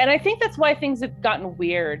 Okay, and I think that's why things have gotten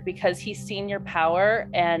weird, because he's seen your power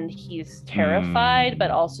and he's terrified, but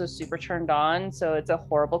also super turned on. So it's a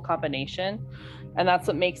horrible combination. And that's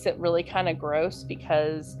what makes it really kind of gross,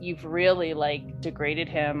 because you've really like degraded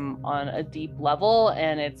him on a deep level.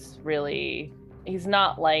 And it's really, he's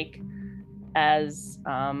not like as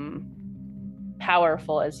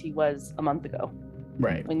powerful as he was a month ago.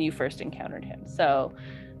 Right. When you first encountered him. So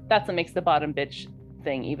that's what makes the bottom bitch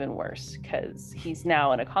thing even worse, because he's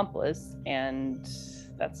now an accomplice, and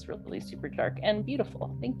that's really super dark and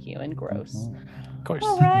beautiful. Thank you. And gross. Of course.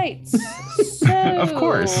 All right. So Of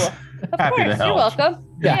course. Happy to You're help. welcome.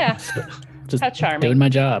 Yeah. Just How charming. doing my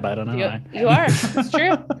job. I don't know. You are. It's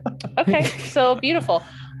true. Okay. So beautiful.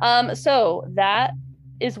 So that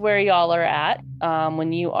is where y'all are at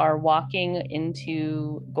when you are walking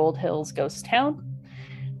into Gold Hills Ghost Town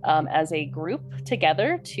as a group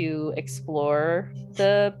together to explore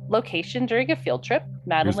the location during a field trip.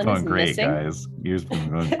 Madeline is great, missing. Guys. Yours going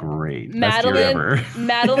great. Best year ever.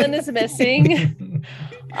 Madeline is missing.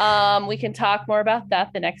 We can talk more about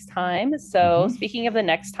that the next time. So speaking of the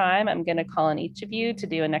next time, I'm going to call on each of you to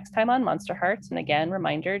do a next time on Monsterhearts. And again,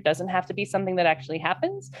 reminder, it doesn't have to be something that actually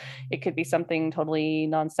happens. It could be something totally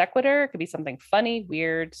non sequitur. It could be something funny,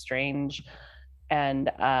 weird, strange. And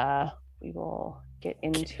we will get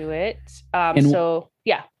into it.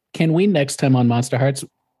 Yeah. Can we next time on Monsterhearts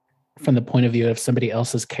from the point of view of somebody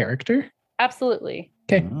else's character? Absolutely.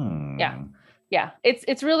 Okay. Yeah.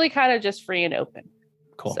 It's really kind of just free and open.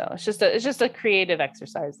 Cool. So it's just a creative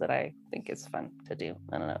exercise that I think is fun to do.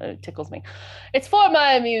 I don't know, it tickles me. It's for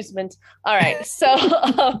my amusement. All right. So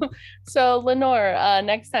Lenore,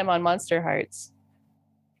 next time on Monsterhearts.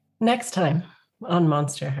 Next time on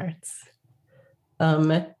Monsterhearts,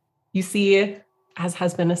 you see, as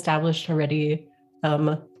has been established already,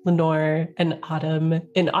 Lenore and Autumn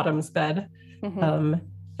in Autumn's bed. And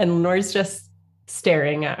Lenore's just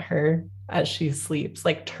staring at her as she sleeps,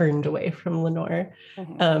 like turned away from Lenore.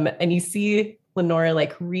 And you see Lenore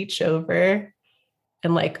like reach over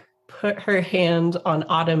and like put her hand on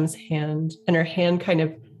Autumn's hand, and her hand kind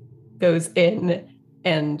of goes in,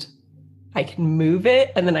 and I can move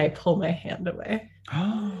it, and then I pull my hand away.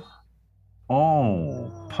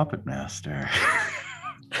 Oh, Puppet Master.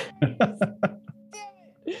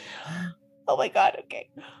 Oh my God. Okay.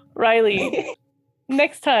 Riley,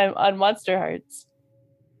 next time on Monsterhearts.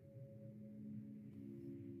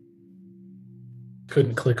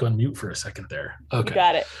 Couldn't click on mute for a second there. Okay. You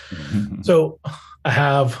got it. So I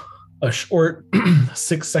have a short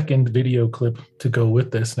 6-second video clip to go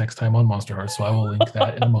with this next time on Monsterhearts. So I will link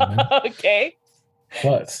that in a moment. Okay.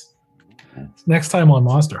 But next time on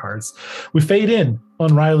Monsterhearts, we fade in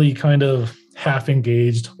on Riley kind of half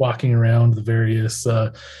engaged, walking around the various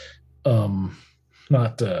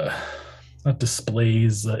not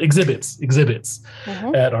displays, exhibits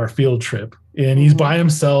at our field trip. And he's by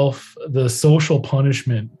himself. The social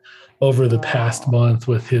punishment over the past month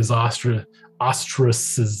with his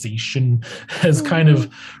ostracization has kind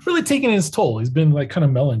of really taken its toll. He's been like kind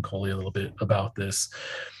of melancholy a little bit about this.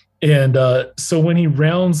 And so when he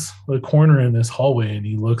rounds the corner in this hallway and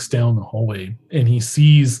he looks down the hallway and he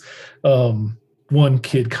sees one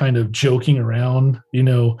kid kind of joking around,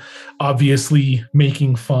 obviously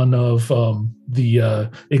making fun of the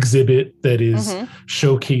exhibit that is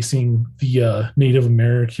showcasing the Native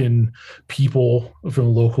American people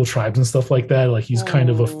from local tribes and stuff like that. Like he's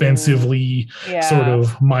kind of offensively sort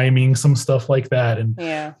of miming some stuff like that.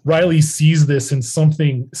 And Riley sees this and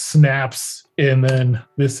something snaps. And then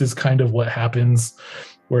this is kind of what happens,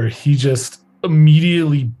 where he just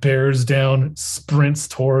immediately bears down, sprints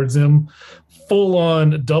towards him, full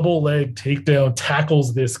on double leg takedown,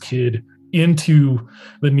 tackles this kid into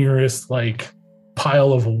the nearest like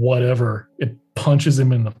pile of whatever. It punches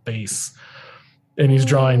him in the face, and he's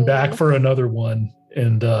drawing back for another one.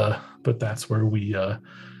 And but that's where we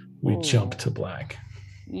jump to black.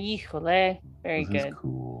 Híjole. Very good.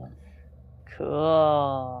 Cool.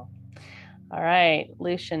 All right,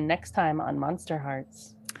 Lucian, next time on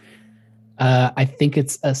Monsterhearts. I think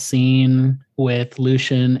it's a scene with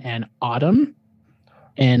Lucian and Autumn,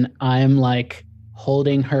 and I'm like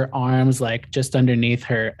holding her arms like just underneath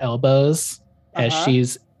her elbows as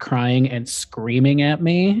she's crying and screaming at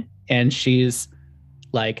me, and she's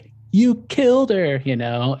like, "You killed her,"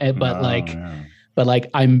 but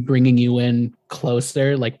I'm bringing you in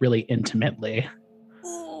closer, like really intimately.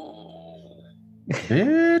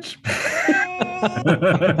 Bitch.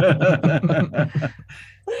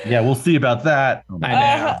 Yeah, we'll see about that.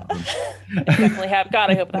 I know. Definitely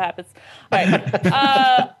God, I hope it happens. All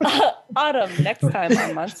right. Autumn, next time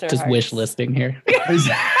on Monsterhearts. Just wish listing here.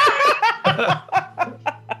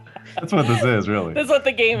 That's what this is, really. That's what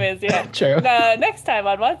the game is, yeah. True. Next time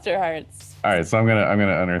on Monster Hearts. All right, so I'm gonna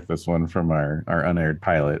unearth this one from our unaired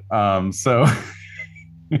pilot. So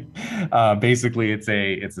basically, it's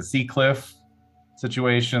a sea cliff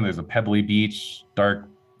situation. There's a pebbly beach, dark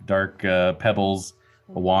pebbles,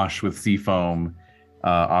 awash with sea foam.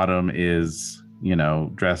 Autumn is,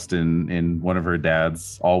 dressed in one of her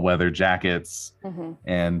dad's all-weather jackets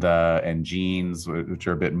and jeans, which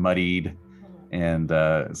are a bit muddied and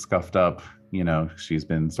scuffed up. She's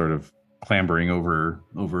been sort of clambering over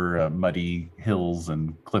muddy hills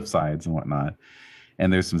and cliff sides and whatnot.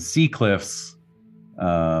 And there's some sea cliffs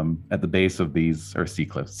at the base of these, or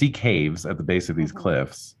sea caves at the base of these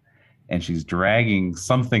cliffs. And she's dragging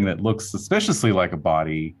something that looks suspiciously like a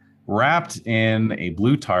body wrapped in a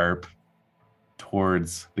blue tarp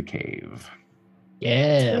towards the cave.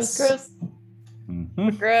 Yes. Gross.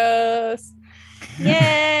 Gross.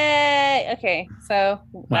 Yay! Okay, so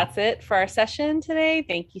that's it for our session today.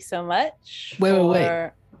 Thank you so much.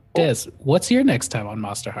 Wait. Des, what's your next time on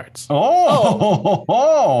Monster Hearts?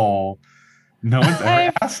 Oh. No one's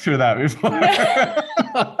ever asked her that before.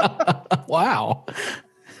 Wow.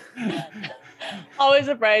 Always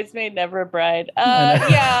a bridesmaid, never a bride. I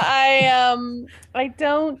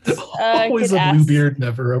don't Always get a asked. Bluebeard,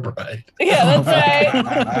 never a bride. Yeah,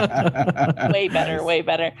 that's right. Way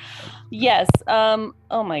better. Yes. Oh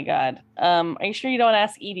my God. Are you sure you don't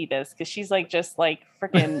ask Edie this? Because she's just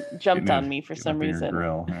freaking jumped on me for some reason.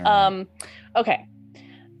 Grill. Okay.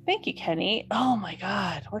 Thank you, Kenny. Oh my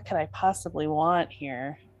God. What could I possibly want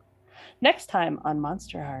here? Next time on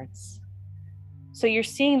Monster Hearts. So you're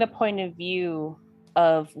seeing the point of view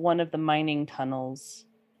of one of the mining tunnels.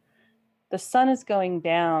 The sun is going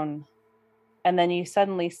down, and then you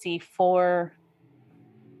suddenly see 4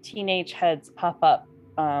 teenage heads pop up,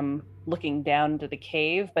 looking down into the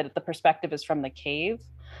cave, but the perspective is from the cave.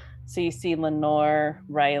 So you see Lenore,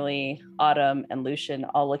 Riley, Autumn, and Lucian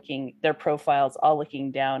their profiles all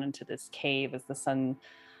looking down into this cave as the sun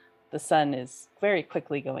is very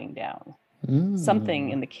quickly going down. Something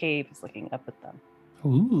in the cave is looking up at them.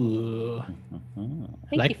 Ooh.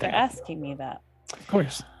 Thank you for asking me that. Of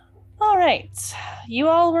course. All right. You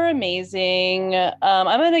all were amazing.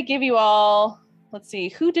 I'm going to give you all, let's see,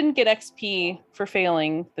 who didn't get XP for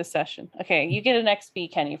failing this session? Okay, you get an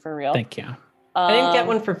XP, Kenny, for real. Thank you. I didn't get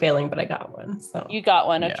one for failing, but I got one. So You got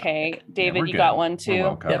one, okay. David, you got one too? We're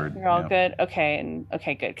well covered. You're all good? Okay,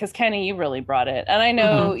 good. Because Kenny, you really brought it. And I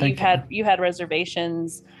know you had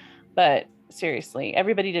reservations, but seriously,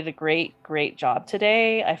 everybody did a great job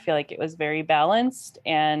today. I feel like it was very balanced.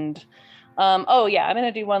 And I'm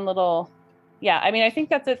gonna do one little I think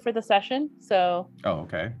that's it for the session. So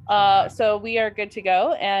okay. So we are good to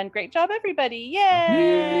go, and great job, everybody.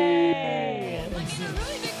 Yay! Like in a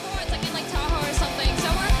really big forest, like in Tahoe or something,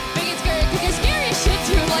 somewhere big and scary. Because you're scary as shit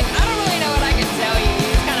too. I don't really know what I can tell you. You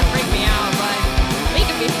just kind of freak me out, but we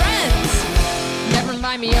can be friends. Never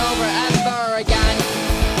invite me over ever again.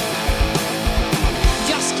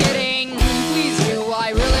 Just kidding, please do.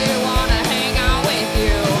 I really wanna hang out with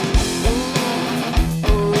you.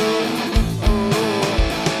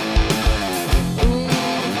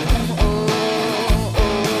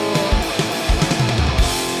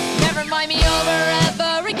 Never invite me over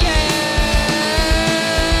ever again.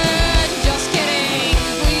 Just kidding,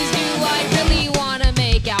 please do. I really wanna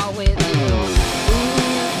make out with you.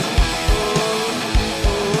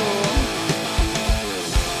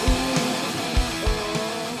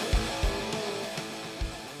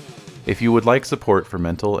 If you would like support for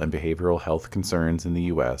mental and behavioral health concerns in the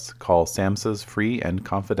U.S., call SAMHSA's free and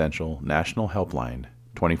confidential national helpline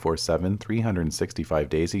 24/7, 365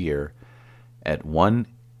 days a year at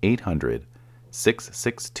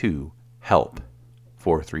 1-800-662-HELP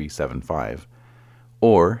 4375,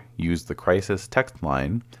 or use the crisis text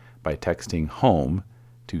line by texting HOME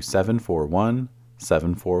to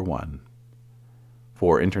 741-741.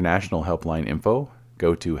 For international helpline info,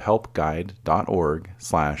 go to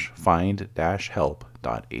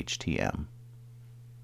helpguide.org/find-help.htm.